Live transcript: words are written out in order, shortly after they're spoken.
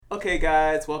Okay,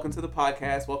 guys, welcome to the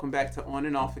podcast. Welcome back to On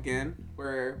and Off Again,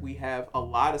 where we have a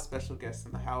lot of special guests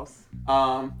in the house.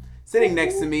 Sitting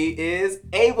next to me is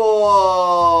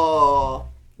Abel.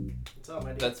 What's up,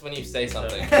 my dude? That's when you say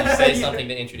something. You say something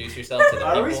to introduce yourself to the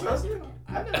people. Are we supposed to?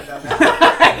 I've never done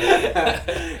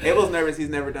that. Abel's nervous. He's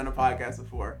never done a podcast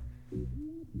before.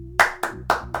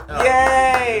 Oh.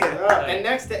 Yay! And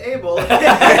next to Abel.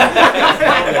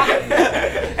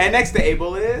 And next to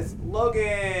Abel is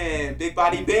Logan. Big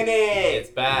Body BENNETT. It's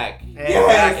back. Hey,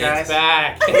 Yes. it's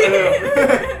back,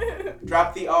 Back.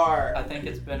 Drop the R. I think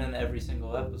it's been in every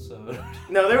single episode.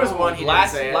 No, there was one he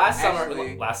last didn't say. last Actually.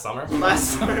 summer. Last summer.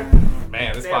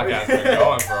 Man, this Damn. podcast has been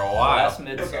going for a while. Last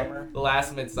midsummer. The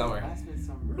last midsummer.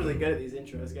 We're really good at these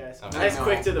intros, guys. I Nice, know.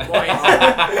 quick to the point.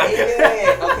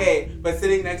 Yeah. Okay, but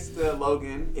sitting next to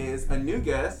Logan is a new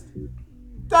guest,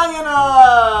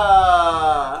 Diana.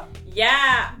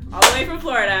 Yeah, all the way from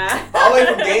Florida. All the way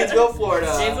from Gainesville, Florida.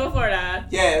 Gainesville, Florida.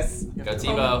 Yes. Go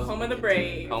Tebow. Home of the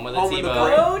Brave. Home of the Home of the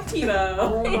Tebow. Go Tebow.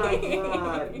 Oh my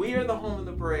God. We are the home of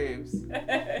the Braves.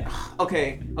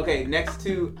 Okay. Next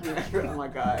to. Oh my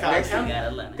God. Cobb Next to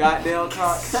County. Goddamn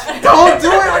Cobb. Don't do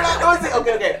it. We're not going to see.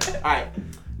 Okay. All right.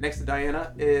 Next to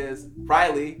Diana is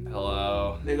Riley.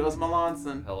 Hello. There goes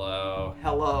Melanson. Hello.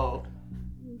 Hello.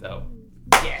 Dope.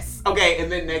 Yes. Okay, and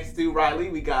then next to Riley,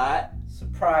 we got.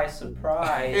 Surprise,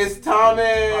 surprise. It's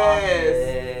Thomas.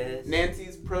 Thomas.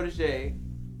 Nancy's protege.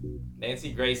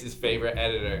 Nancy Grace's favorite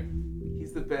editor.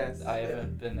 He's the best. I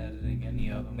haven't been editing any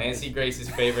of them. Nancy Grace's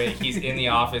favorite. He's in the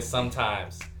office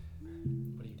sometimes.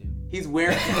 What do you do? He's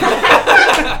wearing.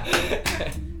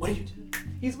 What do you do?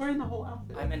 He's wearing the whole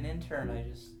outfit. I'm an intern. I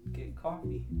just get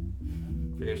coffee.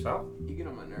 For yourself? You get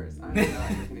on my nerves. I'm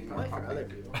not drinking I like for coffee. other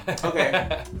people.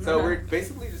 Okay, so we're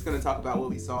basically just gonna talk about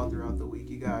what we saw throughout the week,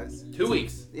 you guys. 2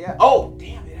 weeks. Yeah. Oh,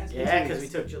 damn! It has been Yeah, 2 because we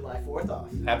weeks. took July 4th off.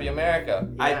 Happy America.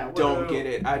 I Yeah, don't woo. get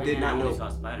it. I did not know.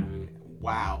 saw Spiderman.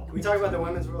 Wow. Can we talk about the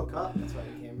Women's World Cup? That's why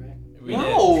we came, right? We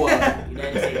No.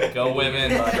 did. Go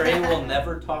women. Trae will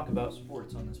never talk about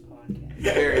sports on this podcast.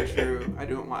 Very true. I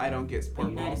don't get The sport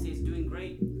United ball. States doing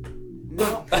great.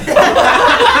 No. Like,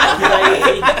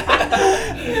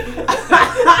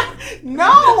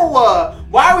 No!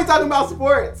 Why are we talking about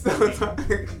sports?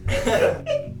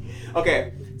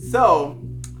 Okay, so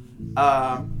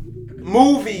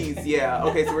movies, yeah.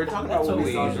 Okay, so we're talking about That's what we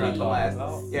what saw we throughout the usually last. talk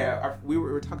about. Yeah, we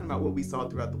were talking about what we saw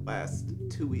throughout the last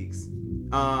 2 weeks.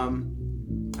 I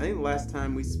think the last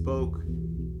time we spoke,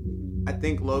 I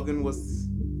think Logan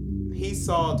he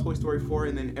saw Toy Story 4,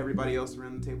 and then everybody else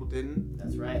around the table didn't.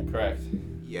 That's right. Correct.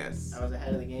 Yes. I was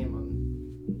ahead of the game on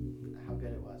how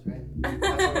good it was, right?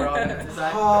 That's what we're all going to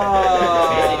decide.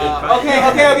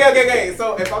 Okay.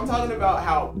 So if I'm talking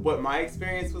about what my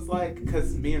experience was like,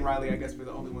 because me and Riley, I guess, were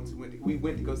the only ones who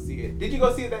went to go see it. Did you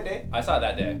go see it that day? I saw it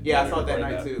that day. Yeah, I saw it that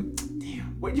Recorded night too.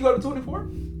 Damn. Where'd you go to 24?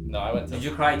 No, I went to did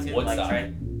you cry too? Woodstock. Like,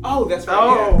 Trae? Oh, that's right.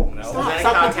 Oh, yeah. no. Stop, Was that in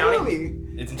stop Cobb telling County? me.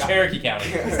 It's in Cherokee County.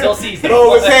 Still sees them.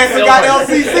 Oh, it's San Still forgot works.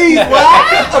 LCCs.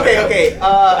 What? Okay.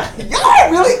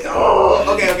 Y'all really?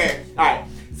 Oh, okay. All right.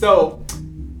 So,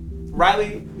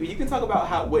 Riley, you can talk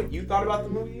about what you thought about the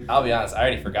movie. I'll be honest, I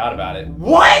already forgot about it.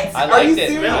 What? I Are liked you it.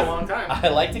 It's been a serious? long time. I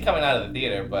liked it coming out of the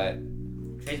theater, but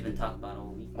Trae's been talking about it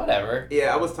all week. whatever.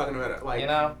 Yeah, I was talking about it You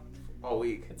know, all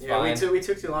week. it's Yeah, fine. we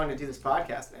took too long to do this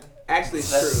podcast, man. Actually,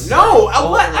 it's That's- true. No,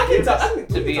 Well, I can talk.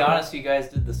 To be honest, you guys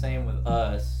did the same with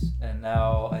us, and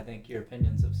now I think your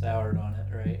opinions have soured on it,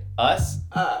 right? Us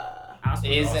I was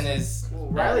is awesome. and is. Well,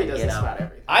 Riley does Get this out. about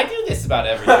everything. I do this about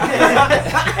everything.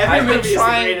 Every I've been movie is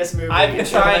trying- the greatest movie. I've been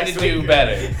until trying next to do week.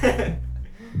 better.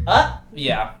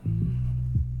 Yeah.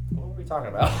 What were we talking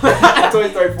about? Toy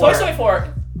Story 4. Toy Story 4.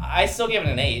 I still give it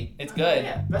an 8. It's good.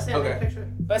 Yeah, best animated Okay. picture.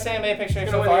 Best animated picture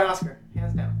It's so gonna win the far. Oscar,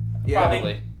 hands down. Yeah.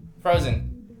 Probably. Frozen.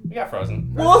 We got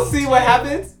Frozen. We'll see what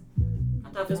happens. I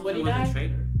thought Does this Woody was die? a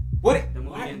trailer. What? The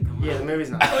movie What? didn't come Yeah, out. the movie's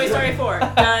not. Toy Story 4.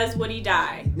 Does Woody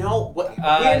die? No. What?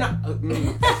 Uh, we're not.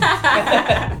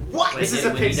 What? This is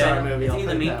Did a Woody Pixar die? movie, Is I'll he put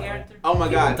the it main that way. character? Oh my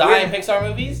God. Die in We're- Pixar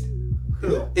movies?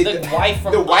 Who? The wife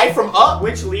from the wife from Up.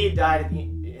 Which lead died at the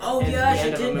Oh at the yeah, she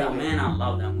end of a did that. movie? Man, I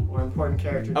love that movie. Or important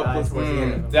character Up died was towards the end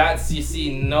of a movie. That's, you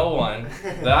see, no one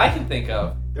that I can think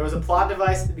of. There was a plot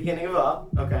device at the beginning of Up.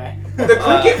 Okay. The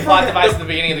cricket Plot from- device at the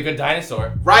beginning of The Good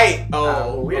Dinosaur. Right.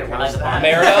 Oh, Oh. we didn't okay. watch that.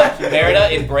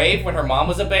 Merida in Brave, when her mom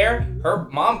was a bear, her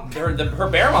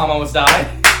bear mom almost died.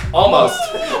 Almost.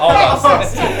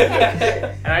 Almost.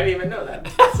 And I didn't even know that.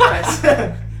 That's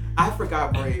nice. I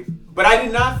forgot Brave, but I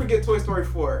did not forget Toy Story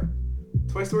 4.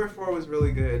 Toy Story 4 was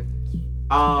really good.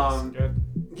 Good.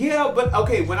 Yeah, but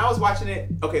okay, when I was watching it,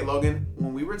 okay, Logan,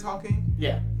 when we were talking,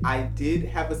 Yeah. I did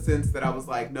have a sense that I was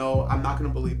like, no, I'm not gonna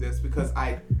believe this because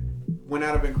went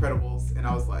out of Incredibles, and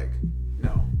I was like,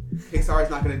 no, Pixar is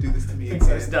not gonna do this to me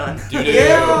Pixar's again. done.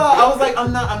 Yeah, I was like,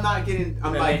 I'm not getting. I'm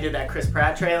And then like, they did that Chris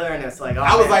Pratt trailer, and it's like, oh,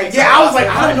 I was man, like, Pixar yeah, I was lost like,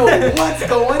 I don't their know mind. what's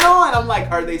going on. I'm like,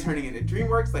 are they turning into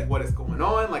DreamWorks? Like, what is going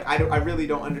on? Like, I really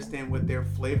don't understand what their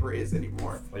flavor is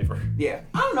anymore. Flavor. Yeah,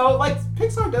 I don't know. Like,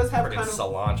 Pixar does have Freaking kind of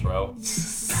cilantro.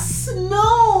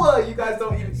 no. You guys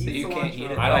don't even So eat you cilantro. can't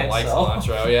eat it. I don't like itself.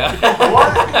 cilantro, yeah.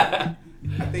 What?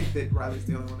 I think that Riley's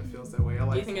the only one that feels that way. I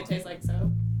like. Do you think it tastes like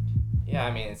soap? Yeah,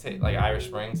 I mean, it's like Irish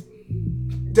Springs.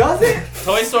 Does it?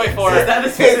 Toy Story 4. Is that a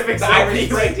specific It's soap you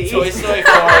like to eat? Toy Story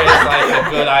 4 is like a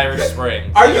good Irish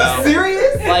Spring. Are you know?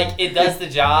 serious? Like, it does the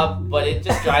job, but it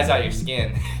just dries out your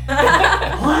skin.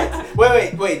 What?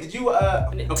 Wait. Did you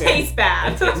And it okay. tastes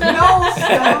bad. No,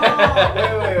 stop.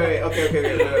 Wait.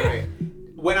 Okay.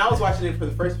 When I was watching it for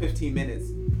the first 15 minutes.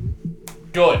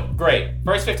 Good, great.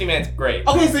 First 15 minutes, great.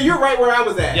 Okay, so you're right where I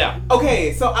was at. Yeah.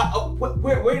 Okay, so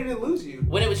where did it lose you?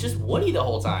 When it was just Woody the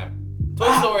whole time. Toy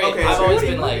Ah, Story, okay, I've so always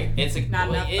Woody been movie. like, it Not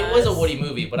enough was a buzz. Woody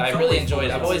movie, but I It's really always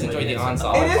enjoyed. I've always enjoyed the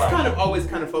ensemble. It is part. kind of always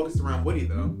focused around Woody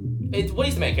though. It's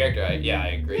Woody's the main character. I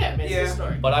agree. Yeah, man, it's Yeah. a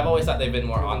story. But I've always thought they've been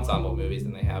more ensemble movies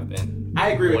than they have been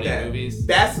I agree with Woody that. movies.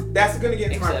 That's gonna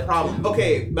get into my Except- problem.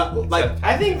 Okay, but like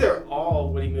I think they're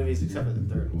all Woody movies except for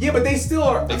the third one. yeah, but they still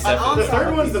are. Except for The ensemble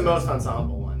third one's piece. the most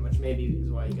ensemble one, which maybe is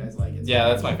why you guys like it. Yeah,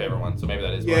 that's my favorite one. So maybe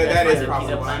that is. Yeah, why. that is Pizza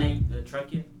probably why. Planet, the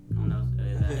truck yet? On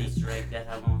those Easter egg that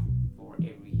have on for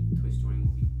every Toy Story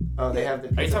movie. Oh, they have the.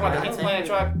 Are you talking about the Pizza Planet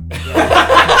truck?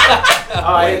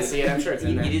 Oh, I didn't see it. I'm sure it's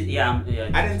in there. It is, yeah,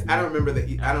 I don't remember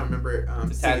I don't remember.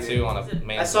 The seeing it. tattoo on a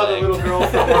man's I saw the leg. little girl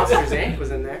from Monsters Inc.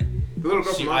 was in there. The little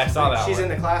girl She- from I Monsters saw Inc. that She's one. in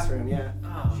the classroom. Yeah,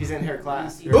 Oh. she's in her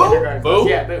class. Her Boo? kindergarten Boo? class.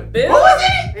 Yeah, boo. Boo? What was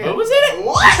it? Yeah. Who was in it?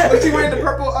 What? Was she wearing the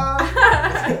purple?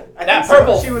 I That think so.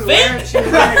 purple She was fit? wearing. She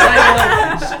was wearing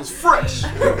a She was fresh.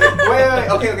 Wait.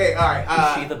 Okay. All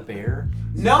right. Is she the bear?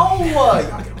 No. Y'all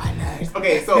get on my nerves.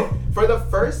 Okay, so for the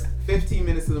first 15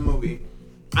 minutes of the movie,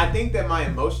 I think that my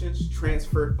emotions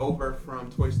transferred over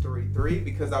from Toy Story 3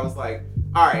 because I was like,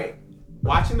 all right,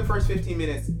 watching the first 15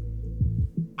 minutes,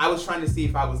 I was trying to see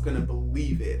if I was going to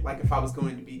believe it. Like if I was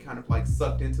going to be kind of like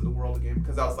sucked into the world again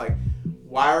because I was like,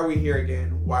 why are we here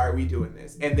again? Why are we doing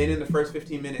this? And then in the first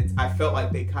 15 minutes, I felt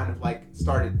like they kind of like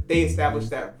they established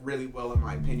that really well in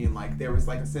my opinion. Like there was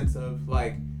like a sense of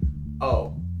like,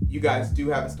 oh, you guys do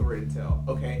have a story to tell.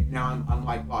 Okay, now I'm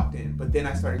like locked in. But then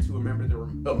I started to remember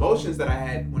the emotions that I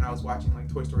had when I was watching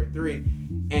like Toy Story 3.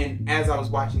 And as I was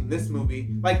watching this movie,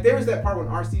 like there was that part when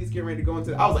RC is getting ready to go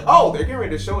into. I was like, oh, they're getting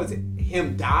ready to show us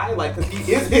him die, like because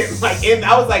he is him. Like, and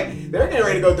I was like, they're getting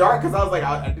ready to go dark because I was like,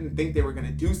 I didn't think they were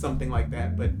gonna do something like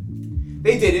that, but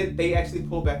they didn't. They actually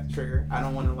pulled back the trigger. I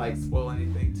don't want to like spoil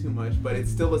anything too much, but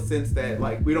it's still a sense that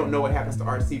like we don't know what happens to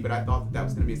RC, but I thought that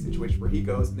was gonna be a situation where he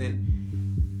goes, and then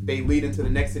they lead into the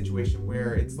next situation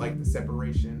where it's like the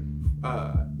separation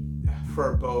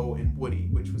for Bo and Woody,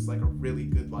 which was like a really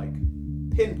good like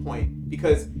pinpoint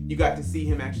because you got to see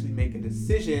him actually make a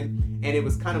decision, and it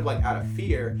was kind of like out of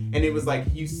fear, and it was like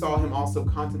you saw him also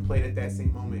contemplate at that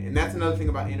same moment. And that's another thing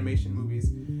about animation movies,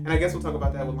 and I guess we'll talk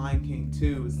about that with Lion King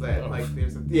too, is that like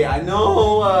there's I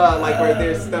know like where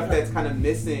there's stuff that's kind of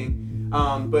missing,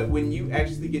 but when you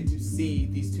actually get to see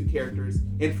these two characters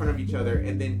in front of each other,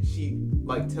 and then she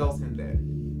like tells him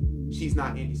that she's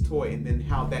not Andy's toy, and then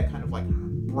how that kind of like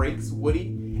breaks Woody,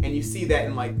 and you see that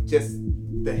in like just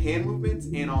the hand movements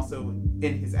and also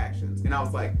in his actions, and I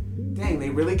was like, dang, they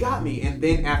really got me. And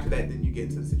then after that, then you get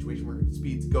into the situation where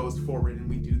Speeds goes forward, and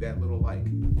we do that little like,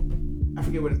 I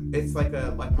forget what it's like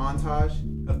a like montage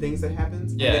of things that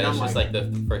happens. Yeah, and then it's I'm just like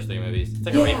like the first three movies. It's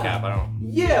like Yeah. a recap. I don't.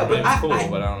 yeah, but It was cool,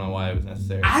 but I don't know why it was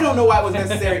necessary. I don't know why it was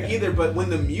necessary either, but when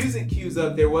the music cues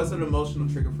up, there was an emotional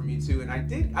trigger for me too, and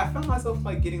I found myself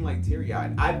like getting like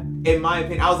teary-eyed. In my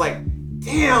opinion, I was like,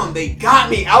 damn, they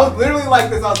got me. I was literally like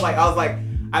this. I was like,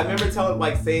 I remember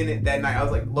saying it that night. I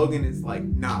was like, Logan is like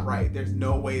not right. There's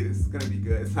no way this is gonna be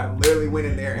good. So I literally went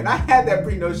in there, and I had that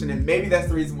pre-notion, and maybe that's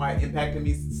the reason why it impacted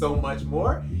me so much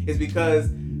more, is because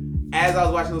as I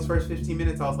was watching those first 15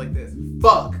 minutes, I was like this,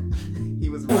 fuck. He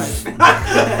was right.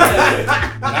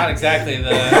 Not exactly the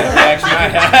reaction I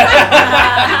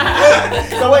had.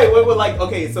 So wait, like,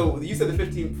 okay, so you said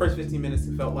the first 15 minutes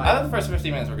it felt like. I thought the first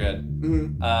 15 minutes were good.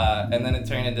 Mm-hmm. And then it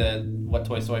turned into what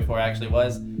Toy Story 4 actually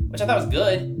was, which I thought was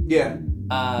good. Yeah.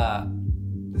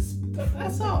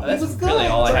 That's all. It That's was good. really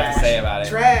all I have to Trash. say about it.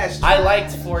 Trash. I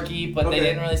liked Forky, but Okay. they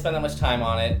didn't really spend that much time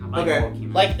on it. Okay.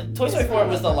 Like, Toy Story 4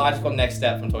 was the logical next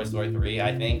step from Toy Story 3,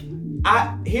 I think.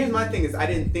 Here's my thing is I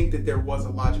didn't think that there was a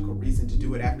logical reason to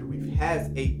do it after we've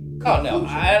had a Oh, no.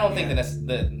 conclusion. I don't think Yeah.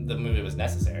 the movie was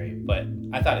necessary, but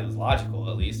I thought it was logical.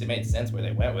 At least it made sense where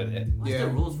they went with it. What's the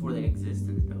rules for their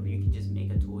existence, though? You can just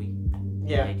make a toy.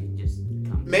 Yeah. They can just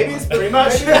come. Maybe it's Pretty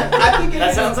much. I think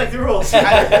That sounds like the rules.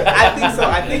 I think so.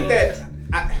 I think that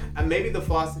maybe the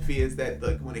philosophy is that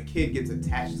when a kid gets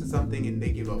attached to something and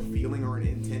they give a feeling or an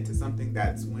intent to something,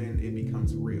 that's when it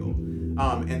becomes real.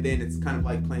 And then it's kind of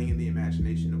like playing in the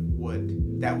imagination of what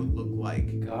that would look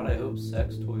like. God, I hope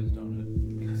sex toys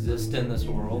don't exist in this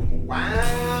world.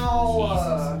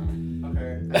 Wow.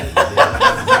 Okay.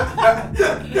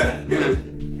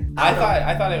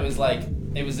 I thought it was like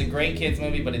it was a great kids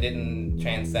movie, but it didn't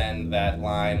transcend that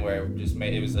line where it just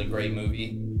made it was a great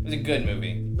movie. It was a good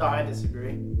movie. No, I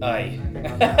disagree. Aye.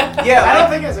 Yeah, I like- don't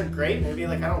think it's a great movie.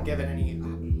 Like, I don't give it any.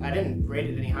 I didn't rate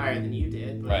it any higher than you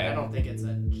did, but Right. I don't think it's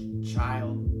a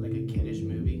child, like a kiddish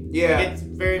movie. Yeah. Like, it's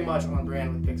very much on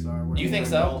brand with Pixar. where You think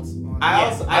they're so? adults on- I Yeah.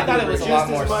 also I thought it was a just lot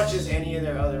more as much as any of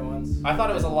their other ones. I thought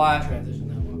it was a lot Transition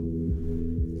that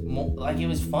one. like it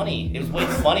was funny. It was way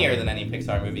funnier than any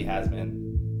Pixar movie has been.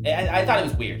 I thought it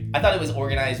was weird. I thought it was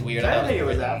organized weird. I thought didn't think it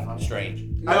was that funny. strange. I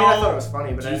mean, I thought it was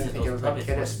funny, but I Jesus, didn't think it those was like puppets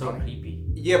were kiddish so funny. creepy.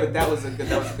 Yeah, but that was a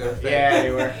good effect. Yeah,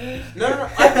 they were. No.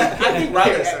 I think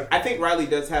Riley. Yeah, so- I think Riley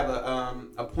does have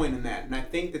a point in that, and I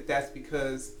think that that's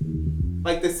because,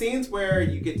 like, the scenes where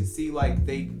you get to see like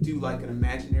they do like an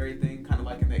imaginary thing, kind of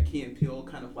like in that Key and Peele,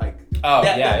 kind of like. Oh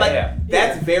that, yeah, like, yeah.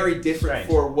 That's very different Strange.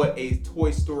 for what a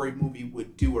Toy Story movie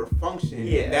would do or function.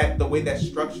 Yeah. That the way that's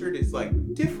structured is like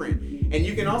different, and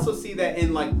you can also see that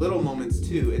in like little moments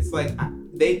too. It's like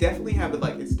they definitely have it.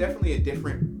 Like it's definitely a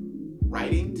different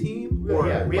writing team. Or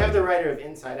Yeah, we like, have the writer of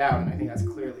Inside Out, and I think that's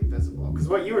clearly visible. Because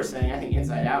what you were saying, I think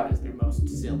Inside Out is their most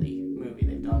silly movie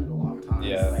they've done in a long time.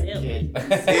 Yeah. Like, Silly. kid. Like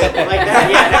that,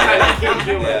 yeah, that kind of kid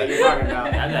humor that you're talking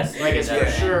about. That's Like, it's for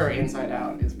that- sure Inside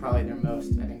Out is probably their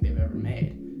most, I think, they've ever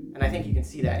made. And I think you can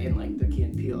see that in, like, the Key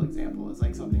and Peele example as,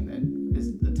 like, something that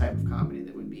is the type of comedy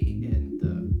that would be in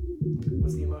the,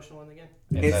 what's the emotional one again?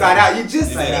 Inside Out. You just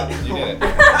You said did it. it. You did it.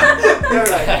 They're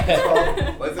like, it's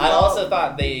called- What's it I called? also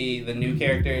thought the new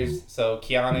characters, so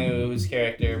Keanu's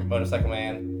character, Motorcycle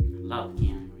Man, Love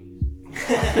Keanu Reeves.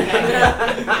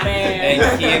 Man.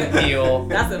 and Key and Peele.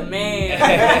 That's a man.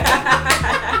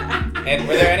 And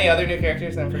were there any other new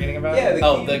characters I'm forgetting about? Yeah, the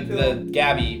oh, Key and the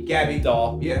Gabby Gabby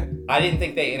doll. Yeah. I didn't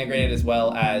think they integrated as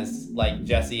well as like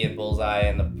Jesse and Bullseye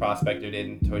and the Prospector did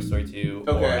in Toy Story 2,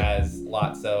 or Okay. as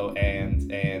Lotso and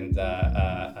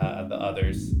the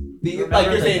others. Like Remember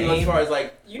you're the saying as name? far as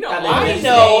like You know, how they all I mix these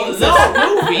know names. the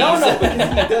movies. no, because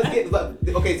he does get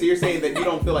like, okay. So you're saying that you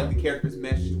don't feel like the characters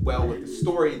meshed well with the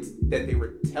story that they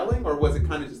were telling, or was it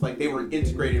kind of just like they were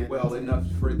integrated well enough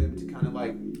for them to kind of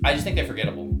like I just think they're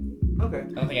forgettable. okay? I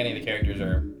don't think any of the characters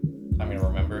are. I'm gonna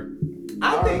remember.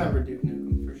 I I'll think. remember Duke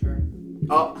Nukem for sure.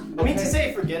 Oh, I mean, to okay.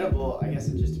 say forgettable, I guess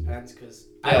it just depends, because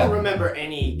I Yeah. don't remember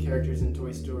any characters in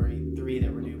Toy Story 3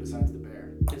 that were new besides the bear.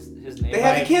 His name. They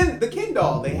had like- the Ken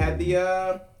doll. They had the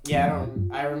Yeah,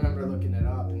 I remember looking it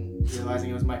up and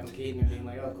realizing it was Michael Keaton and being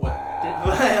like, oh, cool.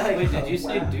 Wow. Wait, did you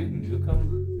say Duke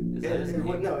Nukem? Is that his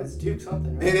name? No, it's Duke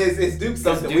something, right? It is. It's Duke Because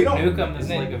something. Duke We don't. Nukem is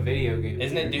Isn't it- like a video game.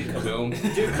 Isn't it Duke Kaboom?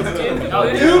 Duke Kaboom. Oh,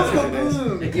 Duke Duke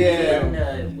Kaboom. The Yeah.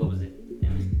 Canadian, what was it?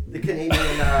 The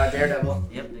Canadian Daredevil.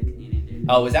 Yep, the Canadian dude.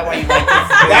 Oh, is that why you like this?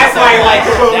 That's why he liked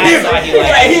Kaboom. That's why he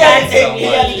liked Yeah, he had it so he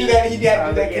had to much. do that. He had to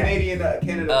do that Yeah. Canadian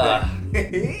Canada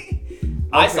thing.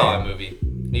 I Okay. saw a movie.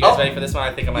 You guys Oh. ready for this one?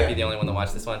 I think I might be Yeah. the only one that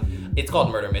watched this one. It's called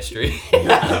Murder Mystery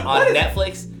on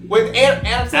Netflix. With Adam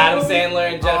Adam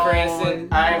Sandler and Jennifer Oh, Aniston.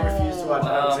 I refuse to watch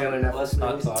Adam Sandler Netflix Let's not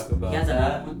movies. talk about He has another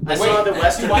that. one. I Wait, saw the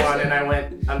Western you watched one it? and I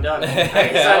went, I'm done. I signed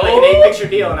like an 8-picture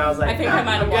deal and I was like, I think nah, I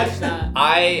might have I'm good. watched that.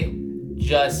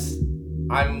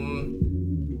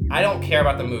 I don't care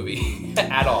about the movie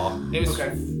at all. It was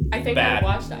Okay. I think Bad. I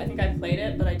watched that. I think I played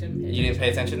it, but I didn't pay you didn't pay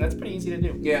attention. That's pretty easy to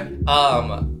do. Yeah.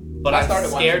 But I I'm started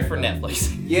scared for watching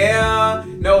Netflix. Yeah.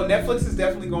 No, Netflix is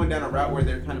definitely going down a route where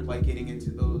they're kind of like getting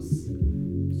into those.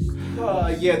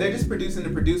 Yeah, they're just producing to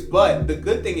produce. But the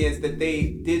good thing is that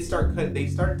they started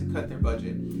to cut their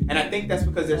budget, and I think that's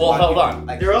because there's. Well, a lot of hold people, on.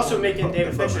 like, They're also making the David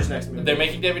program. Fincher's next movie. They're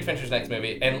making David Fincher's next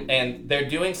movie, and they're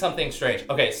doing something strange.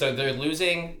 Okay, so they're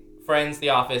losing Friends, The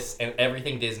Office, and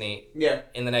everything Disney Yeah.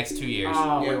 in the next 2 years.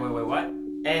 Oh, Yeah. wait, what?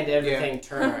 And everything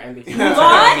Turner, NBC. What?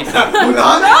 Hold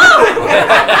on.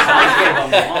 I care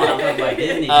about Mulan. I'm talking about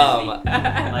Disney.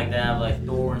 Like they have like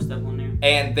Thor and stuff on there.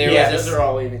 And there Yeah, was those are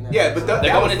all leaving now. Yeah, but they're that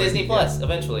going was to like- Disney Plus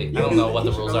eventually. You I don't knew- know what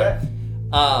the you rules know are.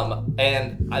 that?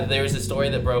 And there was a story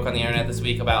that broke on the internet this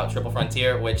week about Triple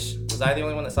Frontier, which was I the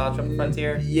only one that saw Triple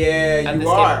Frontier? Yeah, At you this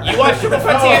are. game. You watched Triple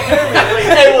Frontier?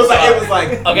 it was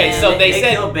like. Okay, Man, so they they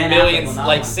said killed Ben Affleck millions, on that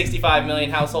like one. 65 million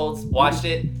households watched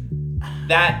it.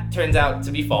 that turns out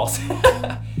to be false.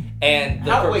 And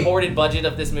the purported budget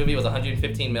of this movie was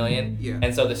 $115 million. Yeah.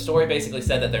 And so the story basically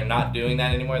said that they're not doing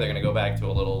that anymore. They're going to go back to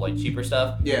a little like cheaper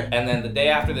stuff. Yeah. And then the day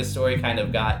after this story kind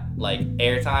of got like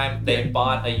airtime, they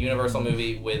bought a Universal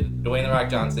movie with Dwayne "The Rock"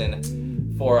 Johnson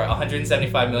for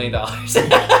 $175 million.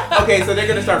 Okay, so they're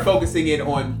gonna start focusing in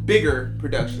on bigger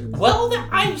productions. Well,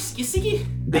 you see,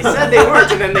 They said they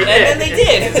weren't, and then they did. and then they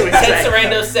did. That's what he Ted said.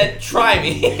 Sarandon said, "Try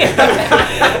me."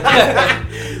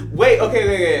 Wait,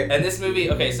 okay. And this movie,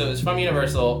 so it's from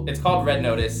Universal. It's called Red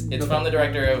Notice. It's from the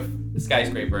director of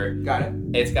Skyscraper. Got it.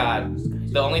 It's got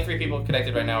the only 3 people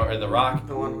connected right now are The Rock,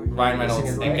 The one where Ryan missing Reynolds,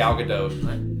 his and leg? Gal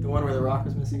Gadot. The one where The Rock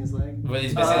was missing his leg? But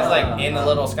he's missing his leg in the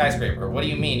little skyscraper. What do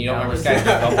you mean? You don't remember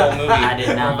Skyscraper? The whole movie I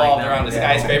did not like revolved that around a movie.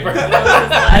 skyscraper.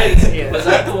 I didn't see it. Was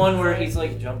that the one where he's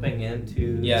like jumping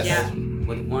into? Yes. Yeah.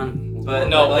 Which one? But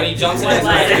No, like, when he jumps in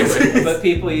Like, his skyscraper. But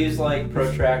people use like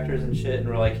protractors and shit, and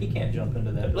we're like, he can't jump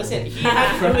into that. Listen, he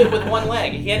had to do it with one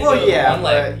leg. He had to do Well, it with yeah, one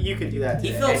leg. but you could do that to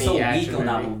He felt any so weak action on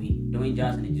that movie. Dwayne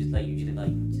Johnson is just like usually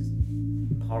like just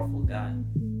powerful guy.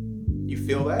 You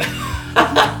feel that?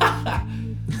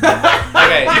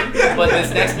 Okay, but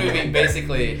this next movie,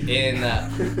 basically, in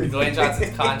Dwayne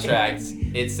Johnson's contract,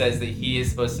 it says that he is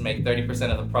supposed to make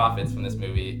 30% of the profits from this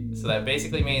movie. So that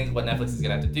basically means what Netflix is going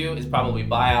to have to do is probably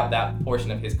buy out that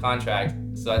portion of his contract.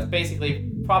 So that's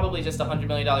basically probably just a $100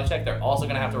 million check. They're also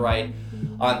going to have to write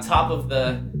on top of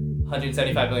the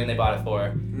 $175 million they bought it for.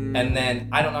 And then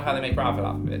I don't know how they make profit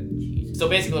off of it. So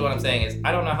basically what I'm saying is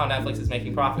I don't know how Netflix is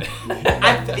making profit.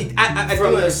 I From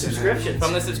feel the it. subscriptions.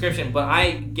 From the subscription, but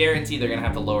I guarantee they're gonna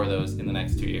have to lower those in the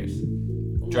next 2 years,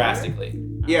 drastically.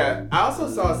 Yeah, I also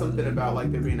saw something about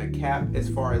like there being a cap as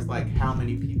far as like how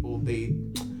many people they.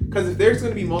 Because if there's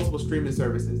going to be multiple streaming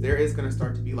services, there is going to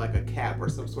start to be like a cap or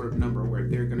some sort of number where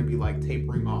they're going to be like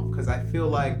tapering off. Because I feel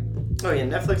like. Oh yeah,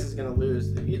 Netflix is going to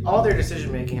lose. All their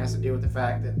decision making has to do with the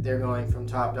fact that they're going from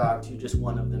top dog to just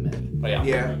one of the many. But yeah.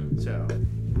 Yeah. So.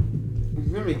 It's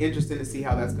going to be interesting to see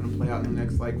how that's going to play out in the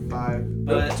next like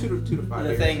 2 to 5 The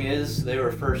years. thing is, they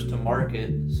were first to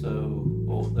market, so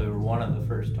they were one of the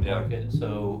first to market.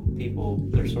 So people,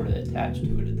 they're sort of attached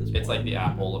to it at this point. It's like the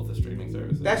Apple of the streaming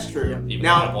services. That's true. Even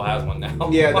Now, though Apple has one now.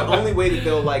 Yeah, the only way that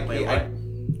they'll like. Wait, I- what?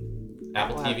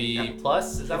 Apple TV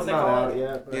Plus? Is that what It's they not call out it?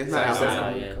 yet. But Yeah, it's not it's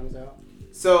out when yet. it comes out.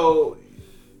 So,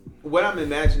 what I'm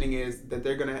imagining is that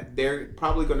they're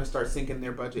probably gonna start sinking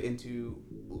their budget into,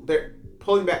 they're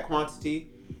pulling back quantity,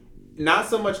 not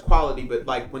so much quality, but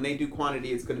like when they do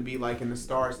quantity, it's gonna be like in the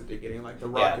stars that they're getting. Like The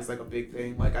Rock is like a big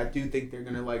thing. Like I do think they're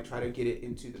gonna like try to get it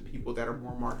into the people that are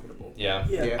more marketable. Yeah.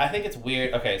 Yeah. I think it's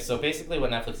weird. Okay, so basically what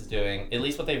Netflix is doing, at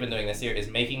least what they've been doing this year, is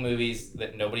making movies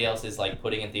that nobody else is like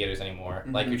putting in theaters anymore.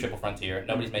 Like your Triple Frontier.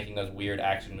 Nobody's making those weird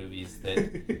action movies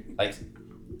that like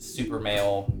super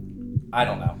male. I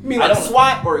don't know. You mean like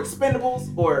SWAT or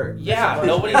Expendables or? Yeah,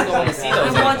 nobody's going to see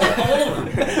those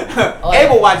anymore.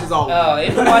 Abel watches all of them. Oh,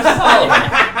 Abel watches all of them.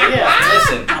 Yeah.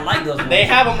 Listen, I like those. they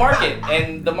have a market,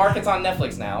 and the market's on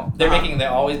Netflix now. They're making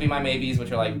They'll Always Be My Maybes,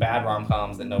 which are like bad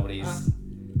rom-coms that nobody's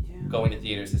going to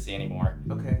theaters to see anymore.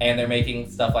 Okay. And they're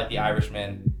making stuff like The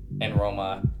Irishman and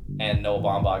Roma and Noah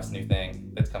Baumbach's new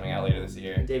thing that's coming out later this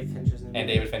year. And David Fincher's new. And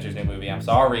David Fincher's new movie. I'm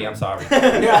sorry.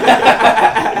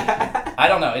 I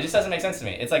don't know. It just doesn't make sense to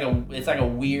me. It's like a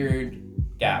weird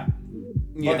gap.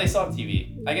 Yeah. But they still have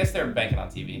TV. I guess they're banking on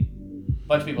TV. A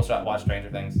bunch of people watch Stranger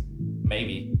Things.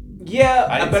 Maybe. Yeah,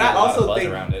 I didn't but see I a lot of also buzz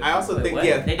think around it. I also think What?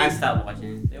 yeah. They I- didn't stop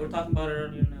watching it. They were talking about it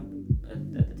earlier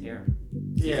at the tier.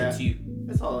 Yeah. Season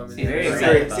 2. It's all over. Very there.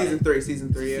 excited about season it.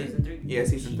 3, yeah. Season 3? Yeah,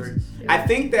 season 3. I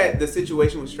think that the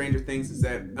situation with Stranger Things is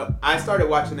that I started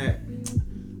watching it.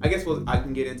 I guess I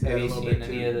can get into that Have a you little seen bit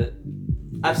any too. of the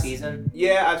I've season?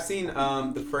 Yeah, I've seen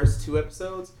the first 2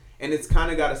 episodes, and it's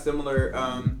kind of got a similar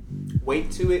weight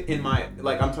to it. In my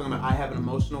I'm talking about, I have an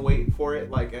emotional weight for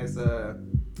it, like as a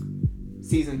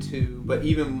season 2, but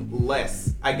even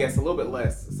less, I guess, a little bit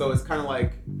less. So it's kind of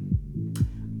like.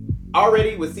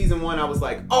 Already with season 1, I was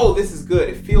like, oh, this is good.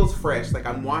 It feels fresh. Like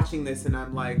I'm watching this and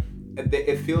I'm like,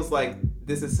 it feels like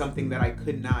this is something that I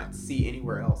could not see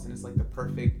anywhere else. And it's like the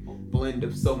perfect blend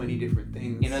of so many different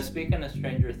things. You know, speaking of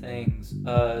Stranger Things,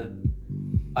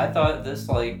 I thought this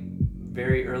like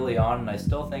very early on, and I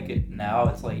still think it now.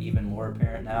 It's like even more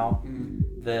apparent now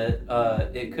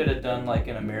that it could have done like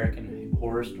an American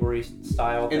Horror Story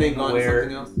style And thing then gone to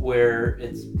something else? where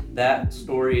it's that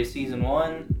story is season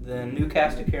 1, then new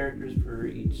cast of characters for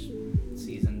each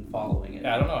season following it.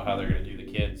 Yeah, I don't know how they're going to do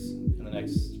the kids in the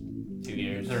next 2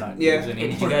 years. They're not Yeah. kids Hey,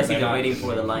 anymore. did you guys see They're the not. Waiting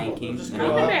for the Lion King? Just I grow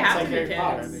don't think up. they It's have like to be Harry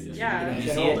Potter. kids. They just- Yeah. you You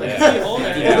get see it? older. Yeah. Older.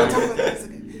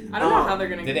 Yeah. I don't know how they're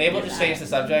gonna. Did Abel just change the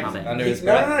subject under his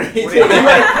breath? No. He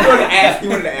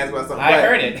wanted to ask about something. I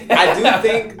heard it. I do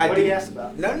think. What do you ask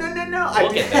about? No.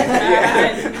 We'll get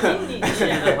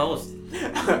Yeah, the host.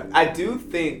 I do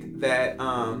think that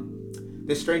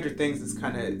the Stranger Things is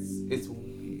kind of it's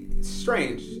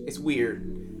strange. It's weird.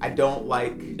 I don't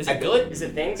like. Is it good? Is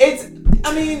it things? It's.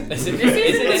 I mean, Is it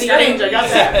It's strange. I got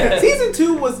that. Season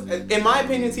 2 was, in my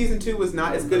opinion, season 2 was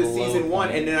not as good as season 1,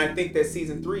 and then I think that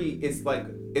season 3 is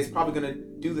probably gonna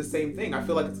do the same thing. I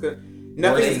feel like it's gonna.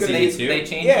 Nothing's gonna be. They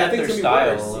changed Yeah, I up think their it's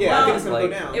gonna be style. worse. Yeah, I think it's gonna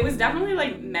like, go down. It was definitely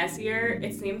like messier.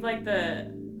 It seemed like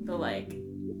the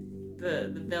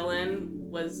villain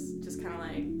was just kind of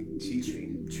like cheesy.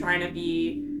 trying to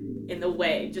be in the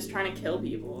way, just trying to kill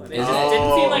people. And it Is just it-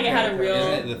 didn't seem like it had a okay. real.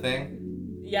 Isn't it the thing?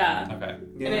 Yeah. Okay.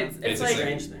 Yeah. And it's It's a like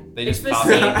Strange thing. They it's just the copy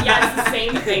same. it. Yeah, it's the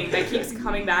same thing that keeps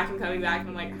coming back and coming back. And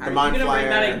I'm like, how The are Mind you gonna bring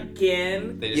Flyer. that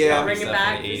again? They just Yeah. copy Bring it stuff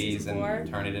back from the for 80s season 4? and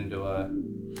turn it into a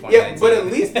 2019. Yeah, but at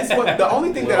least this one. The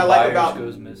only thing that I Will like Byers about.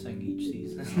 goes missing each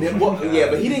season. Yeah,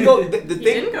 but he didn't go. The He thing.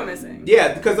 didn't go missing.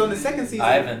 Yeah, because on the second season.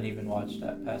 I haven't even watched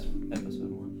that past episode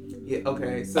 1. Yeah.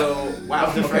 Okay. So wow.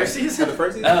 Of the okay. first season? Of the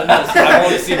first season. I've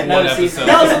only seen one episode.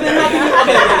 No, so then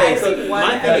okay. I've So seen one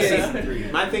my episode. thing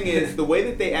is, my thing is the way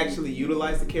that they actually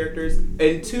utilize the characters.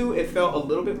 In 2, it felt a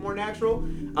little bit more natural.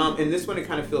 In this one, it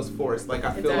kind of feels forced. Like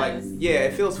I It feel like, does. yeah,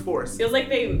 it feels forced. Feels like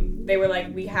they were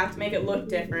like, we have to make it look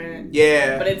different.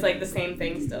 Yeah. But it's like the same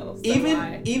thing still. So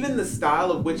why? Even the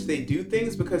style of which they do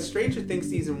things, because Stranger Things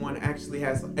season 1 actually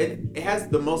has it has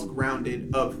the most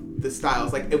grounded of the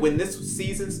styles. Like when this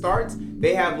season starts,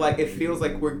 they have like it feels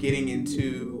like we're getting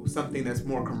into something that's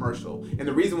more commercial. And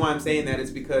the reason why I'm saying that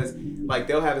is because like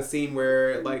they'll have a scene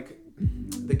where like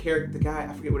the guy,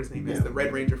 I forget what his name is, the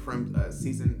Red Ranger from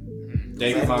season.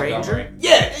 David Montgomery.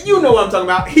 Yeah, you know what I'm talking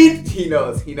about. He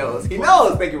knows.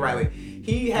 Thank you, Riley.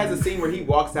 He has a scene where he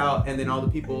walks out and then all the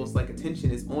people's like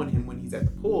attention is on him when he's at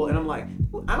the pool, and I'm like,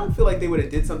 I don't feel like they would have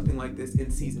did something like this in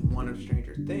season 1 of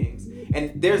Stranger Things.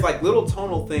 And there's like little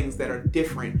tonal things that are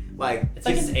different. Like It's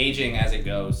like it's aging as it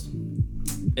goes.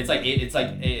 It's like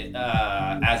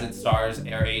as its stars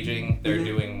are aging, they're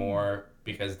doing more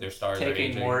because their stars are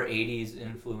Taking aging. more 80s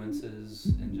influences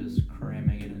and just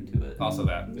cramming it into it. Also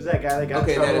that. Is that guy that got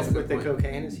Okay, in that trouble is a good with the point.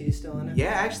 cocaine? Is he still in it? yeah,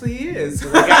 actually he is.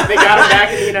 They got him back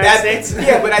in the United States.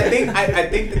 Yeah, but I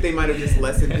think that they might have just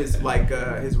lessened his like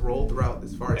his role throughout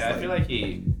as far as Yeah, I feel like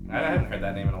I haven't heard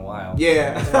that name in a while.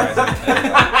 yeah. As far as I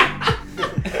can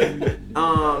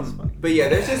tell. But yeah,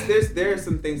 there are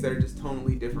some things that are just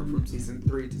totally different from season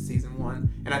 3 to season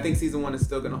 1, and I think season 1 is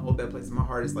still gonna hold that place in my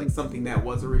heart as like something that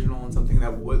was original and something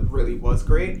that really was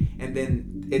great, and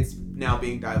then it's now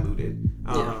being diluted.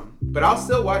 But I'll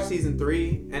still watch season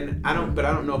 3, and I don't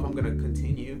know if I'm gonna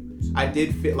continue. I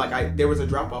did feel like there was a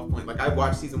drop off point. Like I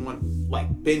watched season 1,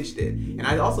 like binged it, and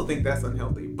I also think that's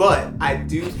unhealthy. But I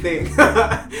do think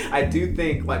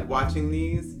like watching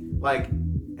these like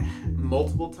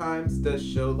multiple times does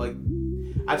show like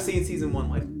I've seen season 1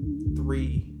 like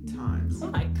 3 times. Oh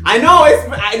my God. I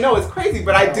know it's crazy,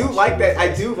 but I do like that.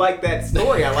 I do like that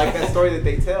story. I like that story that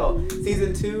they tell.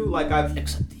 Season 2, like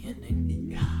Except the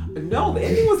ending. no, the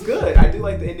ending was good. I do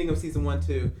like the ending of season 1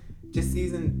 too. Just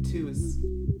season 2 is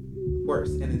worse,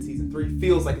 and then season 3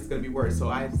 feels like it's gonna be worse. So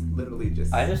I literally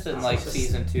just I just didn't like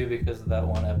season 2 because of that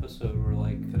one episode where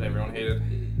like That everyone hated.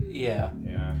 yeah.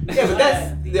 Yeah. Yeah, but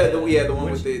that's the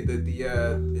one with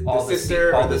the All the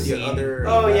sister all or the the scene. other.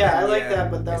 Oh yeah, I like that,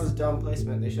 but that was dumb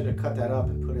placement. They should have cut that up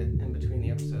and put it in between the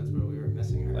episodes where we were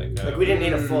missing her. Like, we didn't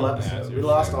need a full yeah, episode. so we you're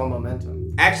lost saying. all momentum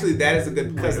Actually, that is a good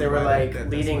point. because they of were why like that's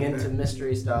leading like into that.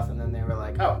 mystery stuff, and then they were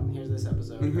like, "Oh, here's this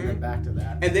episode," and then back to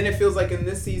that. And then it feels like in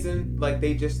this season, like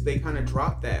they kind of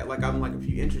dropped that. Like I'm like, if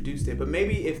you introduced it, but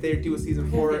maybe if they do a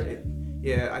season 4,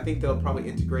 I think they'll probably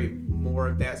integrate more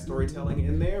of that storytelling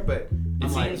in there. But It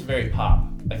seems very pop.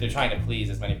 Like they're trying to please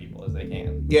as many people as they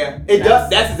can. yeah, it does.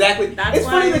 That's exactly. That's It's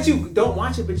funny why- that you don't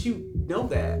watch it, but you know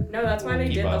that. No, that's why they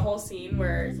Keep did up. the whole scene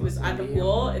where he was at the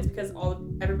pool. It's because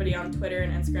everybody on Twitter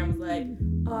and Instagram was like,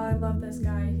 "Oh, I love this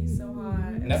guy. He's so hot."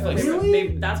 And so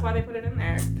Netflix- that's why they put it in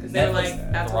there. Because they were like,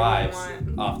 "That's what we thrives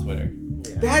want." off Twitter.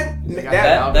 Yeah. That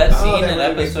That scene in that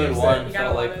really makes episode me 1 You gotta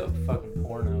felt like love a fucking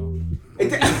porno.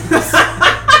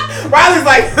 Riley's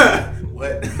like,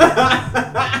 what?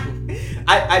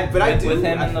 But I do. With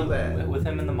him I and feel that. with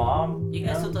him and the mom. You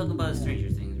guys still talk about Stranger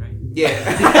Things, right? Yeah.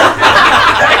 I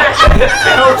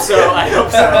hope so. I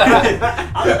thought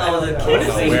that was a I kid don't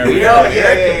know thing. where we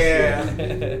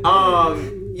Yeah, are.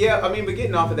 yeah. I mean, but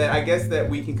getting off of that, I guess that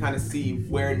we can kind of see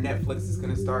where Netflix is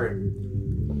going to start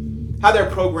how their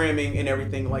programming and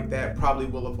everything like that probably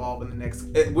will evolve in the next.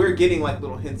 We're getting like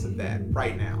little hints of that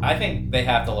right now. I think they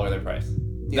have to lower their price.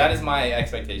 Yeah. That is my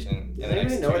expectation in Does the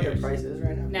next 2 anybody know what years. their price is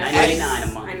right now? $9.99 a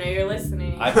month. I know you're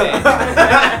listening. I pay.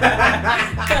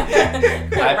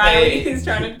 Riley's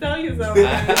trying to tell you something.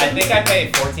 I think I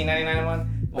pay $14.99 a month.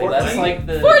 Wait, that's like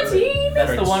the 14?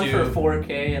 That's For the one two. for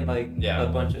 4K and like Yeah. a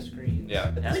bunch of screens.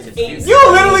 Yeah. That's It's just eight. stupid.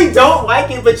 You literally don't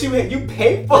like it, but you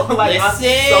pay for like. I'm so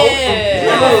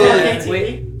confused.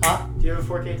 Wait, Huh? do you have a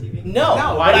 4K TV? No. No,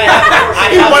 but why I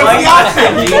He have wants the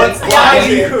option. He Do wants the you option.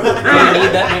 Do you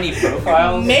need that many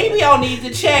profiles? Maybe I'll need to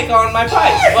check on my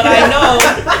price, but I know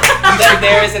that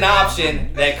there is an option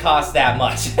that costs that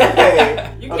much. Okay.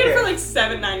 You can get it for like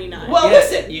 $7.99. Well, Yeah,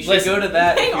 listen, you should listen. go to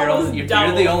that Pay if you're, almost if you're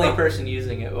double. the only person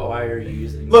using it. Why are you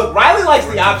using it? Look, Riley likes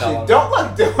the option. Don't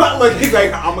look. He's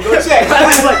like, I'm gonna go check. I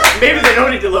was like, maybe they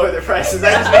don't need to lower their prices.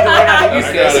 I just need to learn how to use I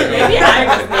it. gotta go Maybe I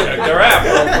was check their app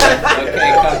real quick.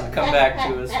 Okay, come back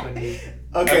to us when you.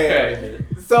 Okay.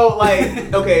 So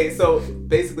so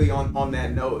basically on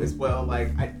that note as well,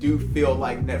 like I do feel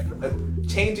like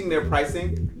changing their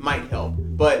pricing might help,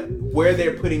 but where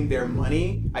they're putting their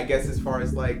money, I guess as far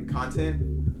as like content,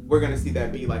 we're gonna see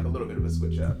that be like a little bit of a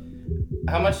switch up.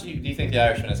 How much do you think The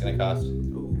Irishman is going to cost?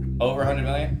 Over $100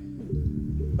 million?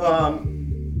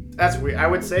 That's weird. I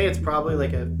would say it's probably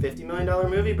like a $50 million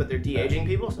movie, but they're de-aging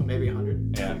people, so maybe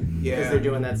 100. Yeah. Because they're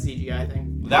doing that CGI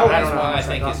thing. That I was don't know one how I much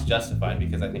think that is costs. justified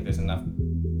because I think there's enough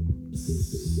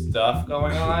stuff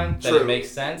going on that True. it makes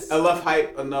sense. Enough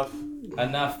hype, enough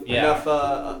Yeah.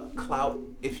 clout,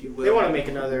 if you will. They want to make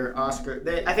another Oscar.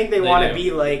 I think they want to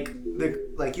be like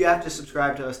you have to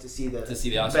subscribe to us to see the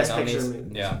Oscar Best nominees. Picture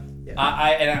movie. Yeah. Yeah.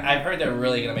 I've heard they're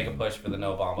really gonna make a push for the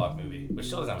Noah Baumbach movie, which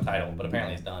still doesn't have a title, but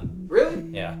apparently it's done. Really?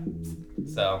 Yeah.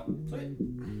 So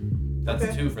that's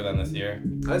Okay. 2 for them this year.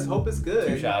 Let's hope it's good.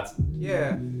 2 shots.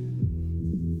 Yeah.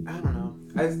 I don't know.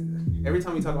 Every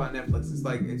time we talk about Netflix, it's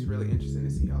like it's really interesting to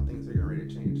see how things are getting ready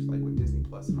to change, like with Disney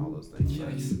Plus and all those things.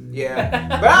 But,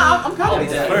 yeah. But I'm kind Oh, of the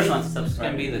excited. first one's It's subscribe.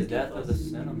 gonna be the death of the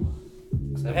cinema.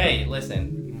 Except Hey, for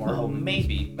listen. Marvel.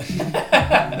 Maybe.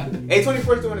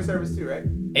 A24 is doing a service too, right?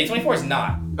 A24 is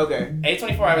not. Okay.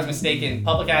 A24, I was mistaken.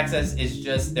 Public access is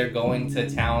just they're going to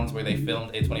towns where they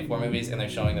filmed A24 movies and they're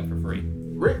showing them for free.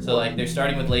 Rick. So like they're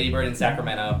starting with Lady Bird in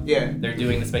Sacramento. Yeah. They're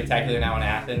doing the Spectacular now in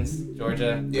Athens,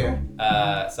 Georgia. Yeah.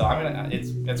 So I'm gonna.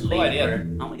 It's a cool Lady idea.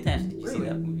 Bird. How many times did you see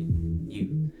that movie? You.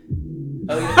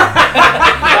 Oh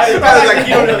I was like,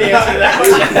 you don't know the answer to that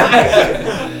question.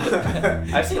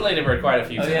 I've seen Lady Bird quite a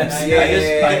few Oh times. yeah,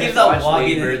 Yeah. I He keeps on watched walking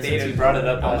Lady in the Bird since theater. you brought it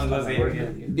up I'm last gonna time. go see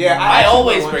it. Yeah. I actually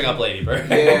always wanna bring watch- up Lady Bird.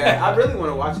 Yeah, I really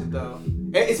want to watch it though.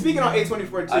 And speaking on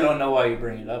A24 too. I don't know why you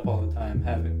bring it up all the time.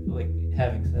 Having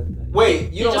said that.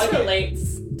 Wait, you It don't just like it?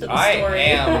 relates to the I story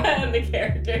am- and the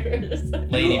characters.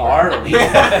 Lady You Bird. are Lady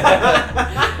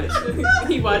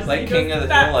He watched like he King goes, of the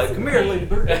 "That's Hill. Like, come here, Lady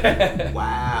Bird.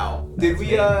 Wow. Did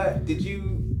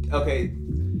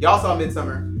y'all saw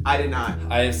Midsummer? I did not.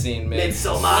 I have seen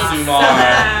Midsommar. Midsummer.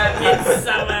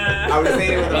 I was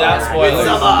saying it with Without spoilers.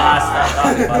 Stop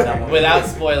talking about that one. Without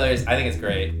spoilers, I think it's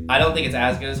great. I don't think it's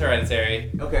as good as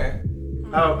Hereditary. Okay.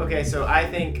 Oh, okay. So I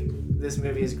think this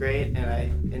movie is great, and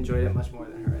I enjoyed it much more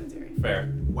than Hereditary.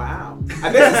 Fair. Wow.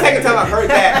 I think it's the second time I've heard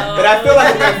that, but I feel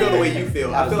like I'm gonna feel the way you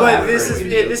feel. I feel like But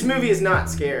this movie is not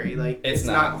scary. Like It's it's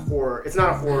not. not horror. It's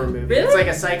not a horror movie. Really? It's like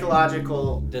a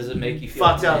psychological, Does it make you feel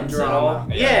fucked up tense at all?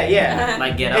 drama. Yeah.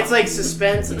 Like Get Out. It's like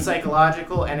suspense and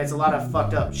psychological, and it's a lot of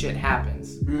fucked up shit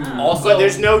happens. Also, But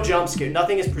there's no jump scare.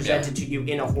 Nothing is presented to you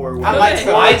in a horror movie. I like Okay.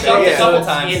 to I jumped yeah. a couple So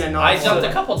times. it's in a I novel. jumped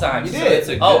a couple times. You So did. it's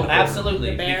a Oh, good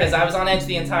absolutely. The bear. Because I was on edge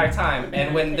the entire time,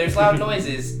 and when there's loud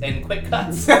noises and quick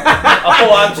cuts,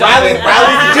 oh, I'm jumping.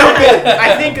 Riley's jumping.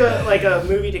 I think a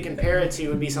movie to compare it to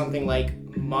would be something like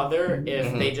Mother if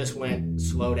Mhm. they just went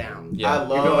slow down. Yeah. I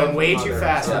love You're going way too Mother.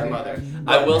 fast Sorry. with Mother.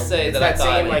 I will say It's that I that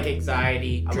thought same like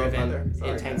anxiety-driven I love Mother.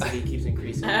 Sorry. intensity keeps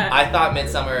increasing. I thought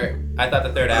Midsummer. I thought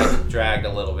the third act dragged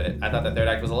a little bit. I thought the third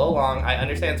act was a little long. I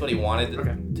understand it's what he wanted to.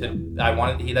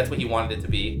 That's what he wanted it to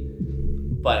be,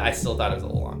 but I still thought it was a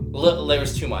little long. There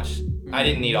was too much. I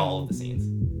didn't need all of the scenes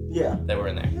Yeah. that were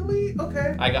in there. Really?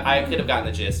 Okay. I could have gotten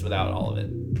the gist without all of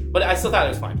it, but I still thought it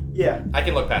was fine. Yeah. I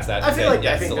can look past that. I and feel say, like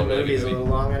yeah, I it's think still the a really movie is good a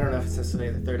little long. I don't know if it's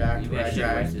necessarily the third act You where I actually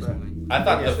watched dragged, this but movie. I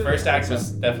thought Yeah. the first act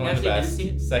was definitely the Actually didn't best. see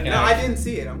it? Second No, I act didn't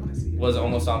see it. I want to see it. was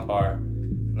almost on par,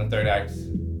 and the third act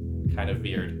kind of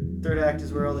veered. third act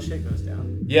is where all the shit goes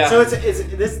down. Yeah. So it's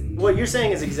this. What you're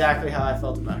saying is exactly how I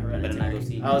felt about Better not go Hereditary.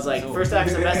 see it. I was like, So- first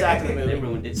act's the best act of the They movie.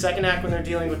 ruined it. Second act when they're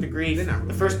dealing with the grief. They're not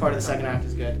The first part of the second act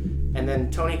is good. And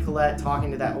then Toni Collette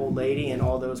talking to that old lady and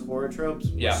all those horror tropes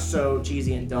Yeah. was so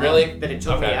cheesy and dumb Really? that it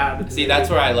took me out of the See, movie. that's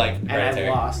where I like And I Hereditary.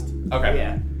 lost. Okay.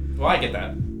 Yeah. Well, I get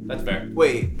that. That's fair.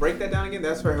 Wait, break that down again.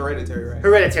 That's for Hereditary, right?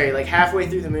 Hereditary, like halfway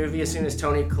through the movie, as soon as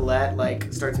Toni Collette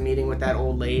like starts meeting with that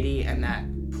old lady and that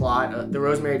plot, the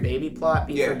Rosemary Baby plot,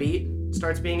 beat for beat,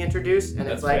 starts being introduced, and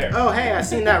That's it's like, fair. oh hey, I've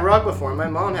seen that rug before. My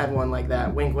mom had one like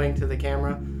that. Wink, wink to the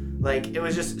camera. Like, it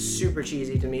was just super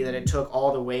cheesy to me that it took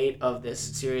all the weight of this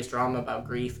serious drama about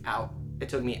grief out. It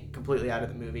took me completely out of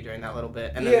the movie during that little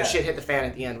bit, and then the shit hit the fan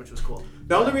at the end, which was cool.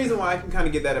 The only reason why I can kind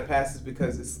of get that a pass is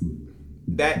because it's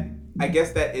that. I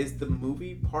guess that is the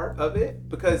movie part of it,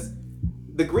 because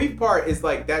the grief part is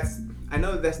like I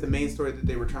know that's the main story that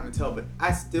they were trying to tell, but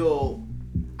I still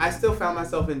found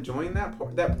myself enjoying that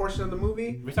portion of the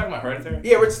movie. We talking about Hereditary?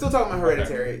 Yeah, we're still talking about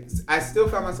Hereditary. Okay. I still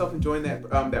found myself enjoying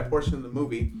that portion of the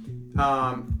movie,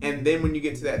 and then when you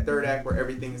get to that third act where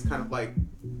everything is kind of like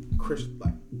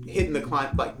hitting the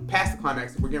past the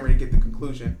climax, we're getting ready to get the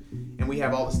conclusion, and we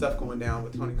have all the stuff going down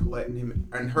with Toni Collette and him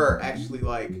and her actually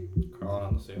like crawling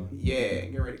on the ceiling. Yeah,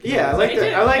 get ready to kill Yeah,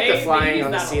 I like the flying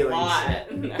on the ceiling.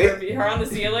 Her on the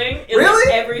ceiling. Really?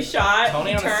 Like every shot.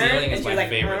 Toni on the ceiling is my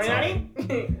favorite song.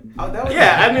 Oh, that was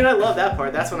I mean, I love that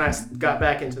part. That's when I got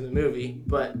back into the movie.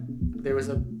 But there was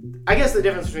I guess the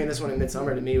difference between this one and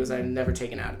Midsommar to me was I'd never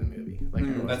taken out of the movie. Like I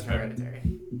was that's fair. Hereditary.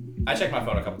 I checked my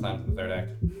phone a couple times in the third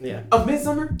act. Yeah. Of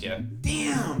Midsommar? Yeah.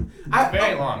 Damn. It's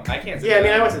very long. I can't say Yeah, I mean,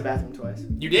 that. I went to the bathroom twice.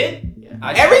 You did? Yeah.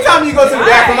 Every time you go to the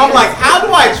bathroom, I'm like, how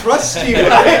do I trust you? He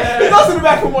goes to the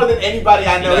bathroom more than anybody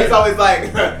I know. He's always like,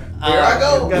 here I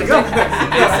go. Gotta go.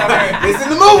 It's in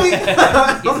the movie.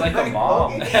 He's like a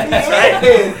mom. That's right.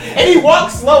 And he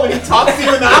walks slow and he talks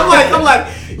even though I'm like,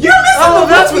 you're missing Oh, the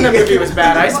that's movie. when the movie was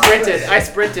bad. I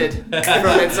sprinted from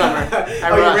Midsommar.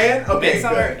 I you rushed. ran? Okay,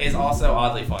 Midsommar good. is also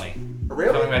oddly funny.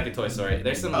 Really? Coming back to Toy Story,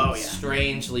 there's some Oh, yeah.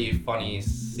 strangely funny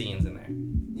scenes in there.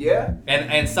 Yeah.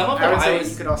 And some of I them would say was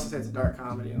you could also say it's a dark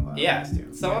comedy in a lot of yeah. ways,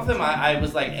 too. Some of them I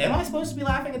was like, am I supposed to be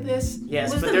laughing at this?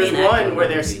 Yes, Who's but the there's main actor one in where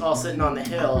the they're movie? all sitting on the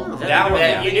hill. That one,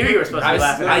 yeah. You knew you were supposed to be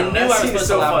laughing. I knew I was That scene supposed is to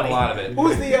so laugh at funny. a lot of it.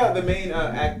 Who's the main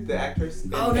the actress?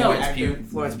 Oh, no, Florence it's Pugh.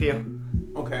 Florence Pugh,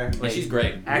 Okay. And she's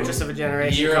great. actress of a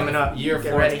generation Year coming of up. year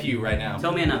Get Florence ready. Pugh right now.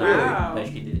 Tell me another Wow. that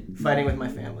she did. Fighting with my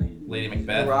family. Lady The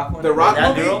Macbeth. Rock one. The Rock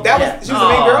That movie? girl? That Yeah. was she was the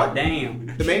main girl?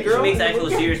 Damn. The main She girl? makes actual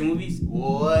serious movies.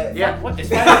 What? Yeah. What? Is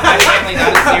Fighting with My Family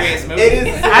not a serious movie? It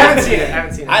is. I haven't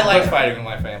seen it. I like Fighting with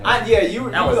My Family. Yeah, you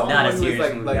were That the was only not a one who was serious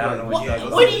like, movie. I don't know what yeah, you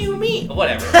guys What do you mean?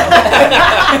 Whatever.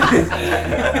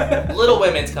 Little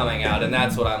Women's coming out, and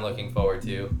that's what I'm looking forward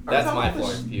to. That's my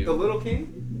Florence The Pugh. Little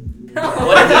King?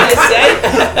 What did you just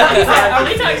say? Are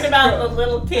we talking about the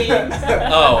Little King?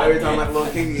 Oh, we were talking about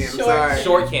Little King again. I'm sorry.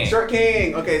 Short King. Short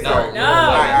King. Okay, No. sorry. No.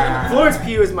 All right. Florence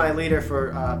Pugh is my leader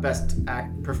for best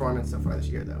performance so far this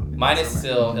year, though. Mine is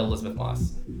still Elizabeth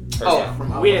Moss. Oh,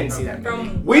 from We didn't see that movie.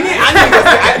 From We need.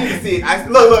 I need to see it.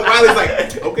 Look. Riley's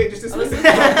like, okay, just dismiss it.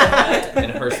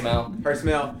 And her smell. Her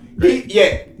smell. He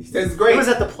says it's great. It was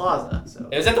at the Plaza, so.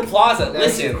 It was at the Plaza. That's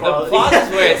Listen, the quality. Plaza's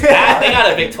where it's at. They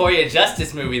got a Victoria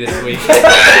Justice movie this week.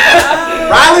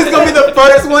 Riley's gonna be the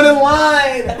first one in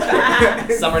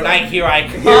line. Summer night, here I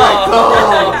come. Here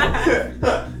I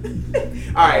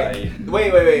come. All right.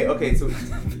 Wait. Okay, so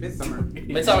Midsommar.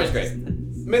 Midsummer's great.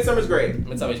 Midsommar's great.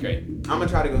 Midsummer's great. I'm gonna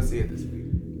try to go see it this week.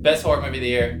 Best horror movie of the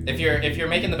year. If you're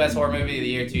making the best horror movie of the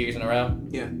year 2 years in a row,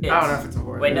 Yeah. I don't know if it's a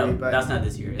horror Wait, no, movie, but that's not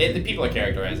this year. the people are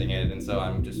characterizing it, and so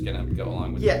I'm just gonna go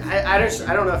along with it. yeah, I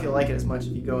don't know if you'll like it as much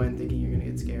if you go in thinking you're gonna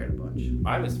get scared a bunch.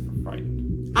 I was frightened.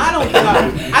 I don't.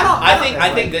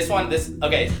 I think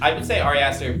I would say Ari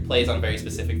Aster plays on very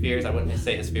specific fears. I wouldn't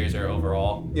say his fears are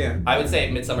overall. Yeah. I would say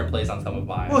Midsummer plays on some of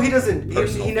mine. Well, he doesn't.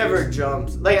 Personal He never fears.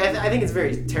 jumps. Like I think it's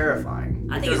very terrifying.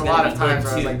 I think There's it's a lot gonna of be times good,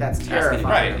 where I was too. like, "That's That's gonna be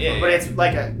terrifying." right, yeah, But yeah. it's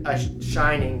like a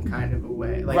shining kind of a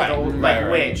way, like Right, the old, right, like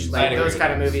right. Witch, I'd like agree those with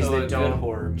kind of that. movies So a that good don't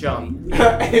horror jump.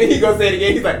 And he gonna say it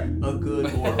again. He's like, a good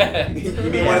horror. You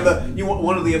mean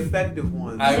one of the effective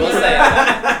ones? I will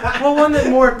say. Well, one that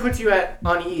more puts you at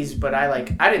unease, but I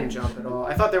didn't jump at all.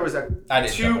 I thought there was I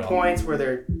didn't jump 2 at all. points where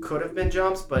there could have been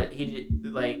jumps, but he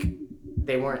did, like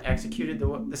they weren't executed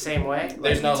the same way.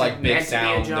 There's no, it's like, big meant to be a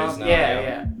sound, jump. there's no- yeah, yeah.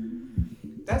 yeah.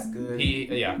 That's good.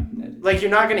 Yeah. Like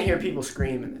you're not gonna hear people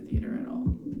scream in the theater at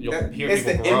all. You'll That- hear it's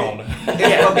people the groan.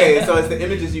 Yeah. Okay, so it's the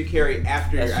images you carry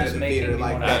after That's you're out of just the making theater, me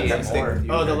like wanna that see that it stick more. with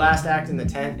you. Oh, the last act in the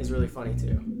tent is really funny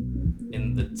too.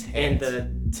 In the And tent.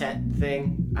 the tent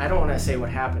thing, I don't want to say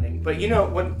what's happening, but you know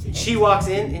when she walks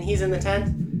in and he's in the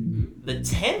tent. The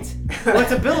tent? Well,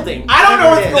 it's a building. I don't know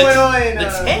what's Whatever it going on.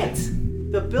 The tent.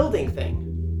 is. The building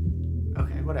thing.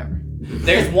 Okay, whatever.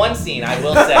 There's one scene I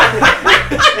will say.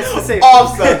 It's the same.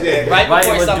 Off subject. Right Why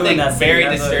before was doing something that scene? very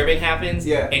That's disturbing happens,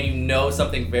 Yeah. and you know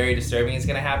something very disturbing is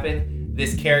gonna happen,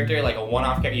 this character, like a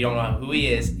one-off character, you don't know who he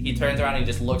is, he turns around and he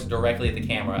just looks directly at the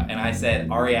camera, and I said,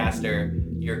 Ari Aster,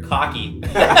 you're cocky.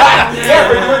 But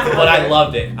I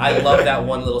loved it. I loved that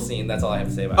one little scene. That's all I have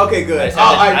to say about it. Okay, good.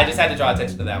 I just had to draw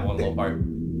attention to that one little part.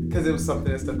 Because it was something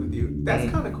that stuck with you.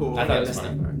 That's kind of cool. I thought it was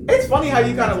funny. It's funny how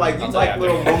you kind of like, you I'll like tell you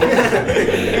little after.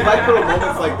 moments. You like little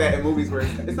moments like that in movies where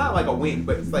it's not like a wink,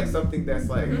 but it's like something that's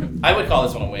like. I would call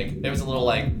this one a wink. There was a little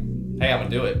like, hey, I'm gonna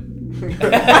do it.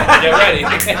 Get ready.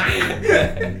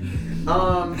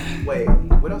 Wait,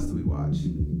 what else do we watch?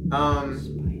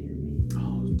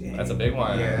 Oh, dang. That's a big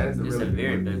one. Yeah, that is a It's really a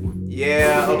very big one.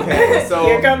 Yeah, okay, so.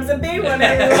 Here comes a big one,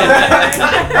 everyone.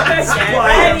 Get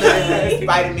ready.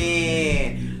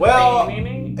 Spider-Man. Well,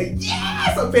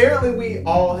 yes, apparently we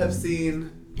all have seen,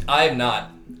 I have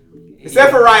not.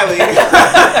 except for Riley.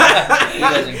 He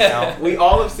doesn't count. We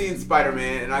all have seen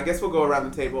Spider-Man, and I guess we'll go around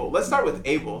the table. Let's start with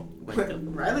Abel.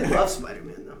 Riley loves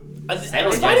Spider-Man though.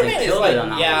 Everyone Spider-Man gets is killed like, on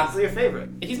that yeah, Who's your favorite?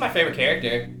 he's my favorite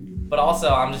character. But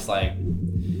also, I'm just like,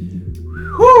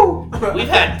 Woo! we've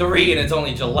had 3 and it's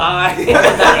only July.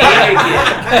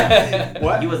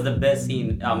 What? He was the best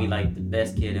scene. I mean, like the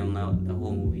best kid in the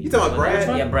whole movie. You talking about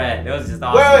Brad? Yeah, Brad. That was just Wait,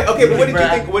 awesome. okay, but what did you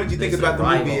Brad, think? What did you think the about the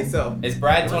movie survival. itself? Is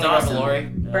Brad It Tony was awesome.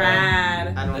 Revolori?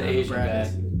 Brad. I don't The know who Asian Brad guy.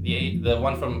 is. The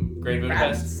one from Great Brad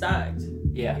Budapest? sucked.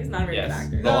 Yeah. He's not a very Yes. good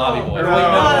actor. The lobby boy. Or wait,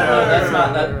 no, that's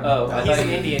not that. Oh, I He's thought an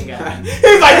you- Indian guy.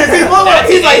 He's like,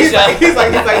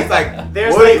 he's like,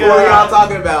 There's what, like what are y'all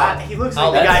talking about? He looks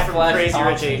Oh, like the guy that's from Flash Crazy Rich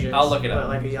Thompson. Asians. I'll look it up. But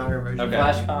like a younger version. Okay.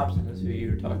 Flash Thompson is who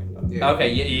you were talking about. Yeah.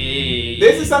 Okay, yeah.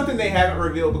 This is something they haven't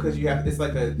revealed because you have. It's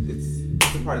like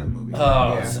it's a part of the movie.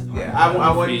 Oh, yeah. it's a part Yeah. of I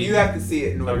the want movie. you have to see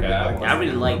it in order Okay, to I like. will. I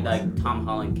really like Tom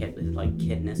Holland kept his like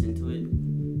kidness into it.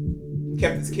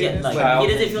 Kept his Yeah, kid. like Child.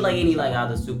 he doesn't feel like any like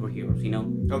other superheroes, you know.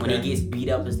 When Okay. he gets beat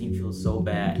up, he feels so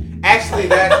bad. Actually,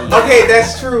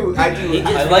 that's true. I do. He just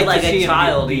I'd feels like like to see a him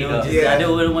child, get you know. beat up. Just, Yeah. I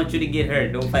don't want you to get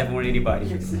hurt. Don't fight for anybody.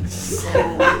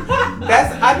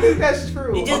 I think that's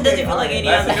true. He just Okay, doesn't feel like any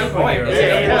That's a other good point. superhero. That's a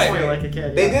Yeah, good he does point. feel like a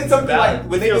kid. They yeah. did something Valid. like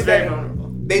when He they feels did very that.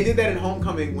 vulnerable. They did that in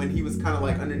Homecoming when he was kind of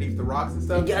like underneath the rocks and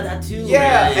stuff. Yeah, that too. Yeah,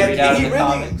 man. and Down he in the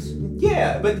really, comics.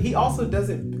 yeah, but he also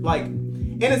doesn't like.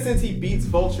 In a sense, he beats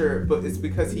Vulture, but it's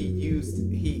because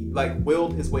he like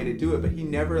willed his way to do it, but he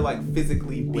never like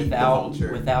physically beat the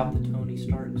Vulture. Without the Tony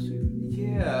Stark suit.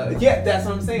 Yeah, that's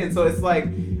what I'm saying. So it's like,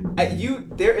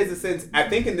 there is a sense. I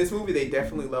think in this movie they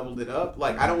definitely leveled it up.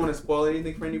 Like, I don't want to spoil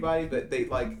anything for anybody, but they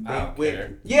I don't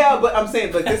care. Yeah, but I'm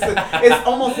saying like this is. It's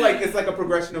almost like it's like a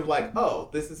progression of like, oh,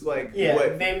 this is like Yeah,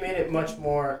 what. they made it much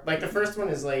more like the first one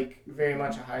is like very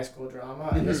much a high school drama,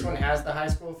 and this one has the high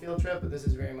school field trip, but this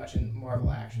is very much more of an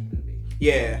action movie.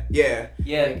 Yeah. Yeah,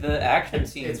 Like, the action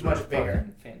scenes it's much were bigger.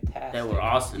 fucking fantastic. That were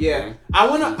awesome. Yeah, man.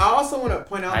 I also want to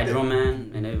point out Hydro that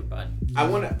Man and everybody. I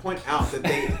want to point out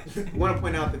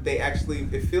that they actually,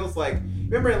 it feels like,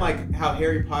 remember in like how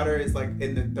Harry Potter is like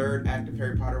in the third act of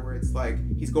Harry Potter where it's like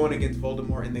he's going against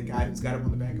Voldemort and the guy who's got him on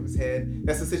the back of his head.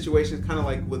 That's the situation kind of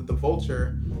like with the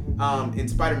Vulture in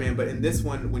Spider-Man, but in this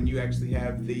one when you actually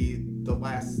have the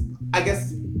last, I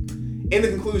guess in the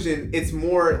conclusion, it's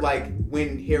more like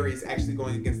when Harry's actually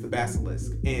going against the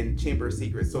Basilisk in Chamber of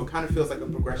Secrets. So it kind of feels like a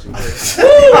progression where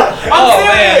Oh,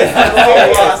 man.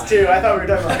 I lost too. I thought we were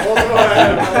talking about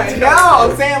Voldemort. No,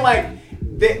 I'm saying like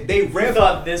they I rev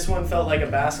thought this one felt like a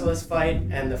Basilisk fight,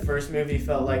 and the first movie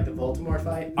felt like the Voldemort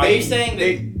fight. Are you saying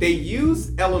that they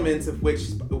use elements of which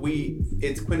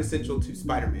it's quintessential to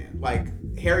Spider-Man, like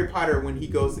Harry Potter when he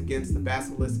goes against the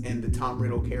Basilisk and the Tom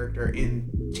Riddle character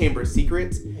in Chamber of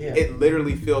Secrets? Yeah. It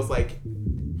literally feels like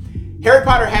Harry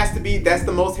Potter has to be. That's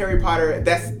the most Harry Potter.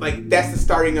 That's the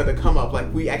starting of the come up.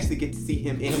 Like we actually get to see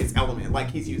him in his element. Like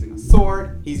he's using a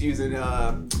sword. He's using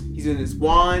his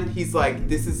wand. He's like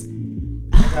this is.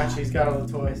 Gosh, he's got all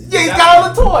the toys. Yeah, he's got all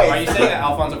the toys. Are you saying that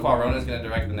Alfonso Cuarón is going to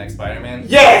direct the next Spider-Man?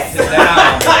 Yes.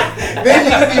 Now- Then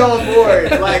you can be on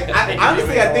board. Like They can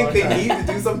honestly, do it I think all they the time. need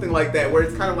to do something like that, where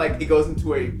it's kind of like it goes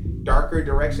into a darker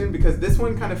direction because this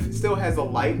one kind of still has a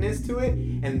lightness to it,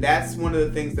 and that's one of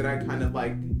the things that I kind of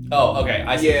like. Oh, okay.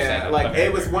 I see what you're Yeah, saying. like Okay.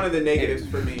 it was one of the negatives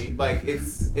for me. Like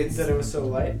it's That it was so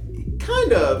light.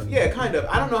 kind of.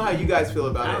 I don't know how you guys feel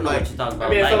about I it. don't know Like. what you're talking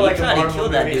about. I mean, I feel like, like you a tried to Marvel kill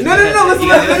that movie. dude. No. Listen.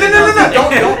 Yeah.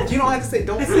 Don't. You don't have to say.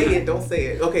 Don't say it. Don't say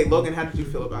it. Okay, Logan, how did you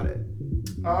feel about it?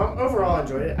 Overall, I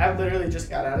enjoyed it. I literally just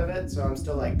got out of it, so I'm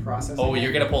still like processing. Oh, it.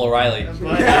 you're going to pull O'Reilly. But- You're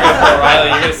going to pull O'Reilly.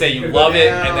 You're going to say you love it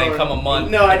and then come a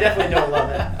month. No, I definitely don't love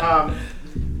it.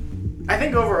 I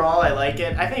think overall I like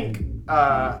it. I think,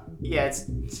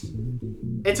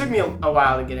 it took me a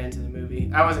while to get into the movie.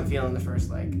 movie. I wasn't feeling the first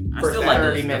like I First still like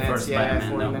 30 the minutes, first yeah, Spider-Man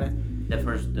 40 though. minutes. The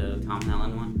first Tom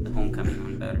Holland one, the Homecoming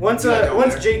one better. Once Yeah,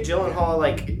 once yeah. Jake Gyllenhaal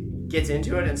like gets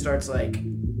into it and starts like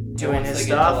doing once his they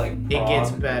get to, stuff, like, it gets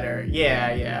prom. better.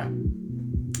 Yeah.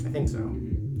 I think so.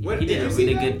 What- He did did you a see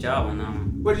really that? good job on that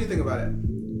one. What did you think about it?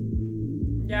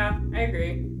 Yeah, I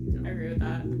agree. I agree with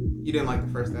that. You didn't like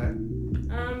the first act?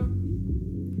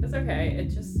 It's okay. It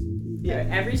just Yeah.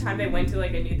 every time they went to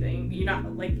like a new thing,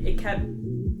 it kept.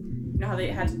 You know how they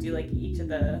had to do like each of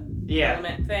the Yeah.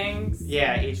 element things It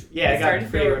It got started to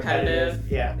pretty feel repetitive.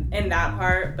 repetitive. Yeah. in that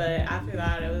part, but after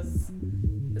that it was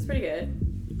pretty good.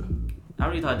 I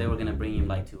really thought they were gonna bring him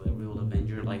like to a real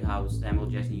Avenger, like how Samuel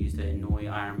Jackson used to annoy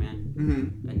Iron Man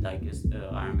Mm-hmm. and like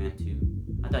Iron Man 2.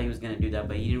 I thought he was gonna do that,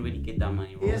 but he didn't really get that many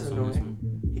He is roles on this annoying.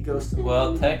 one. He goes to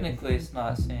Well, technically, it's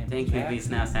not Sam. Technically, it's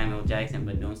not Samuel Jackson,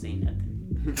 but don't say nothing.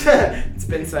 It's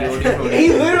been said.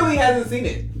 He literally hasn't seen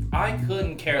it. I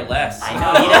couldn't care less. I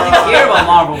know he doesn't care about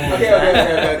Marvel movies.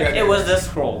 Okay. It was the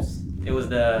Scrolls. It was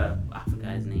the I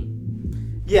forgot his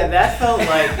name. Yeah, that felt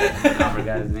like I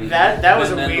forgot his name. that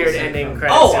was a Ben weird Mendelsohn ending from-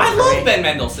 credit. Oh, scene I for love me. Ben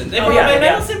Mendelsohn. They Oh, brought yeah, Ben yeah.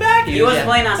 Mendelsohn back. He was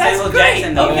playing on That's Samuel great.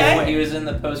 Jackson though. Okay. He was in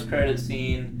the post-credit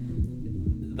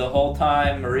scene the whole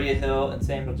time. Maria Hill and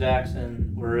Samuel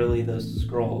Jackson were really those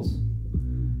scrolls.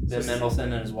 Ben So-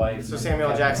 Mendelsohn and his wife. So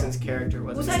Samuel Jackson's character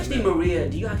was Who's actually Maria?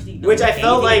 Do you actually know Which I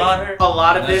felt anything like about her? a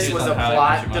lot of Unless this she was was a on How I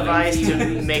plot Met Your Mother. device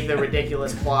to make the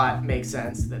ridiculous plot make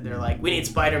sense. That they're like, we need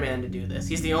Spider-Man to do this.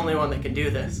 He's the only one that can do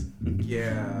this.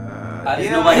 Yeah. I-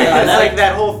 Yeah. nobody- It's I like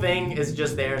that whole thing is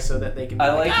just there so that they can be I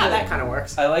like, like ah, that- that kind of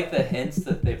works. I like the hints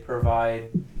that they provide,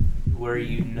 where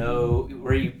you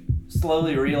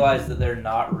slowly realize that they're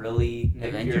not really Nick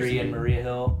Avengers Fury and movie. Maria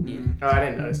Hill. Oh, I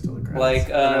didn't notice till the credits. Like,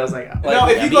 And I was like, oh. No,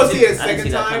 if Yeah, you me go too. see it a I didn't second see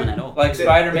that coming time, at all. Like Th-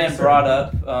 Spider-Man there's brought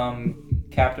up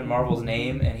Captain Marvel's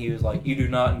name, and he was like, "You do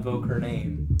not invoke her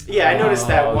name." Yeah, I noticed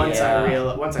that Oh, once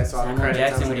yeah. once I saw the Samuel credits. I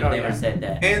Jackson was would like, have oh, never yeah. said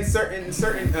that. and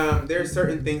certain there's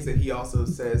certain things that he also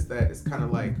says that it's kind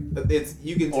of like it's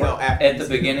you can Or tell after at you the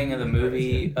see beginning of the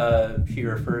movie, she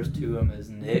refers to him as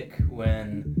Nick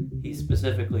when he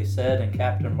specifically said in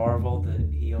Captain Marvel that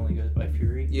he only goes by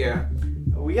Fury. Yeah,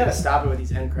 We gotta stop it with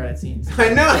these end credit scenes. I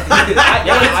know.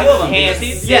 There were two of them. can't Did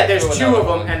you see? sit Yeah, there's through two another of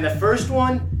them, one. and the first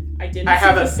one, I didn't. I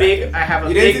have see a the big, second. I have a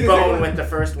You didn't see big the second bone one? with the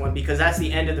first one because that's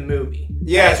the end of the movie.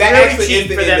 Yeah, It's that really actually is cheap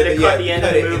the for end them of to the- cut yeah, the end cut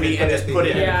of it the and movie then and cut just it put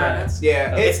it in the Yeah. credits.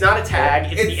 Yeah, It's not a tag.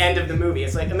 It's it's- the end of the movie.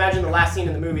 It's like imagine the last scene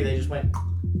of the movie. They just went,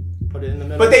 put it in the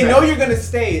middle. but of the they know credits. you're gonna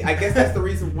stay. I guess that's the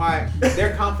reason why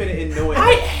they're confident in knowing.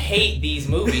 I hate these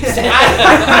movies. It's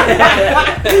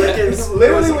Literally,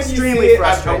 it when was you extremely see it, I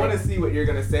frustrating. want to see what you're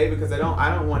gonna say because I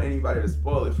don't want anybody to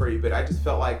spoil it for you. But I just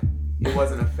felt like it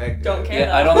wasn't effective. Don't care.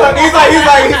 Yeah, I don't. Look, he's like.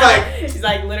 He's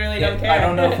like literally don't care. I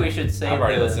don't know if we should say I've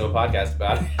already the- listened to a podcast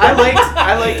about it. I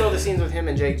liked all the scenes with him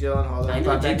and Jake Gyllenhaal. I I know,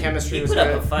 thought that Jake- chemistry he was put up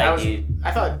good. a fight, That was- dude.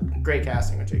 I thought great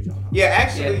casting with Jake Gyllenhaal. Yeah,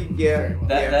 actually, yeah. Very well.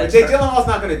 That- But that's Jake her- Gyllenhaal's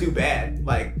not gonna do bad.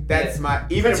 Like that's my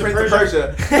even Prince in of Prince of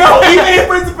Persia. No, even in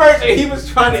Prince of Persia, he was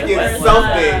trying to get Where's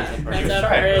something. Prince You're of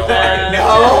trying real Persia.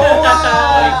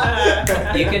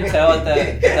 You can tell at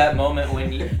that moment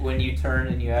when you turn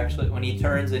and when he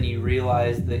turns and you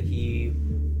realize that he's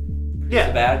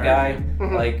the bad guy.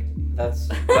 Mhm. Like that's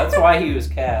why he was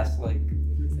cast. Like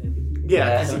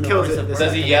Yeah, 'cause I he don't know kills where's it. the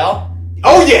Does he yell?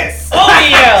 Oh yes. Oh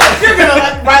yeah! You're gonna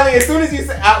like Riley as soon as you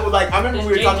say I was like I remember Does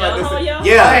we were Jake talking about Gyllenhaal this. yell?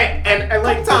 Yeah, Right, and I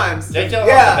like like times. Jake Gyllenhaal's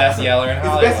Yeah. the best yeller in He's the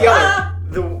Hollywood. best yeller.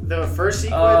 the first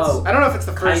sequence. Oh. I don't know if it's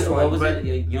the first What one, was but it?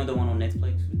 You know the one on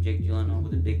Netflix with Jake Gyllenhaal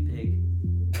with the big pig?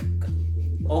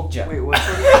 Okja. wait, what's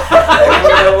He the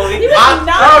was Ah,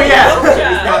 not oh, in yeah.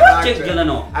 Okja. Jake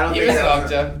Gyllenhaal. I don't He think was that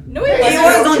was Okja. No, he He He wasn't.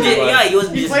 was on Jake. Yeah, he was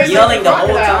He just plays yelling like the whole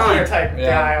crocodile ear time. type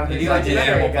guy on He's the like an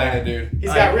animal guy. planet dude.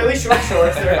 He's got really short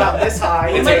shorts. They're about this high.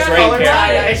 It's He's a like great colored character.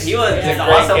 tie-dye. He was It's a just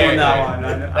great awesome on character. that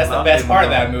one. That's the best part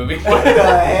of that movie. What the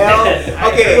hell? He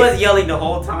Okay, was yelling the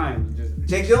whole time.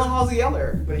 Jake Gyllenhaal's a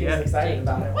yeller. But he was excited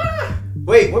about it.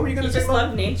 Wait, what were you He gonna say? just Logan?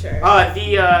 loved nature.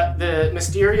 The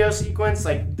Mysterio sequence,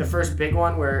 like the first big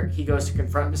one where he goes to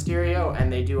confront Mysterio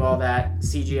and they do all that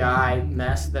CGI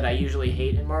mess that I usually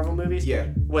hate in Marvel movies, Yeah,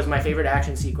 was my favorite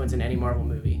action sequence in any Marvel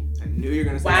movie. I knew you were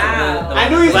gonna say Wow. something. I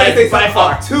knew he was Like, gonna say by something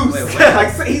far. obtuse. Wait,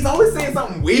 Like he's always saying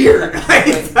something weird. Like,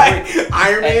 it's like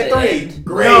Iron Man At the 3, end.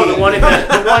 great. No, the one in the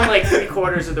one like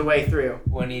 3/4 of the way through.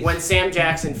 when Sam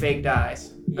Jackson fake dies.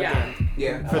 Yeah. Again,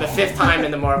 yeah. for the 5th time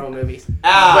in the Marvel movies.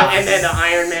 Ah, And then the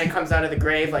Iron Man comes out of the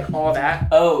grave, like all that.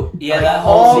 Oh yeah, Like, that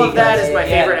whole all of that sequence, is my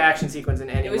yeah. favorite action sequence in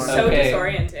any It was Marvel so Okay.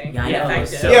 disorienting Yeah, I and know, it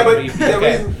was effective. so Yeah, but creepy. the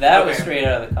Okay, reason That was okay. straight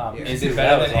out of the comics. Is it That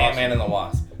better was than awesome. Ant-Man and the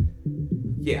Wasp?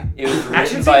 Yeah. It was written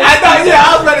Action by.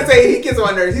 I was about to say he gets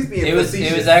on nerves. He's being It was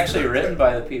facetious. actually written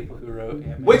by the people who wrote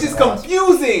Ant-Man Which is and the Wasp.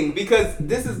 confusing because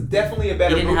this is definitely a He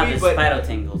better didn't have movie, his but spider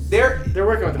tingles. they're They're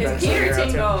working with the His best Peter superhero,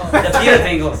 too. tingle. The Peter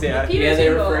tingles, yeah. Peter Yeah, they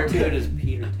tingle. refer to it as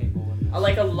Peter Tingle.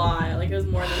 Like a lot. Like it was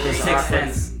more than The just Sixth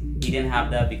awkward. Sense. He didn't have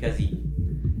that because he.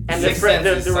 And Sixth Sense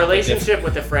is the something relationship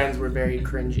with the friends were very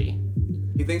cringy.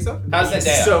 You think so? How's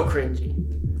Zendaya? So cringy.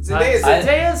 Zendaya's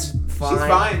Zendaya's fine. she's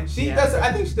fine. She Yeah. does.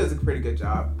 I think she does a pretty good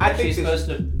job. I think She's she's supposed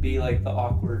to be like the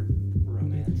awkward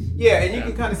romance. yeah, and you Yeah.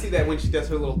 can kind of see that when she does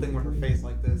her little thing with her face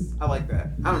like this. I like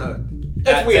that. I don't know. It's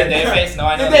That weird. Zendaya face? No,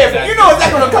 I know Zendaya the face. exact You know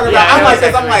exactly what I'm talking Yeah, about. I I'm know like this.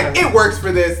 exactly I'm what like you're it works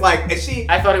for this. Like, and she.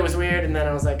 I thought it was weird, and then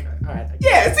I was like, all right.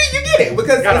 Yeah, see, you get it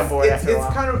because Got on board it's after a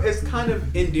while. it's kind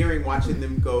of endearing watching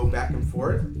them go back and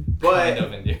forth, but Kind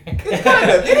of endearing. it's kind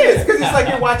of it is because it's like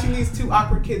you're watching these two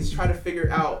awkward kids try to figure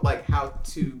out like how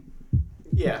to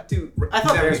Yeah. I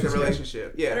thought navigate theirs the was good.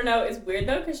 relationship. I Yeah, don't know. It's weird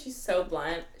though because she's so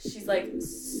blunt. She's like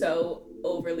so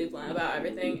overly blunt about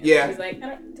everything. And Yeah. She's like,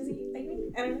 does he like me?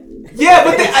 I don't know. yeah,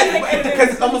 but because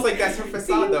it's almost like that's her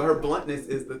facade though. Her bluntness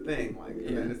is the thing. Like,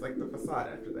 and then it's like the facade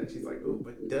after that. She's like, ooh,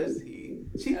 but does he?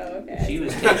 She. Oh, okay. She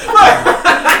was.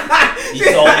 You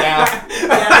sold now.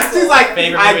 Yeah. She's like,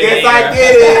 Favorite I movie guess hater. I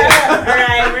get it. All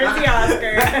right, where's the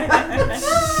Oscar?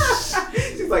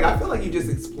 She's like, I feel like you just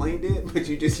explained it, but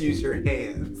you just use your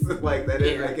hands. Like that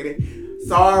is Yeah. like it.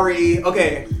 Sorry.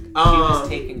 Okay. She was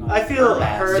taking off I feel her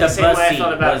her The the same way I bus felt scene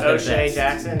about was the O'Shea best.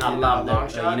 Jackson. I in love Long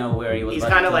that. Shot. You know where he was. He's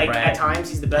about kind to of kill like Brad. at times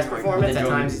he's the best performance, at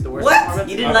times he's the worst What?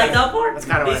 performance. You didn't like that part? That's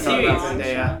kind of what I Be thought about serious.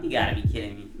 Zendaya. You gotta be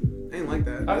kidding me. I didn't like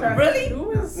that. Okay. Really? Who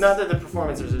was? Not that the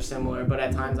performances are similar, but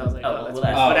at times I was like, Oh, oh, that's well,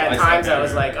 bad. that's- But Oh, at I times see. I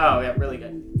was like, oh yeah, really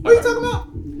good. What are you talking about?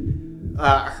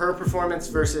 Her performance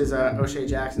versus O'Shea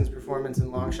Jackson's performance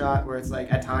in Long Shot, where it's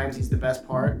like at times he's the best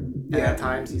part, and Yeah. at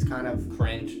times he's kind of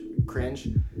Cringe. cringe,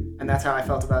 and that's how I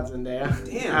felt about Zendaya.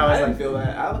 Damn, I was didn't like, feel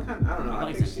that. I don't know.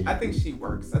 I think she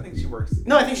works. I think she works.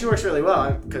 no, I think she works really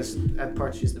well because at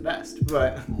parts she's the best.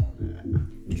 But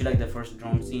Did you like the first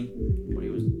drone scene where he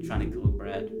was trying to kill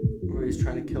Brad? where he's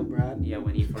trying to kill Brad. Yeah,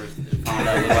 when he first found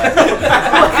out. I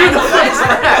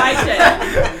liked it.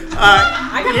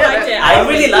 I kind of liked it. I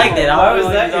really liked it. I Why don't was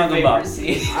know that what your you're talking favorite about.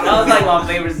 scene? That was like my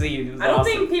favorite scene. It was I don't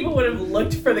awesome. think people would have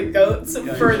looked for the goats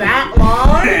for that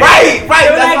long. Right. They were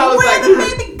That's like, why I was where like.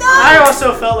 the baby goat? I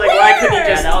also felt like why couldn't he Yeah,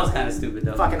 just that was kind of stupid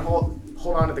though. fucking hold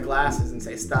on to the glasses and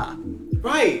say stop?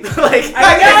 Right. Like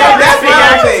That's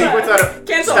my thing.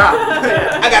 Cancel. Stop.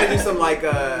 I gotta do some like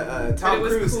But Tom it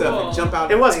was Cruise stuff cool. and jump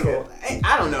out. It and was sing cool.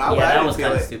 I don't know. I Yeah, that didn't was feel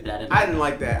kind of it. stupid. I didn't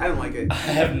like that. I didn't like it. I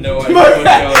have no idea what's going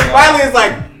on. Finally, it's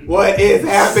like, what is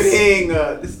happening?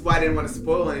 This is why I didn't want to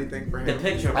spoil anything for him. The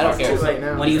picture. I don't part, care. Too late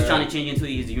now. When he was trying to change into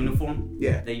his uniform,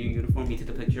 Yeah. the uniform, he took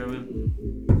a picture of him.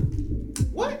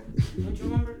 What? Don't you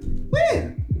remember?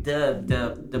 When?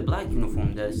 The black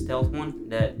uniform, the stealth one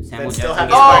that Samuel That still Jackson. had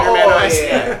the Spider-Man Oh, eyes.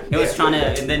 yeah. He was trying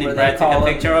to, and then Where Brad they took a call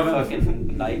picture of him.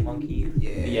 Fucking night monkey.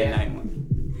 Yeah, night one.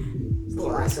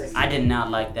 Classic. I did not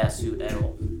like that suit at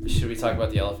all. Should we talk about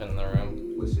the elephant in the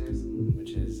room? Which is?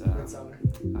 Which is, Midsummer.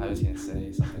 I was gonna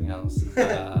say something else.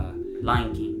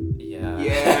 Lion King. Yeah.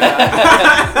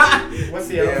 Yeah. What's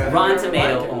the Yeah. other? Rotten Like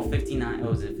Tomato it. on 59. Oh,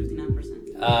 was it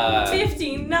 59%?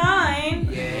 59.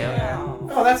 Yeah.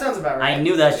 Oh, that sounds about right. I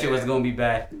knew that shit was gonna be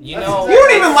bad. You That's know. You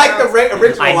don't even like the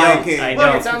original I know, Lion King. I Look,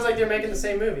 know. it sounds like they're making the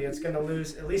same movie. It's gonna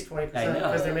lose at least 20% I know.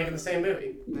 because they're making the same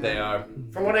movie. They are.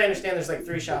 From what I understand, there's like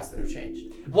 3 shots that have changed.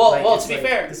 Well, Like, well. it's To be like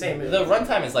fair, the same movie. the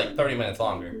runtime is like 30 minutes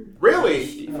longer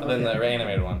Really? than the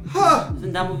animated one. Huh.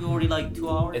 Isn't that movie already like 2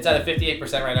 hours? It's at a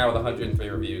 58% right now with 103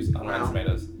 reviews on Rotten Wow.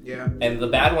 Tomatoes, Yeah. and the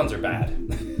bad ones are bad.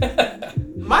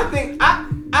 My thing,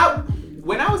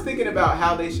 when I was thinking about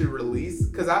how they should release,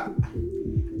 because I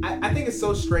think it's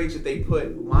so strange that they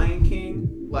put Lion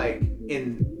King like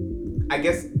in, I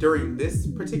guess during this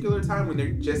particular time when they're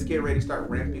just getting ready to start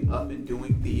ramping up and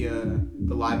doing the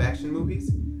live action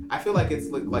movies. I feel like it's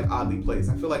like oddly placed.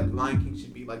 I feel like Lion King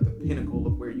should be like the pinnacle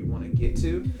of where you want to get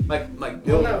to, like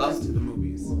build Well, no, up to the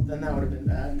movies. Well, then that would have been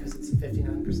bad because it's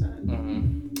 59%.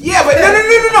 Mhm. Yeah, but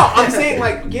no. I'm saying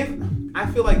like I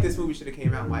feel like this movie should have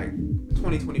came out like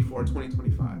 2024,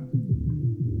 2025.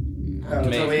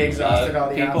 Until we exhausted all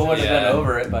the People would options. have Yeah. been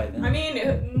over it by then. I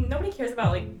mean, nobody cares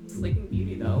about like Sleeping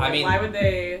Beauty though. I mean- why would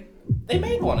they? They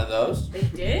made one of those. They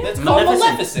did. That's called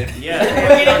Maleficent. Maleficent. Yeah.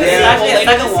 There's actually a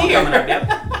Later second this one year. coming up,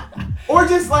 yep. Or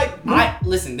just like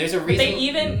Listen. There's a But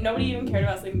reason. nobody even cared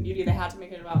about Sleeping Beauty. They had to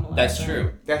make it about Maleficent. That's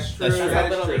true. that's true. That's true. That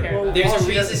is Literally true. care about. There's a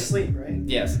she doesn't reason- sleep, right?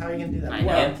 Yes. How are you gonna do that? I know.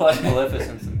 And plus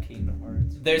Maleficent's in Kingdom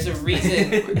Hearts. There's a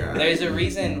reason. my God. There's a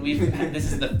reason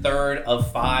this is the third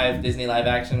of 5 Disney live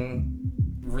action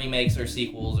remakes or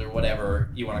sequels or whatever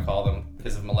you want to call them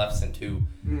because of Maleficent 2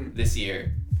 this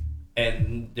year,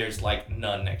 and there's like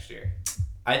none next year.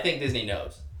 I think Disney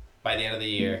knows by the end of the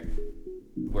year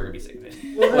we're gonna be sick of it.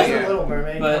 Well, there's a Little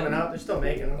Mermaid coming out. They're still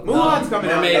making them. Mulan's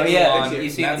coming out. You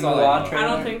see the Mulan trailer? I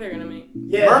don't think they're gonna make.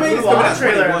 Yeah, Mermaid is coming out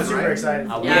trailer. I'm 21, super right? excited.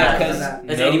 Yeah,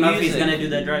 because Is Eddie Murphy's gonna do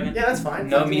that dragon? Yeah, that's fine.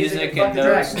 no Fuck the music fuck and the no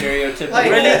dragon. stereotypical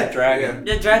Like, dragon.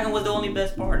 The dragon was the only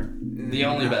best part. The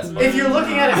only best. If you're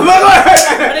looking at it,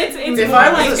 But it's if more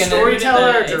I like was a gonna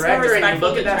storyteller or it's more director and you respectful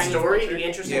look to at that Chinese story, culture. the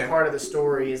interesting part of the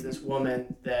story is this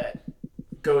woman that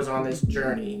goes on this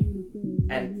journey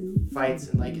and fights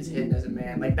and like is hidden as a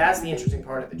man. Like that's the interesting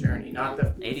part of the journey, not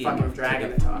the 80 fucking Murphy dragon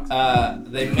took that talks.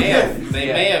 They may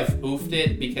have oofed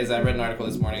it because I read an article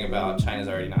this morning about China's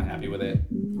already not happy with it.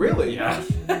 Really? Yeah.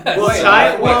 Well, Wait,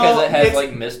 China, because it has it's,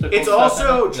 like mystical it's stuff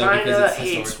also in it. No, because China it's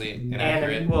hates historically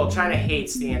inaccurate. China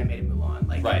hates the animated Mulan.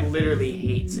 Like Right. literally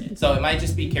hates it. So it might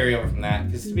just be carryover from that.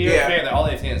 Because to be fair, all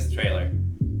they've seen is the trailer.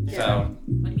 So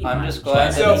I'm just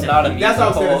glad So, that it's not a that's what I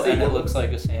was musical gonna say. and it looks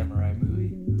like a samurai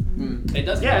movie. it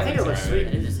does. Yeah, I think it looks sweet.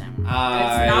 It is a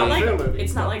samurai. It's not Film like movie.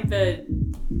 it's not like the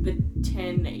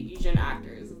 10 Asian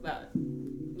actors that.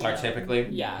 Are typically.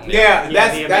 Yeah. Yeah, the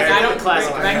that's American I don't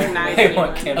classic. recognize They anyone.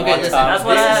 want Kim Okay, on listen, top.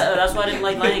 That's why I didn't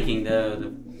like Lion King, the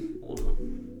old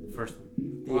one. First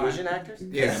one. The Asian actors?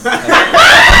 Yeah.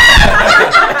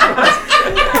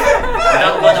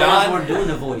 Not the ones who were doing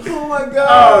the voice. Oh my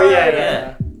god. Oh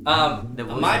yeah. The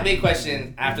voice. My big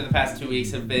question after the past 2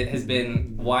 weeks has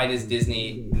been why does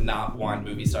Disney not want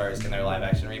movie stars in their live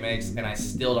action remakes? And I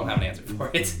still don't have an answer for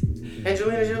it.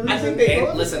 Angelina Jolie. I think they And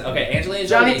both. listen, okay, Angelina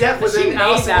Johnny Jolie. Depp was she in made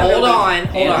Alice that in Hold Wonderland.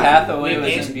 on, hold Anne on. Hathaway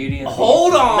Wait, was in Beauty and the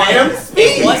Hold on. Let him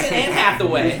speak. It wasn't Anne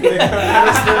Hathaway. It was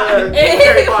the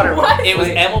Harry Potter one. What? It was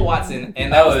Wait. Emma Watson,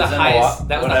 and that was the Emma highest.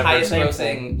 That was the whatever, highest same grossing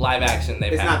thing. live action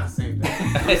they've It's had. not the same thing.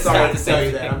 I'm It's sorry not to the tell same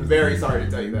you that. thing. I'm very sorry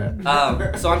to tell you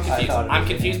that. So I'm confused. thought it I'm was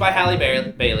confused the by same.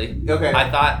 Halle Bailey. Okay.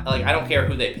 I thought, like, I don't care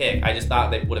who they pick. I just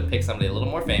thought they would have picked somebody a little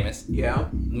more famous. Yeah.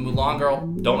 The Mulan girl,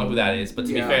 don't know who that is, but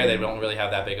to be Yeah. fair, they don't really have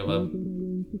that big of a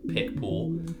pick pool.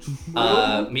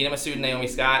 Mina Massoud and Naomi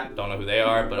Scott, don't know who they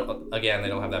are, but again, they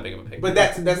don't have that big of a pick. But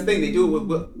that's the thing. They do it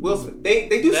with Will Smith. They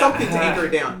do something to anchor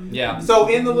it down. Yeah. So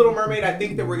in The Little Mermaid, I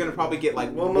think that we're gonna probably get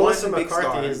like Well, one Melissa big McCarthy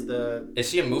star. is the. Is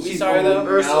she a movie She's star old. though?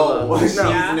 Ursula. No, she's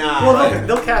Yeah. not. Well,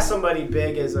 they'll cast somebody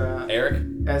big as Eric?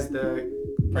 Prince.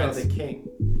 the king.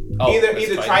 Oh, either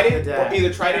that's Trident The or dad.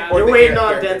 either Trident Yeah. or They're the waiting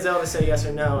on character. Denzel to say yes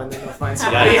or no, and then they'll find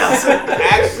somebody Yes. else.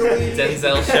 Actually,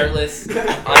 Denzel shirtless,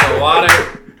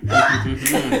 underwater.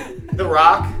 The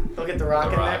Rock. They'll get The Rock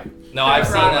The in Rock. there. No, I've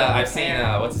Rock. seen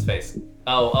what's his face?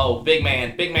 Oh, big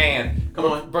man. Come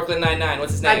on. Brooklyn Nine-Nine,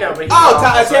 what's his I name? know, but he's Oh,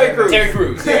 also- Terry Crews. Terry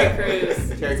Crews. Terry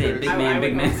Crews. Terry Say Crews. big I man, would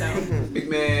big hope man. so. Big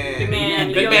man. Big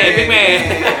man. Big man, big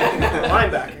man.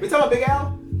 Linebacker. We talking about Big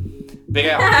Al? Big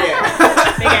Al.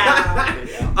 Yeah. Big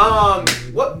Al.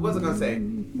 What was I gonna say?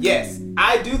 Yes,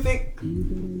 I do think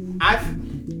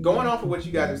going off of what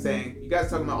you guys are saying. You guys are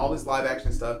talking about all this live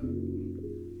action stuff.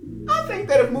 I think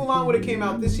that if Mulan would have came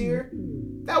out this year,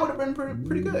 that would have been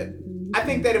pretty good. I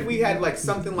think that if we had like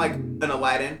something like an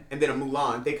Aladdin and then a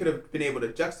Mulan, they could have been able to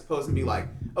juxtapose and be like,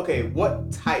 okay,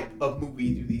 what type of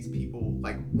movie do these people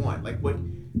like want? Like what?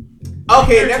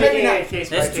 Okay, They're maybe taking not. a case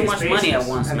by There's case too much money basis, at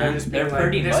once, and man. They're just being They're like,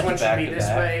 pretty this much one should back be to this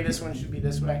back. way, this one should be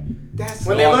this way. That's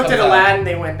When they Mulan looked at comes out. Aladdin,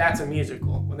 they went, that's a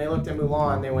musical. When they looked at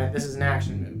Mulan, they went, this is an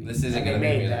action movie. This isn't And gonna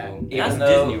they be a made that. musical. That's Even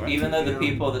though, Disney, right? even though the Yeah.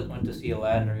 people that went to see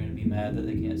Aladdin are going to be mad that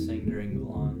they can't sing during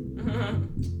Mulan.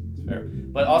 Al. Fair.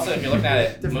 But also, if you're looking at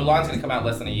it, Mulan's gonna come out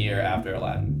less than a year after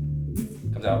Aladdin.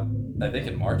 Comes out, I think,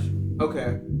 in March.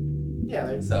 Okay. Yeah,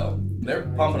 they're So they're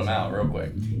pumping them out real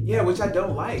quick. Yeah, which I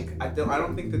don't like. I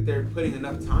don't think that they're putting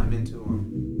enough time into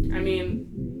them. I mean,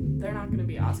 they're not going to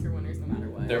be Oscar winners no matter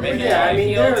what. They're They're making Yeah, I gonna mean,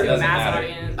 appeal they're- to a doesn't mass matter.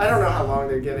 audience. I don't know how long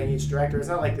they're giving each director. It's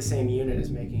not like the same unit is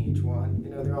making each one.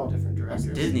 You know, they're all different directors.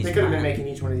 Disney's They could have been plan. making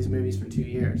each one of these movies for 2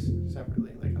 years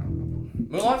separately. Like, I don't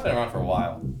know. Mulan's been around for a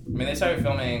while. I mean, they started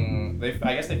filming.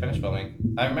 I guess they finished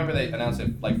filming. I remember they announced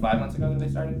it like 5 months ago that they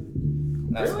started. And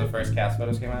that's when Really? the first cast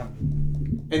photos came out.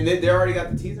 And they already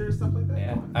got the teaser and stuff like that.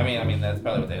 Yeah. I mean that's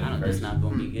probably what they I did don't know, it's first. not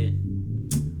going to be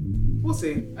good. We'll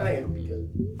see. I think it'll be good.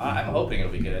 I'm hoping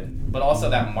it'll be good. But also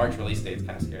that March release date's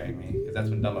kind of scaring me because that's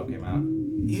when Dumbo came out.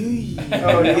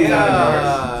 Oh yeah.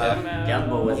 yeah.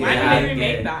 Dumbo was Why bad. did they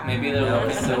remake that? Maybe they're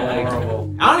looking so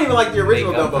horrible. I don't even like the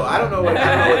original Make up Dumbo. I don't know what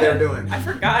they're doing. I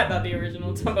forgot that the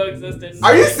original Dumbo existed.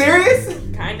 Are you serious?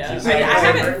 Kind of. She's I like,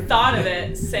 haven't thought of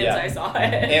it since Yeah. I saw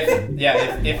it.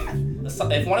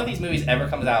 If one of these movies ever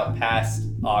comes out past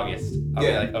August, I'll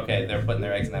Yeah. be like, okay, they're putting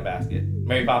their eggs in that basket.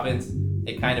 Mary Poppins,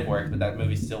 it kind of worked, but that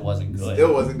movie still wasn't good.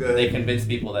 Still wasn't good. They convinced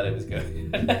people that it was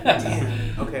good.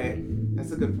 Damn. Okay,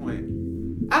 that's a good point.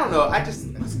 I don't know.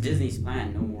 What's Disney's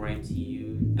plan? No more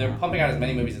MCU. They're pumping out as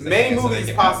many movies as Many they can so movies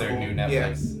they can possible. have their new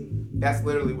Netflix That's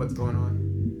literally what's going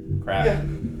on. crap. Yeah.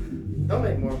 They'll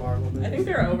make more Marvel movies. I think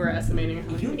they're overestimating how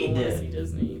many You people need want to to- see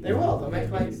Disney. They will. They'll make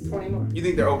like 20 more. You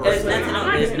think they're There's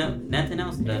overestimating? nothing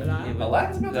else.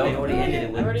 Aladdin's about to They make already ended it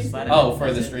I've already with seen Spiderman. Oh,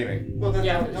 for the streaming. Well, then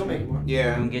Yeah. they'll make more. We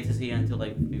Yeah. don't get to see it until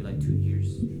like maybe like 2 years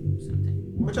or something.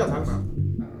 What y'all talking about? I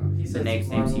don't know. He said next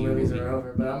Marvel MCU movies movie. are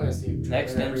over, but I'm gonna see.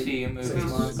 Next every MCU 6 movie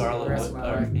is months, Scarlet the rest of Widow.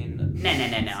 my life.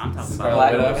 No. I'm talking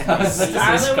Scarlet about. Widow. I was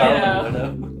about to say Scarlet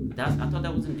Widow. I thought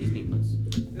that was in Disney Plus.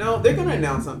 No, they're gonna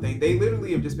announce something. They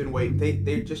literally have just been waiting.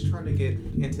 They're just trying to get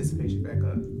anticipation back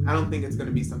up. I don't think it's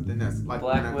gonna be something that's like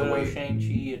we're gonna Black have to Widow, wait.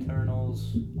 Shang-Chi,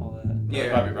 Eternals, all that.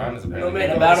 Yeah. Bobby Brown is a They'll bad make In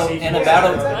all about the a- sequels. in about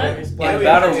a- Black In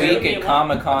about a Widow. week at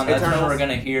Comic-Con, that's when Eternals. we're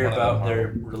gonna hear One of about them. their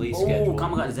release Oh, schedule.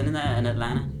 Comic-Con is in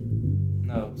Atlanta.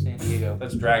 No, San Diego.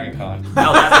 That's Dragon Con. Oh,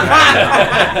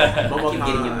 that's Momocon, I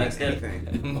keep getting it mixed up. anything.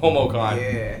 MomoCon.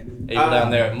 Yeah. People down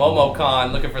there at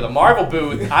MomoCon looking for the Marvel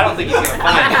booth. I don't think he's gonna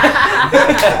find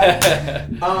it.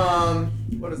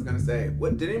 What was I gonna say?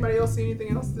 What did anybody else see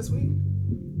anything else this week?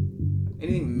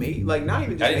 Anything made like not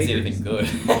even just I didn't see majors.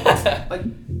 anything good. Like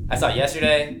I saw it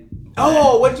yesterday.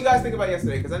 oh, what did you guys think about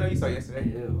yesterday? Because I know you saw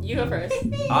yesterday. You go first.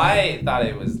 I thought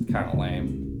it was kind of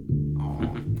lame.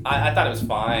 Oh. I thought it was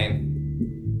fine.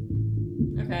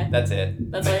 Okay. That's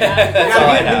it. That's all you You're have. That's all I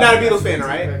not, have. you're not a Beatles fan,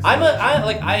 right?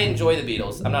 I enjoy the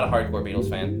Beatles. I'm not a hardcore Beatles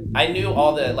fan. I knew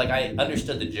all the I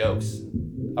understood the jokes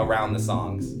around the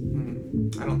songs.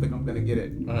 I don't think I'm gonna get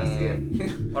it when I see it.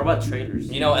 What about trailers?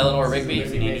 You know Eleanor Movie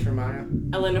Rigby? made for Maya.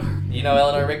 Eleanor. You know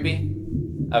Eleanor Rigby?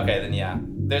 Okay, then yeah.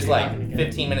 There's You're not like gonna get it.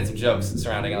 15 minutes of jokes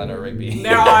surrounding Eleanor Rigby.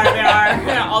 There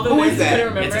are. All the Who ones is you that? couldn't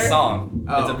remember. It's a song.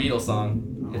 Oh. It's a Beatles song.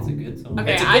 It's a good song.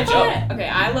 Okay, It's a I good thought. Okay,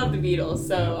 I love the Beatles,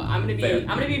 so I'm Fair.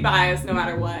 gonna be biased no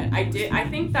matter what. I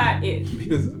think that it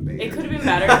Beatles is amazing. it could have been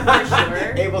better for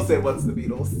sure. Abel said, "What's the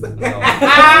Beatles?" Don't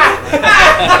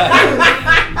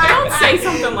say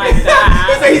something like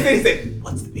that. he said,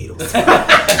 "What's the Beatles?"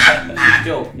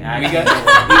 Joke. We got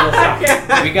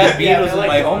Beatles Yeah, in like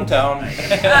my it. hometown.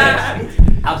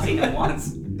 I've seen it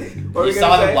once. What were You we saw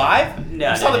gonna them say? live? No,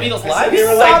 You saw the no, no. Beatles live? You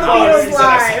were Saw like, the oh, Beatles you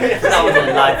said live. I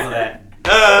wasn't live for that.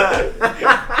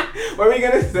 What were we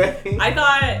gonna say? I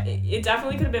thought it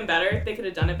definitely could have been better. They could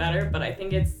have done it better, but I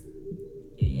think it's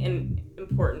an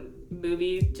important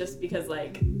movie just because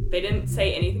they didn't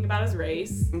say anything about his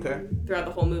race Okay. throughout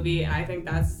the whole movie, and I think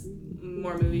that's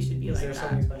more movies should be Is like there that.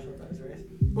 something special about his race?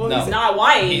 Well, No. He's not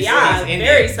white. He's Indian.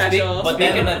 Very special. But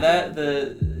Speaking then- of that,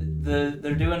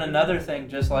 they're doing another thing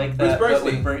just like that, Bruce but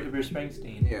with Springsteen. Bruce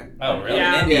Springsteen. Yeah. Oh, really?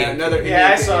 Yeah. Yeah. Another. Yeah,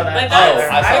 I Indian saw thing. that. But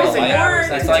that's, I saw was the light. more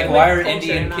That's into like, why are culture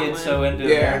Indian in that kids one. so into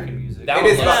Yeah. American music? That It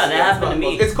was is like- about- that happened to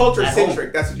me It's culture at home.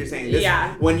 centric. That's what you're saying. This,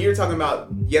 Yeah. When you're talking about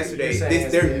yesterday, You're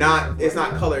saying they're it's not. the- It's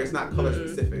not color. It's not color Mhm.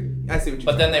 specific. I see what you're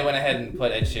But then saying. they went ahead and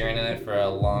put Ed Sheeran in it for a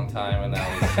long time, and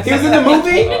that was. He was in the movie?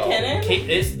 Kate McKinnon? Kate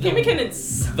is Kate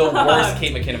McKinnon's the worst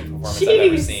Kate McKinnon performance I've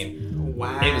ever Jeez. seen.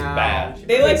 Wow. It was bad.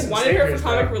 They Played some wanted her stickers, for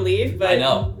comic though. relief, but I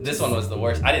know. This one was the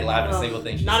worst. I didn't laugh at a Ugh, single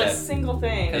thing she not a said. single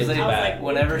thing. Because I It's was bad. like,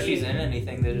 whenever okay. she's in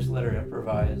anything, they just let her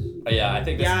improvise. Yeah, I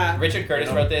think this, Yeah. Richard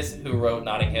Curtis wrote this, who wrote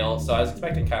Notting Hill, so I was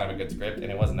expecting kind of a good script,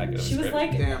 and it wasn't that good of a She was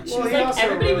script. like, Damn. she Well, was he like also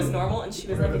everybody was wrote normal, and she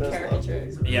was like a River Does Love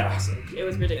caricature. You. Yeah. It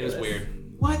was It ridiculous. was weird.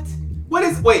 What? What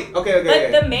is? Wait. Okay.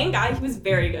 But the main guy, he was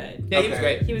very good. Yeah, he was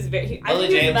Okay. great. He was very. I Lily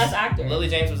think he was James. the best actor. Lily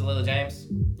James was Lily James.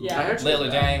 I Yeah, heard she Lily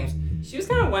was bad. James. she was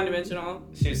kind of one-dimensional.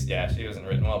 She wasn't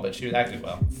written well, but she was acted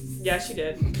well. Yeah, she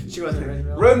did. She wasn't written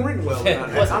well. Written well.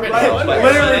 Wasn't I'm written right. well, but-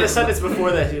 Literally the sentence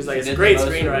before that, he was like, She "It's a did great the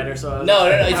most- screenwriter." So I was No,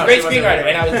 like, it's oh, a great she wasn't screenwriter, written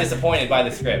and I was well. disappointed by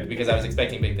the script because I was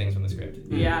expecting big things from the script.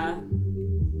 Yeah.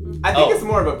 I think Oh. it's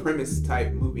more of a premise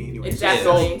type movie anyway. It's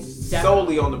definitely-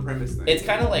 solely on the premise thing. It's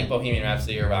kind of like Bohemian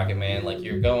Rhapsody or Rocket Man. Like,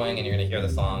 you're going and you're going to hear the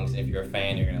songs, and if you're a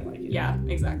fan, you're going to like it. Yeah,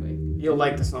 exactly. You'll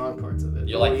like the song parts of it.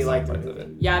 You'll like You the song liked parts of it.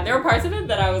 Yeah, there were parts of it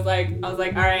that I was like,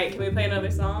 all right, can we play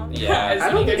another song? Yeah. As I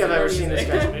soon don't as think you I've get ever some seen more this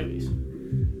music. guy's movies.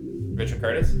 Richard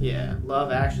Curtis? Yeah,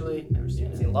 Love Actually. Never seen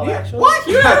it. Love Yeah. Actually? What?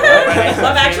 You never heard of it?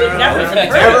 Love Actually, never even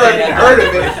Never heard Never of it. even heard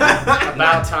of it.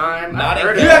 About Time. Notting I've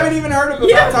heard Hill. You of haven't even heard of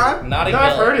Yeah. About Time? Notting No, Hill.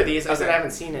 I've heard of these. I said Okay. I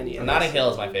haven't seen any of Notting these. Hill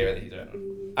is my favorite that he's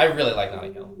written. I really like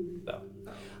Notting Hill, though.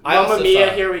 I Mamma also Mia,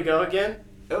 saw- Here We Go Again.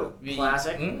 Oh.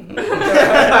 Classic.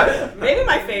 Mhm. Maybe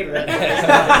my favorite. I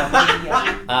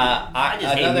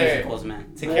just hate another musicals, man.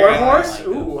 to War carry on, Horse. like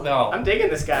Ooh, No. I'm digging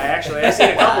this guy. Actually, I've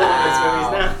seen a couple of his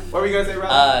movies now. What What were you gonna say,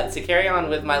 Rob? To carry on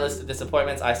with my list of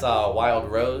disappointments, I saw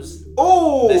Wild Rose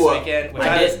Oh, this weekend. Which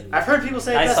I've heard people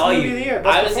say I best saw movie you. of the year.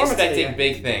 Best I was performance of the expecting year.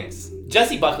 big things.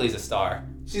 Jessie Buckley's a star.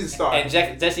 She's a star. And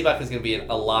Jessie Buckley's going to be in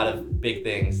a lot of big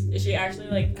things Is she actually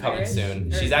like coming Irish?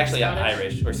 soon. Or She's actually Scottish?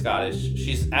 Irish or Scottish.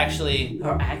 She's actually...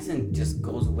 Her accent just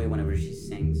goes away whenever she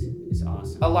sings. It's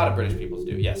awesome. A lot of British people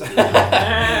do, yes. She's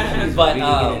But really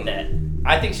good at that.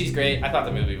 I think she's great. I thought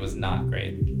the movie was not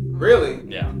great. Really?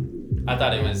 Yeah. I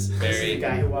thought it was This is the very...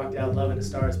 guy who walked out loving A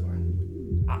Star Is Born.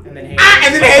 And then hated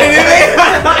And then hated it.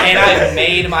 And I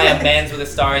made my amends with A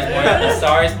Star Is Born. A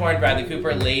Star Is Born, Bradley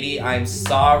Cooper. Lady, I'm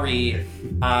sorry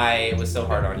I was so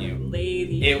hard on you.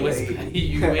 Lady. It was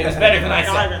better than I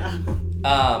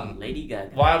said. Lady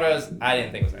Gaga. Wild Rose, I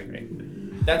didn't think was that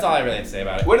great. That's all I really have to say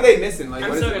about it. What are they missing? Like, I'm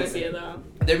what is still it gonna missing? see it though.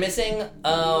 They're missing,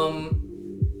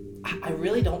 I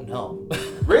really don't know.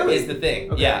 Really? Is the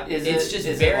thing. Okay. Yeah. Is it's it just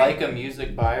is very... it like a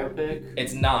music biopic?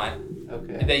 It's not.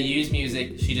 Okay. They use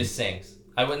music, she just sings.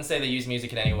 I wouldn't say they use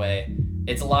music in any way.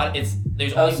 It's a lot, there's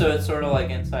Oh, only... so it's sort of like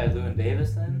Inside Llewyn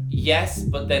Davis then? Yes,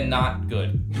 but then not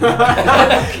good.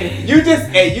 You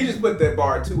just put the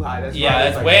bar too high. That's Yeah, Riley's,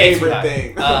 that's like, way too favorite high.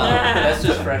 thing. That's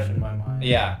just fresh in my mind.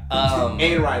 Yeah.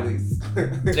 And Riley's.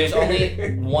 There's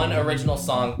only one original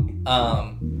song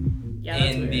Yeah,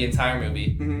 that's in weird. the entire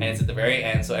movie, Mhm. and it's at the very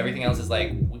end. So everything else is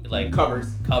like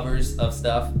covers of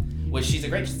stuff. Which she's a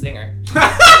great singer.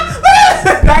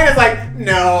 Diana's like,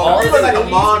 no. All It the was like a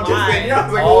movies, mom just why? saying, I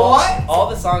was like, all, what? all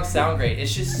the songs sound great.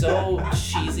 It's just so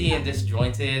cheesy and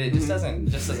disjointed. It just doesn't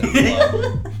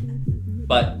flow.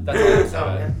 But that's all I'm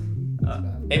saying about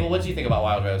it. Abel, what did you think about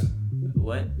Wild Rose?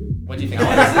 What? What did you think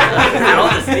about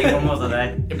I was asleep for most of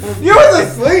that. You was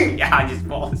asleep. Yeah, I just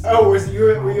fall asleep. Oh, were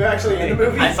you actually in the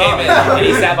movie? I He saw came in it. and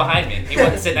he sat behind me. He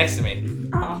wanted to sit next to me.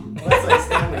 Oh. Well, that's like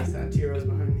Stanley's that 2 rows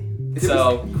behind me.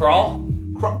 So, Crawl?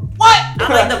 What? I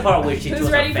like the part where she Who's chose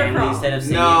her ready for family prom? instead of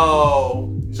singing.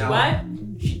 No. She what?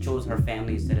 She chose her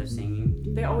family instead of singing.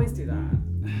 They always do that.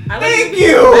 I like Thank movies,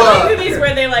 you. I like movies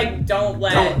where they like don't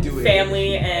let Don't do it.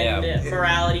 family and Yeah.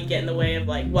 morality get in the way of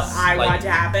like what I Like, want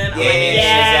to happen. I'm yeah, like,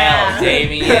 yeah. Giselle,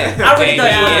 Damien, I really thought she was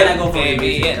Damien, gonna go for Damien.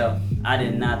 music though. I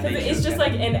did not think Because she it's was just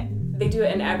gonna. like they do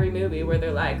it in every movie where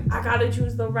they're like, I gotta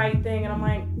choose the right thing, and I'm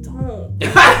like, don't.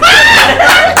 Jesus.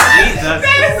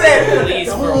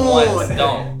 Please, for once,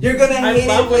 don't. You're gonna I hate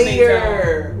love it when they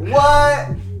later.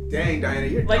 What? Dang, Diana,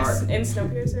 you're Like dark. in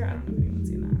Snowpiercer, I don't know if anyone's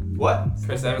seen that. What?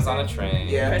 Chris Evans on a train.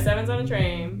 Yeah, Chris Evans on a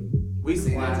train. we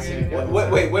seen Classic. it. What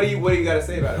do you gotta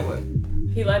say about it? What?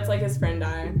 He lets like his friend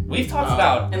die, We've talked Oh.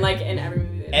 about and like in every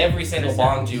movie. they do. every single Chris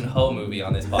Bong Evans. Joon-ho movie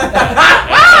on this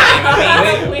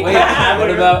podcast. We Wait, have.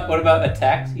 what about A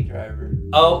Taxi Driver?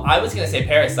 Oh, I was gonna say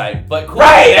Parasite, but cool.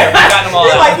 Right. There, we got them all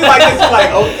You out. like this? You're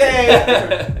like,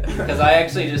 okay. Because I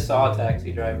actually just saw A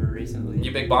Taxi Driver recently.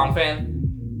 You big Bong fan?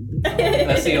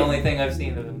 That's the only thing I've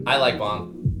seen of him. I like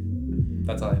Bong.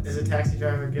 That's all. Is a taxi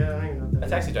driver good? I don't even know what A that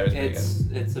Taxi Driver's pretty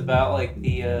good. It's about like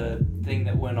the thing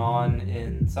that went on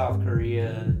in South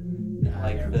Korea in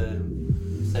like the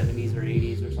 70s or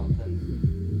 80s or something.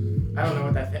 I don't know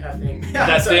what that thing.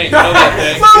 That Sorry. thing. You know that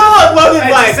thing. Logan's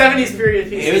It's like, a 70s period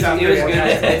piece. It was South good.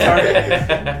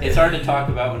 Korea. It's hard to talk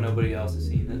about when nobody else has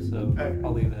seen it, so Okay.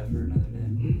 I'll leave that for another day.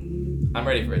 I'm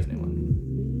ready for his new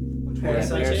one.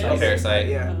 Parasite. Parasite.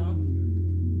 Yeah, Oh.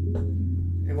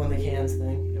 It won the Cannes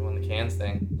thing. They won the Cannes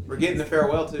thing. we're getting the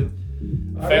farewell too.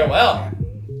 Farewell.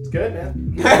 It's good,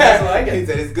 man. I like He it.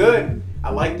 said it's good.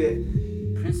 I liked it.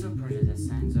 Prince of Persia: The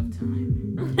Sands of Time.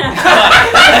 And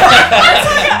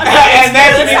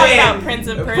that's Let's what talk it about is. Prince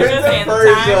of Prince Persia, of Sands of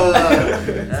Persia.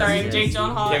 Time, starring Jake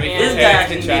Gyllenhaal Can we This and guy compare actually and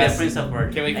need a contrast? Prince of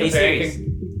Persia. Can we Are you compare? serious?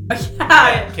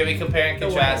 Can we compare and The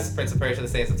contrast worst. Prince of Persia: The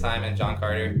Sands of Time and John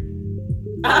Carter?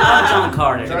 John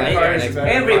Carter. John right? Carter's better.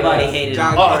 Everybody hated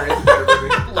John him. Carter is a better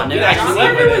movie. I've never Yeah, actually John seen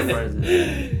Carter Prince of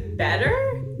Persia. better.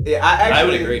 Yeah, I actually. I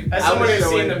would agree. As I someone would who's show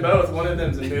seen it. them both, one of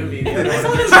them's a movie. The other This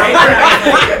one's one's a trailer.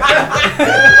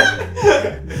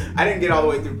 I didn't get all the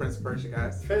way through Prince of Persia,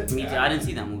 guys. Me too. I didn't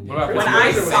see that movie. What about When Prince of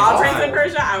I Persia? saw It's Prince fine. of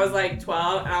Persia, I was like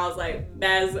 12, and I was like,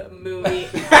 best movie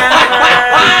ever.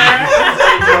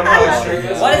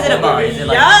 What is it about? Is it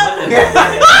like? Yup.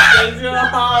 Jake Jake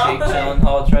Gyllenhaal.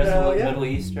 Gyllenhaal tries to Hell look yeah. Middle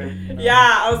Eastern.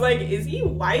 Yeah, I was like, is he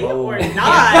white Oh. or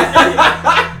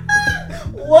not?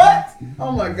 What?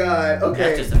 Oh my god. That's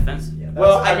Okay. just offensive.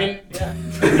 Well, I I mean, yeah.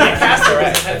 Cast it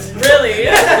right. That's Really?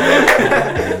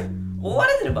 Well, what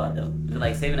is it about though? Is it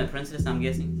like saving a princess? I'm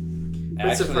guessing.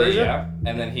 Prince of Actually, Persia? yeah.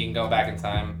 And then he can go back in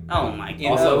time. Oh my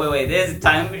god. Also- wait. There's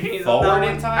time machines on Forward that in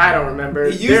one? time? I don't remember.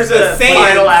 He used There's the a same-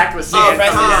 final act with He sand.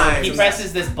 time.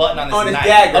 presses this button on this On his knife.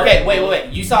 dagger. Okay, wait.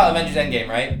 You saw Avengers Endgame,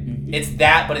 right? Mhm. It's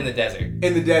that, but in the desert.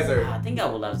 In the desert. I think I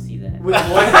would love to see that. With one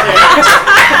thing.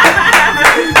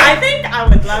 I think I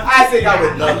would love to I think I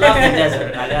would I love love the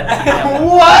desert. I gotta see that one.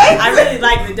 What? I really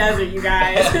like the desert, you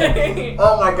guys.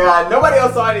 Oh my god. Nobody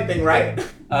else saw anything, right?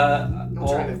 I'm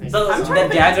trying to think. So I'm the trying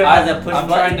to Jagger has a push I'm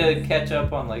button. trying to catch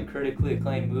up on like critically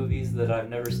acclaimed movies that I've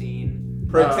never seen.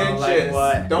 Pretentious. like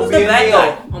what? Don't Who's be the a bad heel.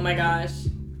 guy? Oh my gosh.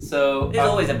 So There's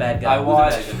always a bad guy. I Who's the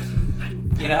watched. bad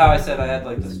guy? You know how I said I had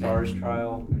like the Stars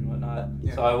trial and whatnot.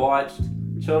 Yeah. So I watched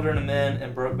Children of Men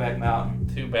and Brokeback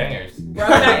Mountain. 2 bangers.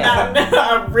 Brokeback Mountain,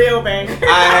 a real banger.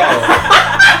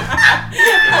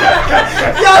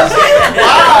 Yo, shit!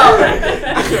 Wow!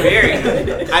 Very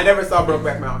good. I never saw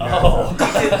Brokeback Mountain. guys. Oh.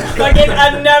 Fucking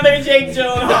another Jake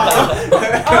Gyllenhaal.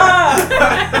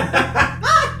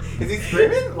 Is he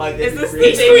screaming? Like, Is he this screaming?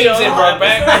 He screams in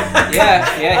Brokeback.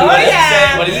 Yeah. Oh, What did he yeah.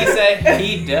 say? What did he say?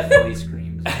 He definitely screams.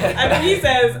 I think he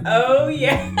says, "Oh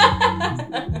yeah."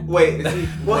 Wait, is he?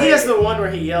 Well, he has the one where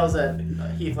he yells at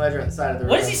Heath Ledger on the side of the room.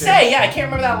 What does he too. say? Yeah, I can't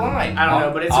remember that line. I don't know,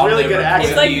 but it's I'll really never good acting.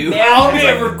 It's like you. I'll very-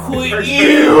 never First quit person.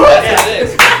 you. That's what it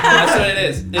is. That's what it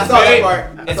is. I It's saw that very, part.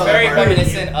 I it's saw that very part.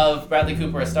 reminiscent of Bradley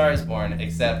Cooper: A Star Is Born,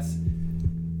 except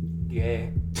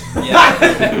Gay.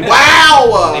 yeah,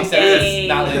 Wow! except it's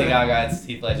not Lady Gaga, it's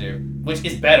Heath Ledger, which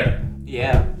is better.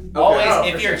 Yeah. Always, Oh,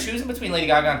 if for you're sure. choosing between Lady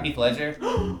Gaga and Heath Ledger,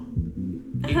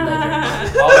 Heath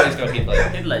Ledger. always go Heath Ledger.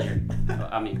 Heath Ledger.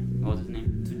 I mean, what was his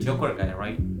name? The Joker guy,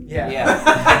 right? Yeah. Yeah.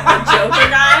 The Joker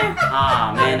guy.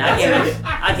 Ah man, I can't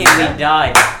believe he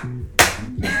died.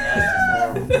 That's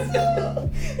just horrible.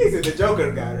 He's the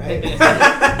Joker guy, right?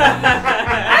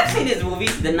 I've seen his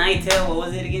movies. The Night Tale. What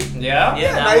was it again? Yeah?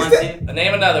 Yeah, that Night one Tale. too.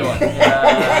 Name another one.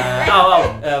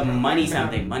 Money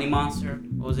something. Money Monster.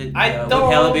 What was it? I with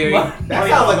don't- Halle Berry. That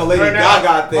sounds like a Lady Or no,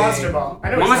 Gaga thing. Monster Ball. I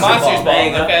know what Monster you're Monsters Ball. There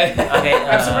you Ball, go. okay. Okay.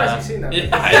 I'm surprised you've seen that. Yeah,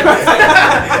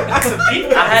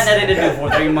 I had that in the for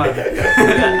 3 months.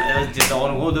 It was just all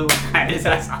voodoo.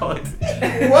 I saw it.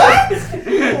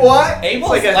 What? What?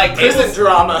 Abel's It's like a prison Abel's,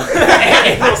 drama.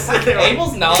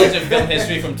 Abel's knowledge of film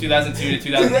history from 2002 to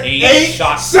 2008 Eight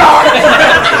shocks. Shark!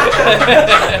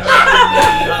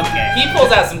 Okay. He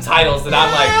pulls out some titles that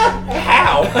I'm like,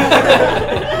 how?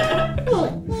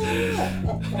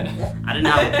 I didn't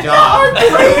have a job.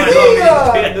 Crazy!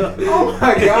 Oh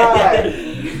my god!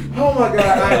 Oh my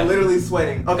god! I am literally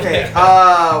sweating. Okay.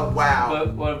 Wow.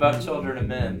 But what about Children of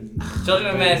Men?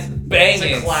 Children of Men It's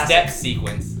banging a classic. step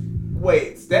sequence.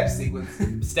 Wait. Step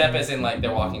sequence. Step as in like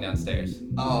they're walking downstairs.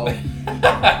 Oh.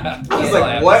 I I was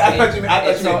like, what? I thought you meant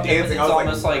It's dancing. I was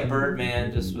almost like, like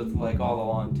Birdman, just with like all the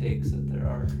long takes that there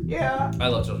are. yeah. I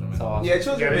love Children of It's Men. awesome. Yeah. Yeah,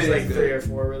 Children there's of Men like is 3 good. or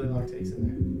 4 really long takes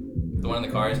in The one in the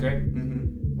car is great. Mm-hmm.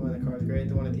 there. One in the car is great.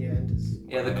 The one at the end is.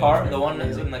 Yeah, the one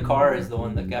that's in the car is the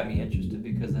one that got me interested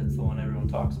because that's the one everyone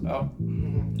talks about.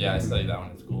 Yeah, I studied that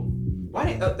one in school.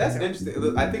 Why? That's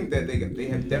interesting. I think that they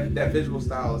have that visual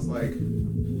style is like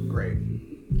great.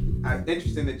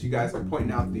 Interesting that you guys are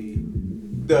pointing out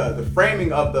the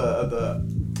framing of the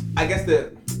I guess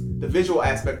the visual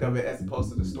aspect of it as opposed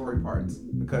to the story parts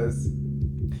because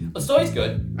The story's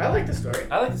good. I like the story.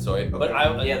 I like the story, but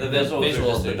Okay. The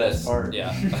visuals are the best part. Yeah.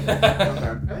 okay.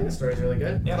 I think the story's really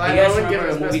good. Yeah. Clive You guys Owen remember giving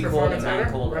his a best movie called performance A Man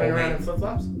ever, Called running around Owen? in flip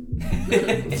flops.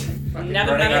 Never Running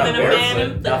better out than a barefoot. man.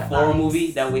 in That the horror house.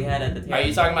 movie that we had at the table. Are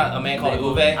you talking about A Man Called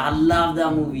Uwe? I love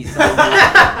that movie so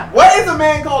much. What is a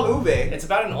man called Uwe? It's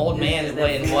about an old man Is in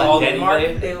that what, called Denmark?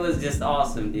 Uwe? It was just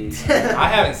awesome, dude. I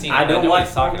haven't seen it. I but don't know what watch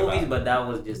he's talking horror movies, about. but that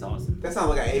was just awesome. That sounds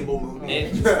like an Abel movie.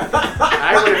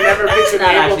 I would have never pictured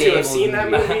Not able actually to have able seen to. that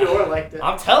movie or liked it.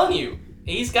 I'm telling you,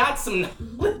 he's got some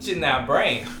knowledge in that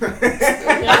brain. I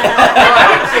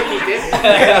didn't think he did.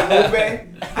 Uwe?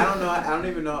 I don't know. I don't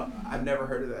even know. I've never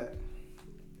heard of that.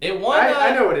 It won.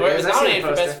 I know what it or is. It was I've seen the nominated for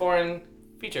poster. Best Foreign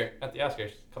Feature at the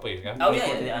Oscars a couple years ago. Oh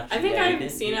yeah, I think yeah, I've did.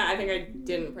 seen it. I think I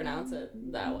didn't pronounce it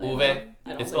that way. Uwe. I don't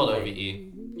It's think spelled I- OVE.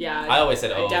 Yeah. I always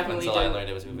said I O definitely until I didn't. learned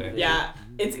it was Uwe. Yeah.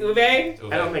 It's Uwe.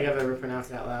 Uwe. I don't think I've ever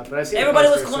pronounced it out loud, but I've seen the Everybody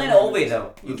was poster calling it so Ove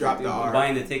though. You dropped the R.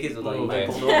 Buying the tickets was like Ove. man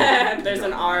called Ove. There's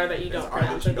an R that you There's don't R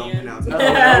that pronounce you at the don't end.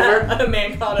 pronounce. Oh, A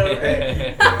man called over.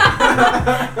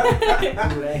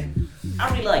 I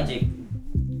really like Jake.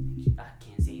 I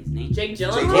can't say his name. Jake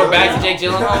Gyllenhaal. We're back to Jake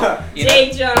Gyllenhaal. You know-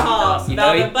 Jake Gyllenhaal. You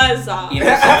know, Velvet Buzzsaw. you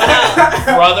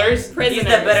know, Brothers. he's Prisoners. the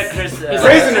better Chris.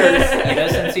 Prisoners. You know,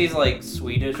 since he's like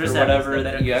Swedish Chris or Evans, whatever, the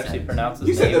better that you Chris actually Evans. pronounce his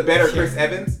You said name. the better Chris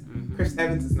Evans. Chris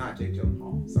Evans is not Jake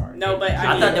Gyllenhaal. Sorry. No, but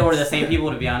I thought they were the same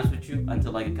people, to be honest with you,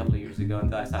 until like a couple of years ago,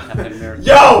 until I saw Captain America.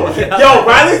 Yo,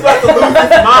 Riley's about to lose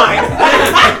his mind.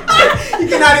 You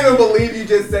cannot even believe you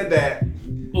just said that.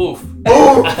 Oof.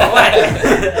 Ooh.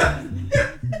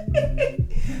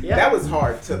 Yeah. That was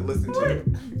hard to listen to.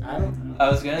 I don't know.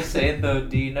 was gonna say though,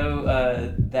 do you know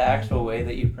the actual way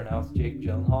that you pronounce Jake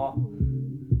Gyllenhaal?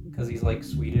 Because he's like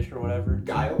Swedish or whatever.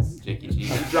 Giles. Jakey G.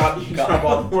 You drop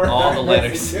all the words. All the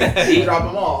letters. You drop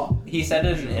them all. He said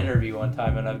it in an interview one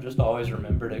time, and I've just always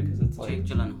remembered it because it's like Jake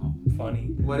Gyllenhaal. funny.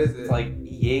 What is it? It's like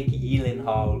Jake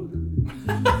Gyllenhaal.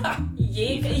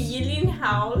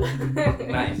 Gyllenhaal.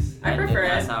 Nice. I prefer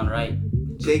That it. sound right.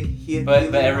 Jake.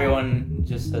 But everyone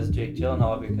just says Jake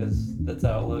Gyllenhaal because that's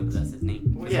how it looks. That's his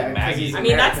name. Well, yeah, 'cause Maggie. he's I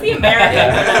mean, that's the American.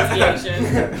 American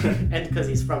pronunciation. And because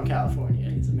he's from California,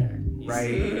 he's American.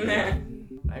 Right.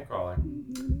 Nightcrawler.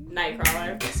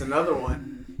 Nightcrawler. That's another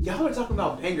one. Y'all are talking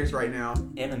about bangers right now.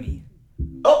 Enemy.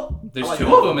 Oh, There's I like two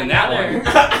it. of them in that one.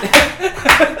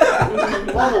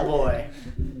 Bubble Boy.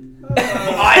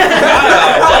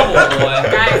 Bubble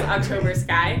Boy. Guys, October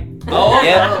Sky. Oh,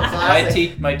 Yeah,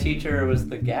 classic. my teacher was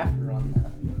the gaffer on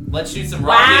that. Let's shoot some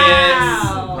rockets.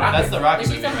 Wow. That's the rocket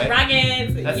There's movie, some right?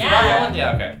 rockets. That's yeah. the rocket one?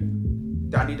 Yeah, okay.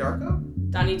 Donnie Darko.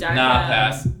 Donnie Darko. Nah,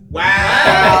 pass.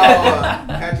 Wow.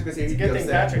 Patrick was here. It's a He good feels thing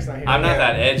sad. Patrick's not here. I'm not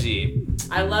that edgy.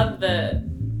 I love the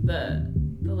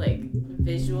like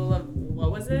visual of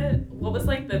what was it? What was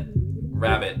like the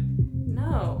Rabbit.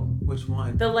 no Which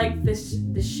one? the like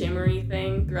the shimmery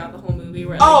thing throughout the whole movie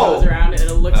where it Oh! goes around and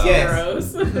it looks Oh. Yes.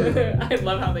 gross. I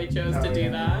love how they chose to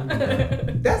do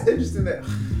that. That's interesting. That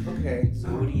okay.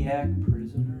 Zodiac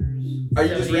Prisoners. Are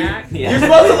you just reading? Zodiac? Yeah. You're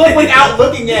supposed to look without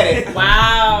looking at it.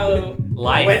 Wow.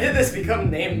 Life. When did this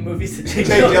become named movies to Jake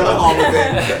Jake Gyllenhaal was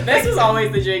in. This was always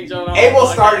the Jake Gyllenhaal. Abel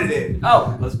podcast. started it.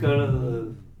 Oh, Let's go to the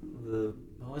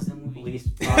what was that movie?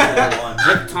 least popular one.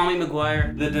 With Tommy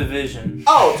Maguire. The Division.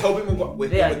 Oh, Toby Maguire.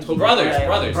 With Yeah, Toby Brothers. Yeah,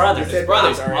 Brothers. Brothers. Said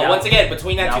Brothers. brothers. Once again,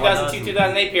 between that That one 2002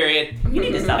 2008 period, You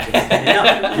need to stop this.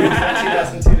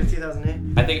 2002 to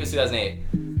 2008. I think it was 2008.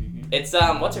 It's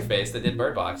what's her face that did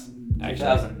Bird Box. Actually.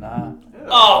 2009.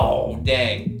 Oh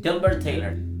dang. Dilbert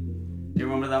Taylor. Do you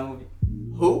remember that movie?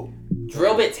 Who?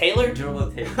 Drillbit Taylor.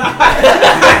 Dilbert Taylor.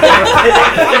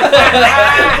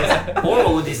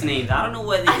 Horrible with these names. I don't know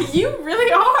what these. You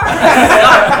really are.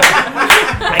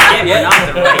 I can't pronounce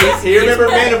it right. He remember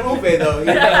Man of Uwe though. He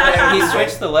remember Man of He Uwe.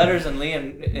 switched the letters in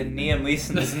Liam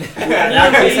Neeson's name.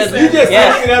 Yeah, He said, you just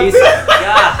yeah, looking up.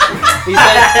 he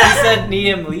said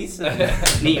Liam Neeson.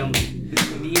 Liam.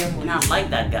 Liam Not like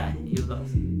that guy. He was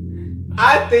awesome.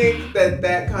 I think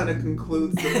that kind of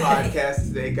concludes the podcast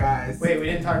today, guys. Wait, we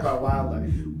didn't talk about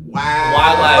wildlife. Wow.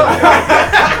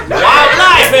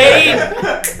 Wildlife, babe.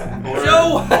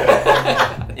 Joe.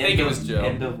 I think it was Joe.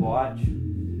 End of watch.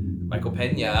 Michael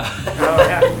Pena. Oh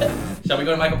yeah. Shall we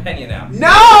go to Michael Pena now?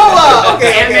 No!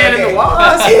 Okay, Ant-Man and the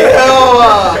Wasp. Ew.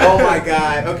 Oh my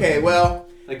god. Okay, well.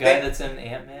 The guy that's in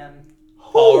Ant-Man.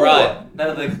 All right.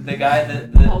 No, the guy that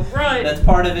All right. that's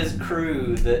part of his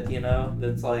crew that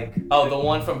that's like Oh, the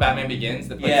one from Batman Begins.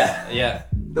 That plays, Yeah.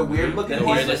 The weird looking The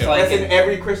one? weird looking That's one. in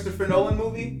every Christopher Nolan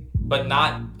movie? But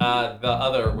not the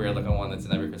other weird looking one that's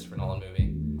in every Christopher Nolan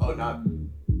movie. Oh, not.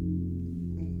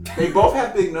 They both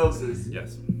have big noses.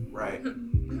 Yes. Right.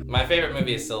 My favorite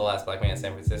movie is still The Last Black Man in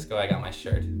San Francisco. I got my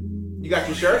shirt. You got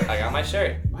your shirt? I got my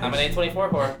shirt. I'm an A24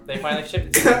 whore. They finally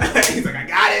shipped it. He's like, I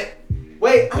got it.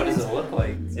 Wait. what does it look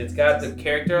like? It's got the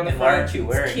character on the And why front. aren't you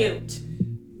wearing it? Cute.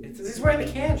 He's wearing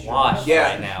the can shirt. Washed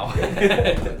Yeah. right now.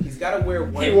 He's got to wear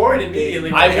one. He wore it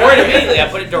immediately. I wore it immediately. I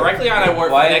put it directly on. I wore it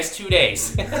for Why? the next 2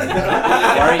 days. Why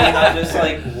are you not just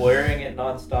like wearing it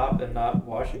nonstop and not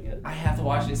washing it? I have to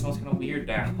wash it. It smells kind of weird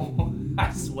now.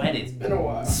 I sweat it. It's been a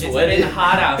while. It's been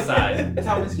hot outside.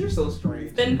 Thomas, you're so strange.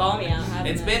 It's been balmy out, hasn't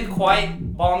It's it? been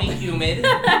quite balmy, humid.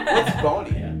 What's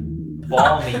bony?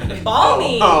 Balmy.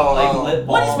 balmy. Like lip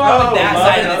What is balm. wrong with that Oh,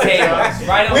 side of the okay. table?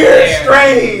 Right over We're there.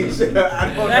 strange. I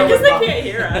don't know I guess what they bony- can't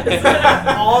hear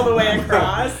us all the way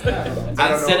across. So I don't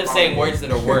know instead of what saying bony words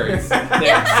that are words,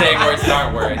 they're saying words that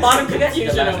aren't A words. lot of You guys see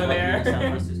the confusion last over one in San there.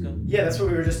 Francisco? Yeah, that's what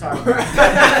we were just talking about.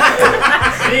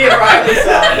 Me and Riley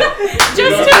saw it. Just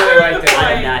Those to two right I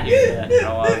there. did not hear that. No,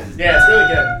 I was just- Yeah, it's really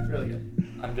good. It's really good.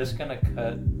 I'm just gonna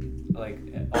cut like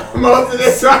Most of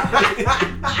this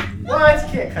time. What? You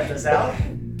can't cut this out.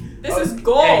 This is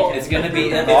gold. It's gonna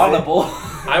be inaudible.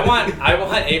 I want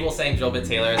Abel saying Drillbit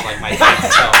Taylor as like my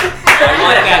text tone. I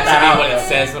want that to be what it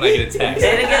says when I get a text.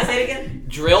 Say it again. Say it again.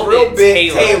 Drillbit Drillbit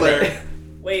Taylor. Taylor.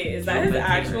 Wait, is that his Dilbert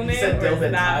actual Taylor. name? He said Or is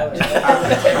Dilbert that... Tyler.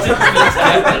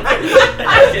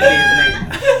 That should be his name.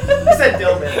 You said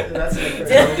Dilbit. That's it.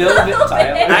 Dilbit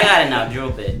Tyler. I got it now.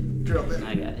 Drill bit. Drill bit.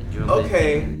 I got it. Drill bit.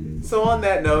 Okay. So on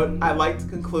that note, I'd like to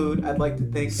conclude. I'd like to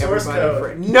thank Source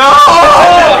everybody code. for No!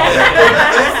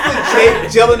 It's the Jake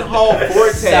Gyllenhaal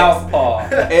vortex. Southpaw.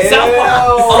 Ew.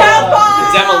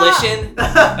 Demolition.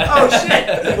 Oh shit!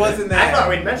 It wasn't I that. thought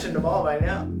we'd mentioned them all by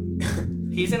now.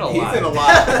 He He's in a lot. He's in a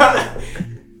lot.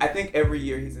 I think every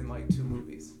year he's in like 2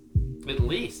 movies. At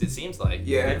least, it seems like.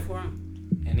 Yeah. Good for him.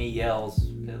 And he yells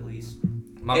at least.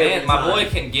 My Every my time. boy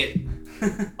can get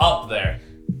up there.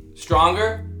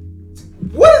 Stronger.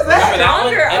 What is Remember that? that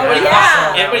one? Stronger, oh, Everybody,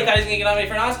 yeah. Everybody thought he was going to get nominated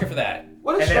for an Oscar for that.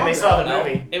 What is And then we Stronger? saw the No,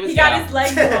 movie. it was He got yeah. his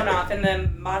leg blown off in the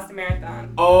Boston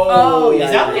Marathon. Oh, yeah.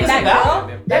 Is that what it And was that about?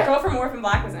 girl, that girl from Orphan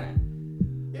Black was in it.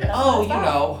 Yeah. Oh, you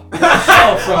know.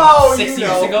 Show from Oh, 6 you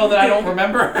years know. ago that I don't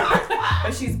remember.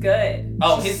 But she's good.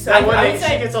 Oh, She's his. so I good. would I think would she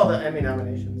say gets all the Emmy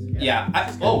nominations. Yeah. I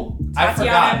Tatiana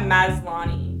forgot.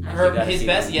 Maslany. His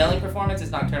best yelling performance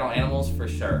is Nocturnal Animals for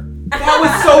sure. That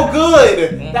was so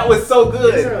good. That was so He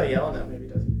doesn't good. really yell in that movie,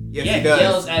 does he? Yes, yeah, he does.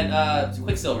 yells at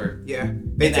Quicksilver. Yeah.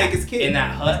 They In take that- his kid. in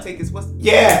that hut. Let's take his what's?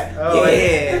 Yeah. Oh, yeah.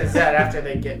 is that after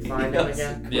they find him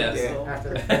again? Yes. Yeah. After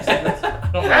the first segments? I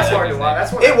don't know That's that hard to guy's watch. name.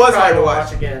 That's one It I was hard probably to will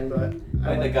watch. again, but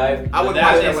Like the guy. I would That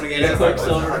watch is- that one again. The That's hard to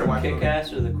Quicksilver watch. from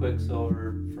Kick-Ass or the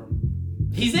Quicksilver from.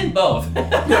 He's in both.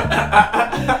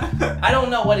 I don't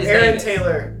know what his name Aaron is.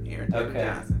 Taylor. Aaron Taylor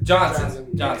Okay. Johnson.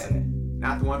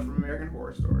 Not the one from American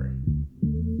Horror Story.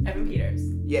 Evan Peters.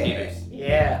 Yeah. Peters.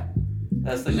 Yeah.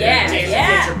 That's the Yeah, good. Jason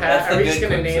yeah. Fincher That's Pat. the Are we just good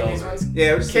gonna name these Quicksilver. ones?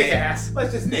 Yeah, let's Kick name- ass.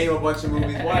 Let's just name a bunch of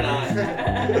movies. Why not?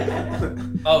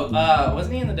 Oh,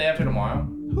 wasn't he in The Day After Tomorrow?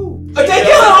 Who? Oh, Jake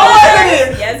Gyllenhaal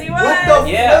wasn't it? Yes, he was. What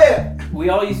the Yeah. flip? We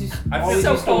always used I feel always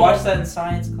so used to cool. watch that in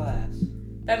science class.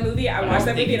 That movie, I I watched don't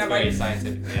that think movie it's and I'm very like,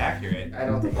 scientifically accurate. I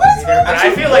don't think it is either. But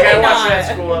I feel like I watched it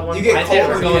at school at one You point. get I think cold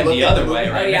we're when you going look the at other the way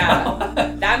movie. right Oh, yeah.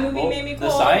 now. that movie Well, made me the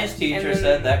cool. science And teacher then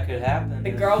said that could happen. The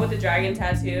girl with the dragon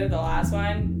tattoo, the last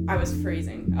one, I was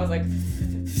freezing. I was like,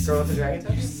 Girl with the Dragon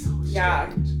Tattoo? yeah.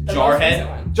 The Jarhead? most recent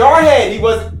one. Jarhead. He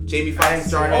wasn't Jamie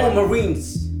Foxx. Jarhead. Oh,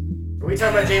 Marines. Are we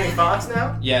talking about Jamie Foxx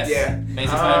now? Yes. Yeah.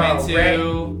 Amazing Oh, Spider-Man 2. Ray.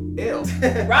 Ew.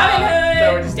 Robin Hood.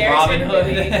 So we're just Derek's Robin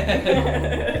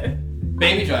favorite movie.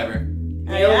 Baby Driver.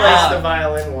 Neil Yeah. likes the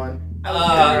violin one.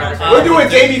 We're doing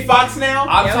Jamie Foxx now.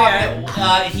 I'm Yeah,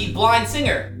 talking. He blind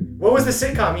singer. What was the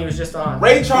sitcom he was just on?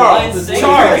 Ray Charles. Blind singer.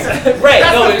 Charles. Ray.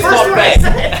 That's No, the it was first called one I Ray.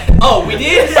 said. Oh, we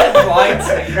did. Blind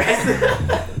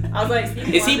singer. I was like,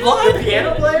 Stevie Is he Wonder? The blind?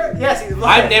 piano player? Yes, he's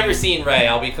blind. I've never seen Ray.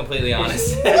 I'll be completely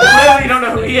honest. You clearly don't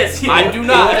know who he is. I do It would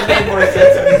not. have made more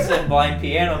sense if you said blind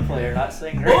piano player, not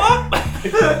singer.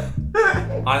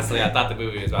 Honestly, I thought the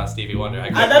movie was about Stevie Wonder. I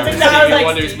couldn't That's remember exactly Stevie like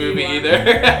Wonder's Stevie movie Wonder.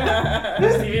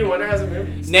 either. Stevie Wonder has a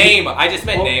movie. Name. I just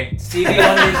meant Well, name. Stevie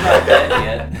Wonder's not dead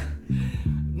yet.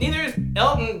 Neither is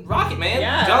Elton Rocket Man.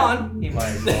 Yeah. John. He might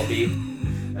as well be.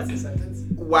 That's a sentence.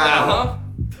 Wow. Uh-huh.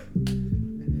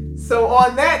 So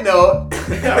on that note,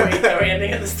 Are we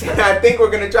ending at this time? I think we're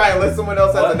gonna try unless someone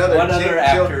else has What, another. what Jake other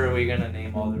Gyllenhaal- actor are we gonna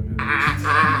name all their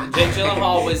movies? Jake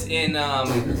Gyllenhaal was in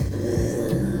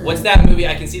what's that movie?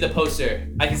 I can see the poster.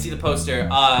 It's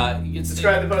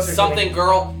Describe the poster. something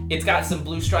girl. It's got some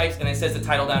blue stripes and it says the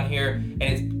title down here and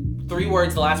it's 3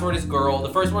 words. The last word is girl. The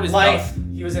first word is Life.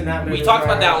 He was in that movie. We talked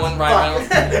with about that one, Ryan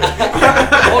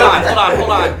Fuck.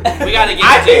 hold on. We gotta get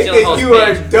I to Jake think that Gyllenhaal's you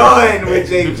are page. done with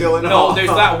Jake Gyllenhaal. No, there's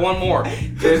that one more.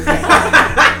 There's-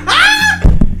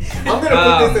 I'm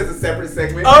gonna put this as a separate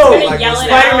segment. Oh, Gonna like yell this. it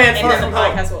Spider-Man out, and Far then From the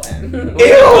Home. podcast will end.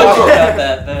 Ew. About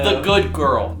that, The Good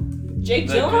Girl. Jake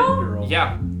the good Gyllenhaal? girl.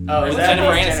 Yeah, Oh, is With that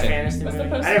Jennifer Jennifer Aniston. Aniston What's the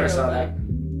movie? poster I never look saw like? that.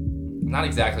 not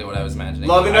exactly what I was imagining.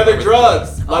 Love and I Other remember-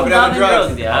 Drugs. Love and Other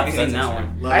Drugs. Yeah, I've Obviously seen that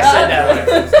that's one. I said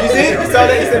that. You did? You saw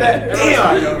that? You said that? Everyone's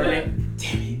Damn. talking over me.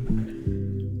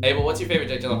 Hey, but what's your favorite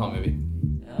Jake Gyllenhaal movie?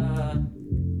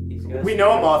 He's got We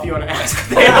know them all if you want to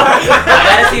ask. I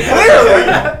gotta see Clearly.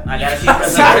 I gotta see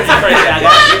Prince of Persia. I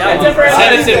gotta see that one. Prince of Persia.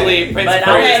 Tentatively, Prince But of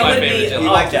Persia is it my would favorite be He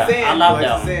Gyllenhaal. likes the Okja. sand. I love He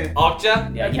likes that the sand.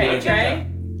 Okja? Yeah, give me Okay, a Trey. Trey.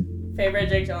 Favorite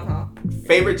Jake Gyllenhaal?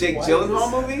 Favorite Jake Why is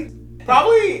Gyllenhaal movie?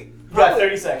 Probably. You got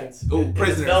 30 seconds. Ooh,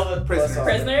 Prisoners. Velvet Prisoners. Buzzsaw.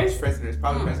 Prisoners? Prisoners.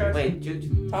 Probably Prisoners.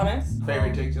 Wait, Thomas?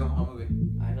 Favorite Jake Gyllenhaal movie.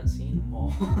 I haven't seen them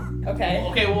all. Okay.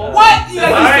 Okay, well, What? You All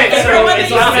gotta right, say- so it's Everyone not is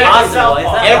possible. Is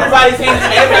that Everybody's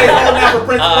holding out for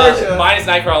Prince of Persia. mine is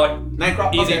Nightcrawler.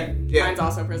 Nightcrawler. Easy. Okay. Yeah. Mine's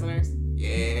also Prisoners.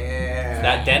 Yeah.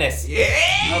 That Dennis. Yeah.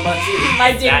 How about you?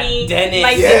 My Disney. Dennis.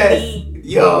 My Yes. Disney.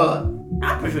 Yeah.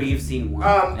 I'm pretty sure you've seen one.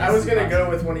 I was gonna go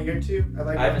with one of your two. I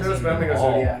like I haven't those, seen but I'm gonna them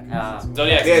go all. Zodiac.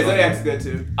 Zodiac's Yeah, good. Zodiac's good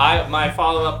too. My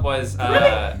follow-up was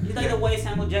He's like the way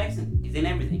Samuel Jackson. He's in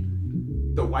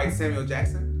everything. The white Samuel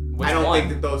Jackson. which I don't one?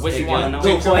 think that those. Which two- one? Gyllenhaal.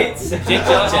 Jake White? Jake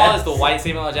Gyllenhaal is the white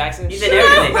Samuel L. Jackson. He's in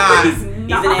everything. Nah. He's in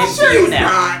not. MCU Sure he's now.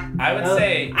 not. I would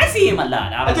say I see him a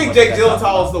lot. I don't think know Jake what you guys talking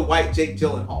Gyllenhaal is about. the white Jake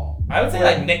Gyllenhaal. I would say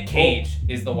like Nick Cage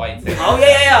is the white Samuel. Oh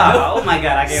yeah. Oh my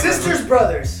god, I gave Sisters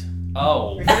Brothers.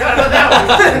 Oh, We forgot about that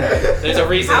one. there's a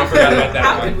reason How we forgot about could, that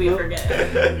how one. could we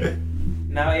forget?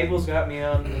 Now Abel's got me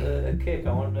on a kick.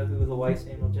 I want to know who the white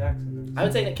Samuel Jackson is. I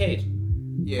would say Nick Cage.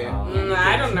 Yeah.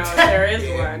 I don't know if there is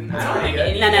Yeah. one. I don't think No,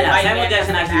 any Samuel white man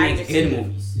Jackson has actually an makes acting. good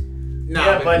movies. No,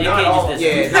 Yeah, but Nick not Cage all. is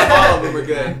yeah, this. not all of them are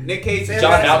good. Nick Cage, Sam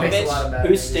John Jackson makes Malkovich? a lot of bad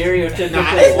Who's movies. stereotypically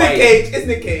Nah, it's Nick white? Cage. It's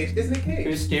Nick Cage. It's Nick Cage.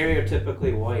 Who's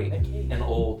stereotypically white Nick Cage. and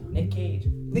old? Nick Cage.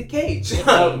 Nick Cage.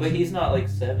 No, but he's not like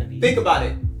 70. Think about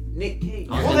it. Nick Cage.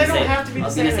 I was Well, gonna they don't say- have to be I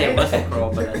was the gonna same say age. Russell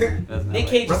Crowe, but that's not Nick right.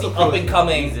 Cage is Russell the Crowe. up and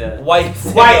coming He's a- white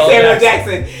White Samuel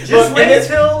Jackson. Just Look, wait and it's-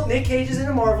 until Nick Cage is in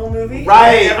a Marvel movie.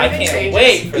 Right. and I everything can't changes.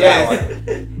 wait for Yes.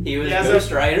 that one. He was He has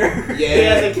Ghost Rider. Yeah. He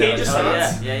has a Cage of Oh,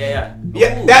 Sons. yeah.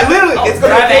 Yeah, that literally, Oh, it's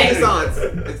gonna be a Drive Cage of Angry.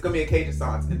 Sons. It's gonna be a Cage of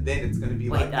Sons, and then it's gonna be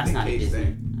Wait, like that's Nick not Cage Disney.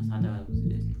 thing. That's not that was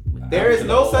Disney. There is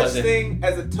no What such was it? thing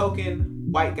as a token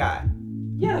white guy.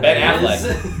 Yeah. Ben there is.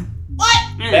 Affleck. What?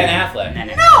 Ben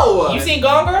Affleck. No. You seen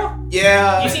Gone Girl?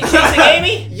 Yeah. You seen Chasing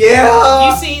Amy? Yeah.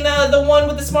 You seen the one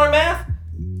with the smart math?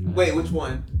 Wait, which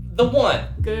one? The one.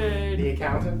 Good. The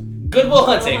accountant. Goodwill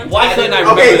Hunting. Hunting. Why couldn't I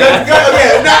remember Okay, that? good.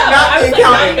 Okay, not I the was like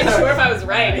not accountant. even sure if I was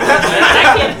right. I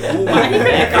can't. I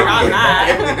can't forgot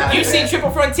that. You seen Triple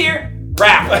Frontier?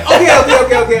 Rap.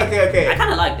 Okay. I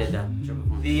kind of liked it though. Triple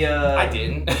Frontier. The I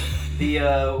didn't. The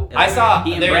I saw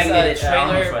He there's impregnated a trailer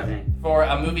Arnold Schwarzenegger. for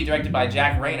a movie directed by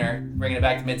Jack Rayner, bringing it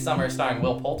back to Midsummer, starring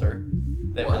Will Poulter,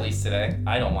 that What? released today.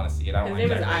 I don't want to see it. I don't His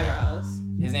like name is Jack Rayner. Eyebrows.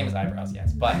 His name is Eyebrows,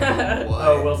 yes, but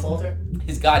Oh, Will Poulter.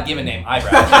 his God-given name,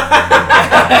 Eyebrows.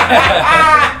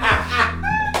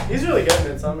 He's really good in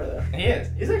Midsummer though. He is.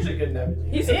 He's actually good in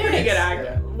everything. He's a pretty Yes. good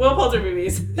actor. Will Poulter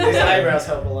movies. His eyebrows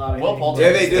help a lot. I Will think. Poulter.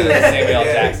 Yeah, they do. is Samuel L.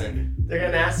 Yeah. Jackson. They're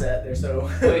an asset. They're so.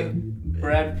 Wait,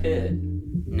 Brad Pitt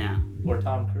No. or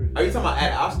Tom Cruise? Are you talking about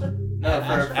Ad Astra? No,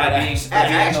 for Ad being, Astra. for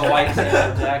being the white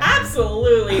Samuel Jackson.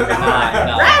 Absolutely not.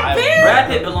 No, Brad Pitt. Brad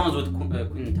Pitt belongs with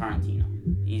Quentin Tarantino.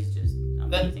 He's just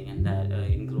amazing in that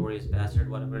Inglourious Bastard,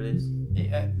 whatever it is.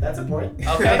 Yeah. That's a point.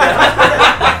 Okay.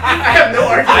 I have no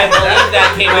argument. I believe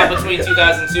that came out between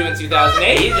 2002 and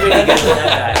 2008. He's really good with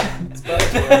that guy. It's about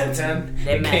 2010.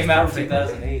 They It match came out in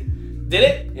perfectly. 2008. Did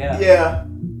it? Yeah. Yeah.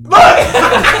 Look!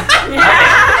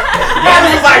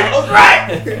 He's like, oh,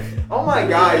 right. Oh my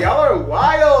god, y'all are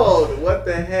wild. What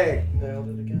the heck? Nailed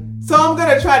it again. So I'm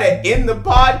gonna try to end the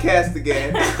podcast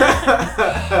again.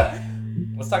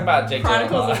 Let's talk about Jake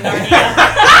Chronicles of Gyllenhaal.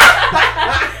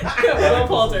 Narnia. Will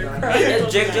Poulter.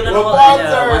 Is Jake Will Gyllenhaal in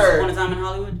Poulter. Once Upon a Time in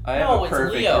Hollywood? I have No, a it's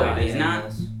perfect Leo. rating He's in not.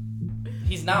 this.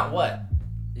 He's not what?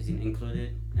 Is he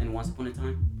included in Once Upon a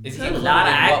Time? Is he There's a included lot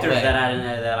of in what actors way?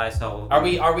 that I saw. Are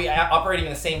we operating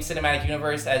in the same cinematic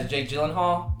universe as Jake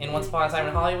Gyllenhaal in Once Upon a Time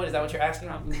in Hollywood? Is that what you're asking?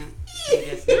 Probably not. I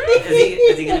guess.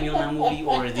 Is he gonna be on that movie,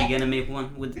 or is he gonna make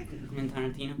one with Quentin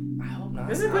Tarantino? I hope not.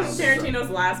 This is Quentin Tarantino's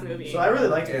last movie. So I really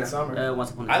liked Midsummer.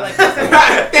 Once Upon a I Time. like this.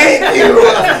 Thank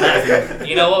you.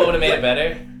 You know what would have made it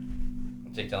better?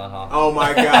 Jake Gyllenhaal. Oh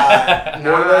my god.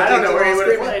 No, I don't know where he would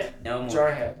have played. No more.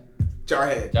 Jarhead.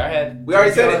 Jarhead. Jarhead. We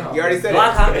already said it. You already said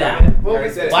Black it. Hawk Down. We already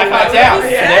said it. Black Hawk Down.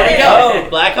 Yeah. There we go.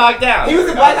 Black Hawk Down. He was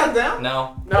in Black Hawk Down?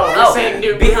 No. No, we're Oh, saying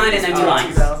new behind movies enemy from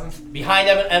lines. 2000s. Behind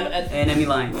Enemy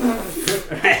Line.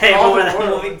 Hey, All remember the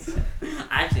that worlds. movie?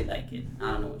 I actually like it.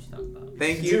 I don't know what you're talking about.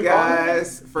 Thank Did you you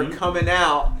guys for coming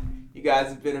out. You guys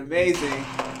have been amazing.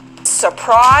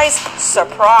 Surprise,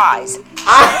 surprise.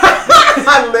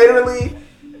 I literally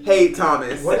hate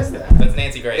Thomas. What is that? That's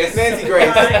Nancy Grace. It's Nancy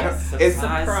Grace. it's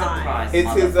Surprise.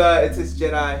 it's his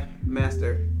Jedi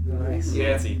master. Nice. Yeah.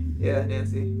 Nancy. Yeah,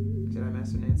 Nancy. Jedi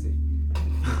Master Nancy.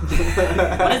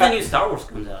 When is the new Star Wars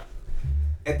comes out?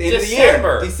 At the end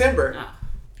December. of the year. December. Ah,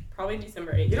 Probably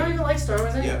December 8th. You don't even like Star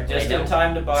Wars anyway. Yeah. Just I in don't.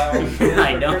 time to buy all the food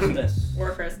I for don't. Christmas.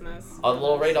 Or Christmas. All the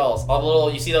little Ray dolls. All the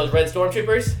little. You see those red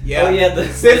stormtroopers? Yeah. Oh yeah, the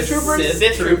Sith Troopers? The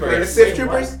Sith The Troopers. Sith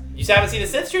Troopers? You haven't seen the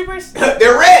Sith Troopers?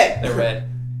 They're red. They're red.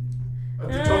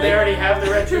 Don't they already have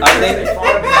the red troopers? I think. They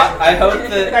fought a bunch. I hope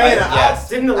that. Hey, yes.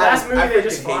 Didn't the last I movie they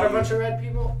just freaking fought hate a bunch of red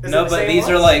people? Is it No, the but same these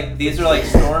are ones? like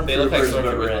stormtroopers, They look like but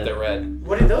stormtroopers, but they're red. red.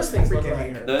 What did those things look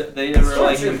Freaking like? They were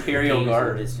like Stormtroopers. Imperial games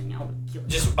Guard. of this thing, I would kill it.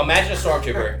 Just imagine a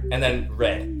stormtrooper and then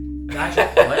red. Gotcha.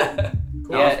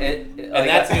 What? Yeah, And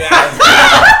that's new.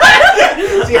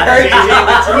 She heard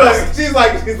you. She's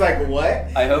like, what?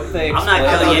 I hope they. I'm not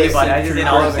explain- killing anybody. I just didn't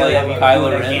Kylo want to kill Ren. everyone. Kylo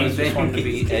I Ren can't was just say. wanting to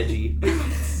be edgy.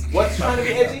 What's trying to be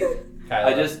edgy?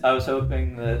 I was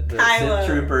hoping that the Kylo. Sith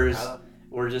troopers Kylo.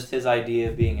 were just his idea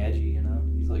of being edgy. You know,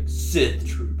 he's like Sith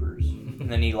troopers,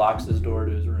 and then he locks his door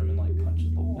to his room and like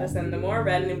punches the wall. Listen, the more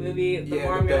red in a movie, the Yeah,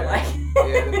 more the I'm gonna better.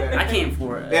 like Yeah, the better. I came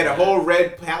for it. They had a whole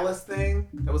red palace thing.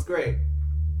 That was great.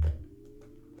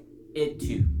 It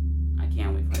too. I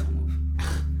can't wait for that movie.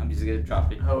 I'm just gonna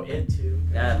drop it. Oh, it too.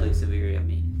 That looks very. I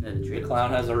mean, the The trailer.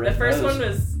 clown has a red The first nose. one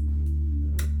was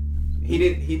He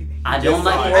didn't. I just don't saw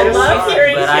like it. horror I love movies,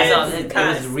 hearing but I saw kids it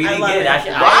cuss. was really I love good. it.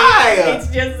 Actually, Why? It's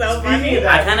just so funny. of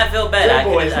I kind of feel bad. I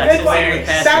boys. could Good have boys. sworn it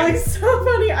past That you. was so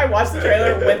funny. I watched the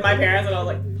trailer with my parents and I was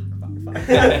like, fuck.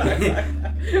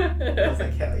 I was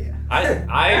like, hell yeah.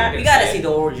 I You gotta see the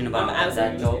origin about I'm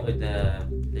that absolutely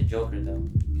the Joker though.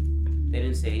 They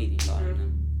didn't say anything about him.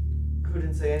 Who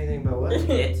didn't say anything about what?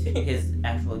 His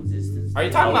actual existence. Are you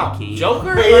talking how about he came.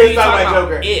 Joker? Or Yeah, are he's you talking talking about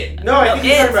about Joker. It? No, I think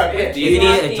he's It. talking about it. Do you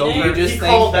need a Joker? You just He think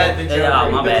called that the Joker.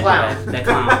 Oh, my the bad. clown. The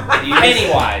clown. You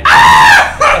Pennywise.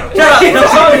 Shut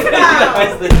up!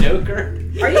 That's the Joker.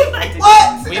 Are you?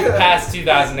 What? We've passed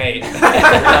 2008. It's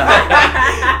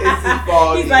the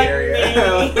foggy He's like, area.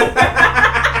 me.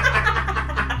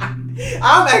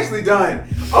 I'm actually done.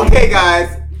 Okay,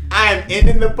 guys, I am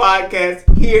ending the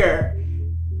podcast here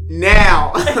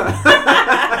now. Not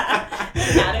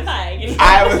if I.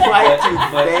 I would like to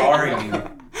What thank. are you?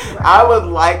 I would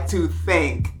like to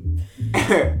thank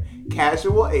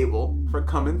Casual Abel for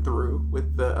coming through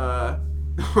with the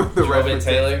Robin references.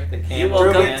 Taylor. The You camel woke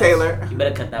Ruben up. dance. Taylor. You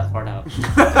better cut that part out.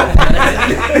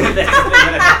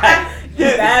 You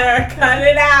better cut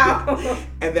it out.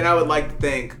 And then I would like to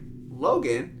thank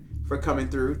Logan for coming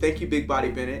through. Thank you, Big Body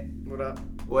Bennett. What up?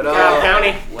 What Cobb up?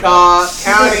 County.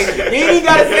 County. You ain't even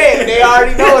gotta say it. They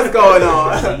already know what's going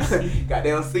on.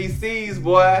 Goddamn CC's,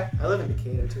 boy. I live in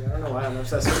Decatur too. I don't know why I'm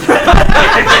obsessed with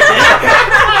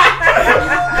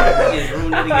Just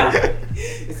ruined it again.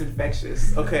 It's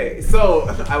infectious. Okay, so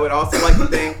I would also like to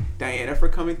thank Diana for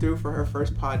coming through for her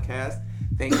first podcast.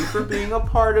 Thank you for being a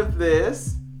part of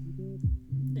this.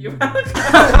 You're welcome.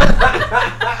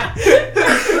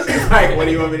 Like, what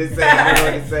do you want me to say? I don't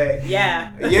know what to say.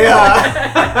 Yeah.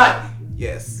 Yeah.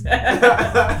 Yes.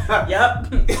 Yep.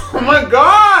 Oh my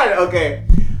God. Okay.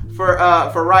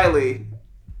 For Riley,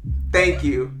 thank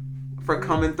you for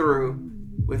coming through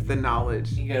with the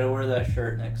knowledge. You gotta wear that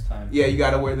shirt next time. Yeah, you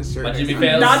gotta wear the shirt. But next Jimmy time.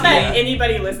 fails. Not that Yeah.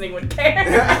 anybody listening would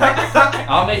care.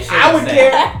 I'll make sure. I would it's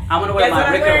care. I'm gonna wear Guess my what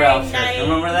I'm Rick wearing, Ralph shirt. guys?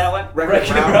 Remember that one? Wreck-It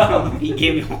Wreck-It Ralph. He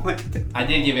gave me one. I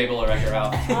did give Abel a record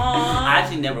out. I Aww.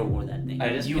 actually never wore that thing. I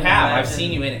just You can't have. I've imagine-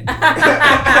 seen you in it.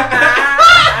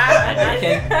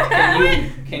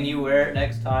 Can you wear it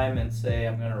next time and say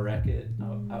I'm gonna wreck it?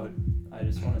 I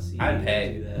just want to see I'd you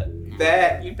pay. do that.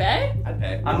 That. You pay? I'd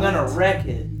pay. I'm gonna wreck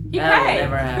it. You That'll pay.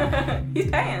 never happen. He's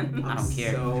paying. I don't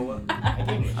care. So,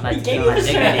 I like He to gave keep you my the shirt.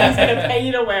 He's dignity. gonna pay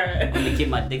you to wear I'm it. gonna keep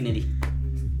my dignity.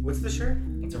 What's the shirt?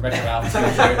 It's a record out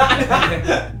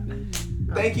t-shirt.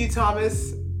 thank you,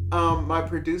 Thomas, my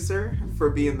producer, for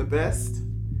being the best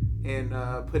and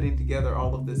putting together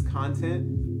all of this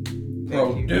content.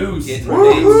 Thank you. Produce. Get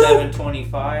Woo-hoo!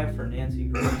 725 for Nancy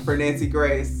Grace. For Nancy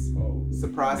Grace.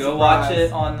 Surprise. Go watch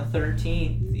it on the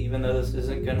 13th, even though this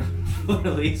isn't gonna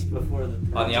release before the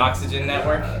 13th. On the Oxygen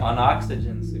Network. On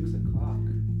Oxygen, 6 o'clock.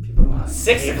 People want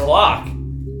 6 o'clock.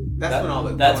 That's when all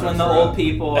the That's when the grown-ups are old up.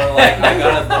 people are like, I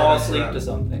gotta fall asleep to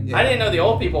something. Yeah. I didn't know the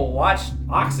old people watched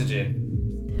Oxygen.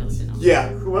 Yeah.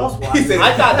 Who else He watches? said,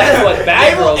 I thought that's what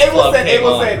Bad Girls Club came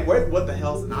on. said, what the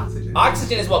hell's an oxygen?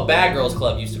 Oxygen is what Bad Girls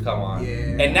Club used to come on. Yeah.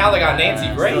 And now they got Nancy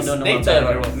Grace. Still don't know They what took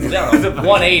Bad Girls is. down a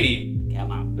 180.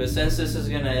 Come on. But since this is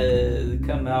gonna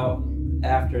come out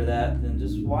after that, then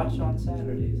just watch on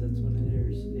Saturdays. That's when it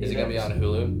airs. Is it gonna be on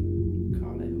Hulu?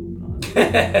 God, I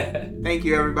hope not. Thank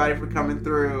you, everybody, for coming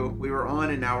through. We were on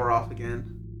and now we're off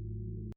again.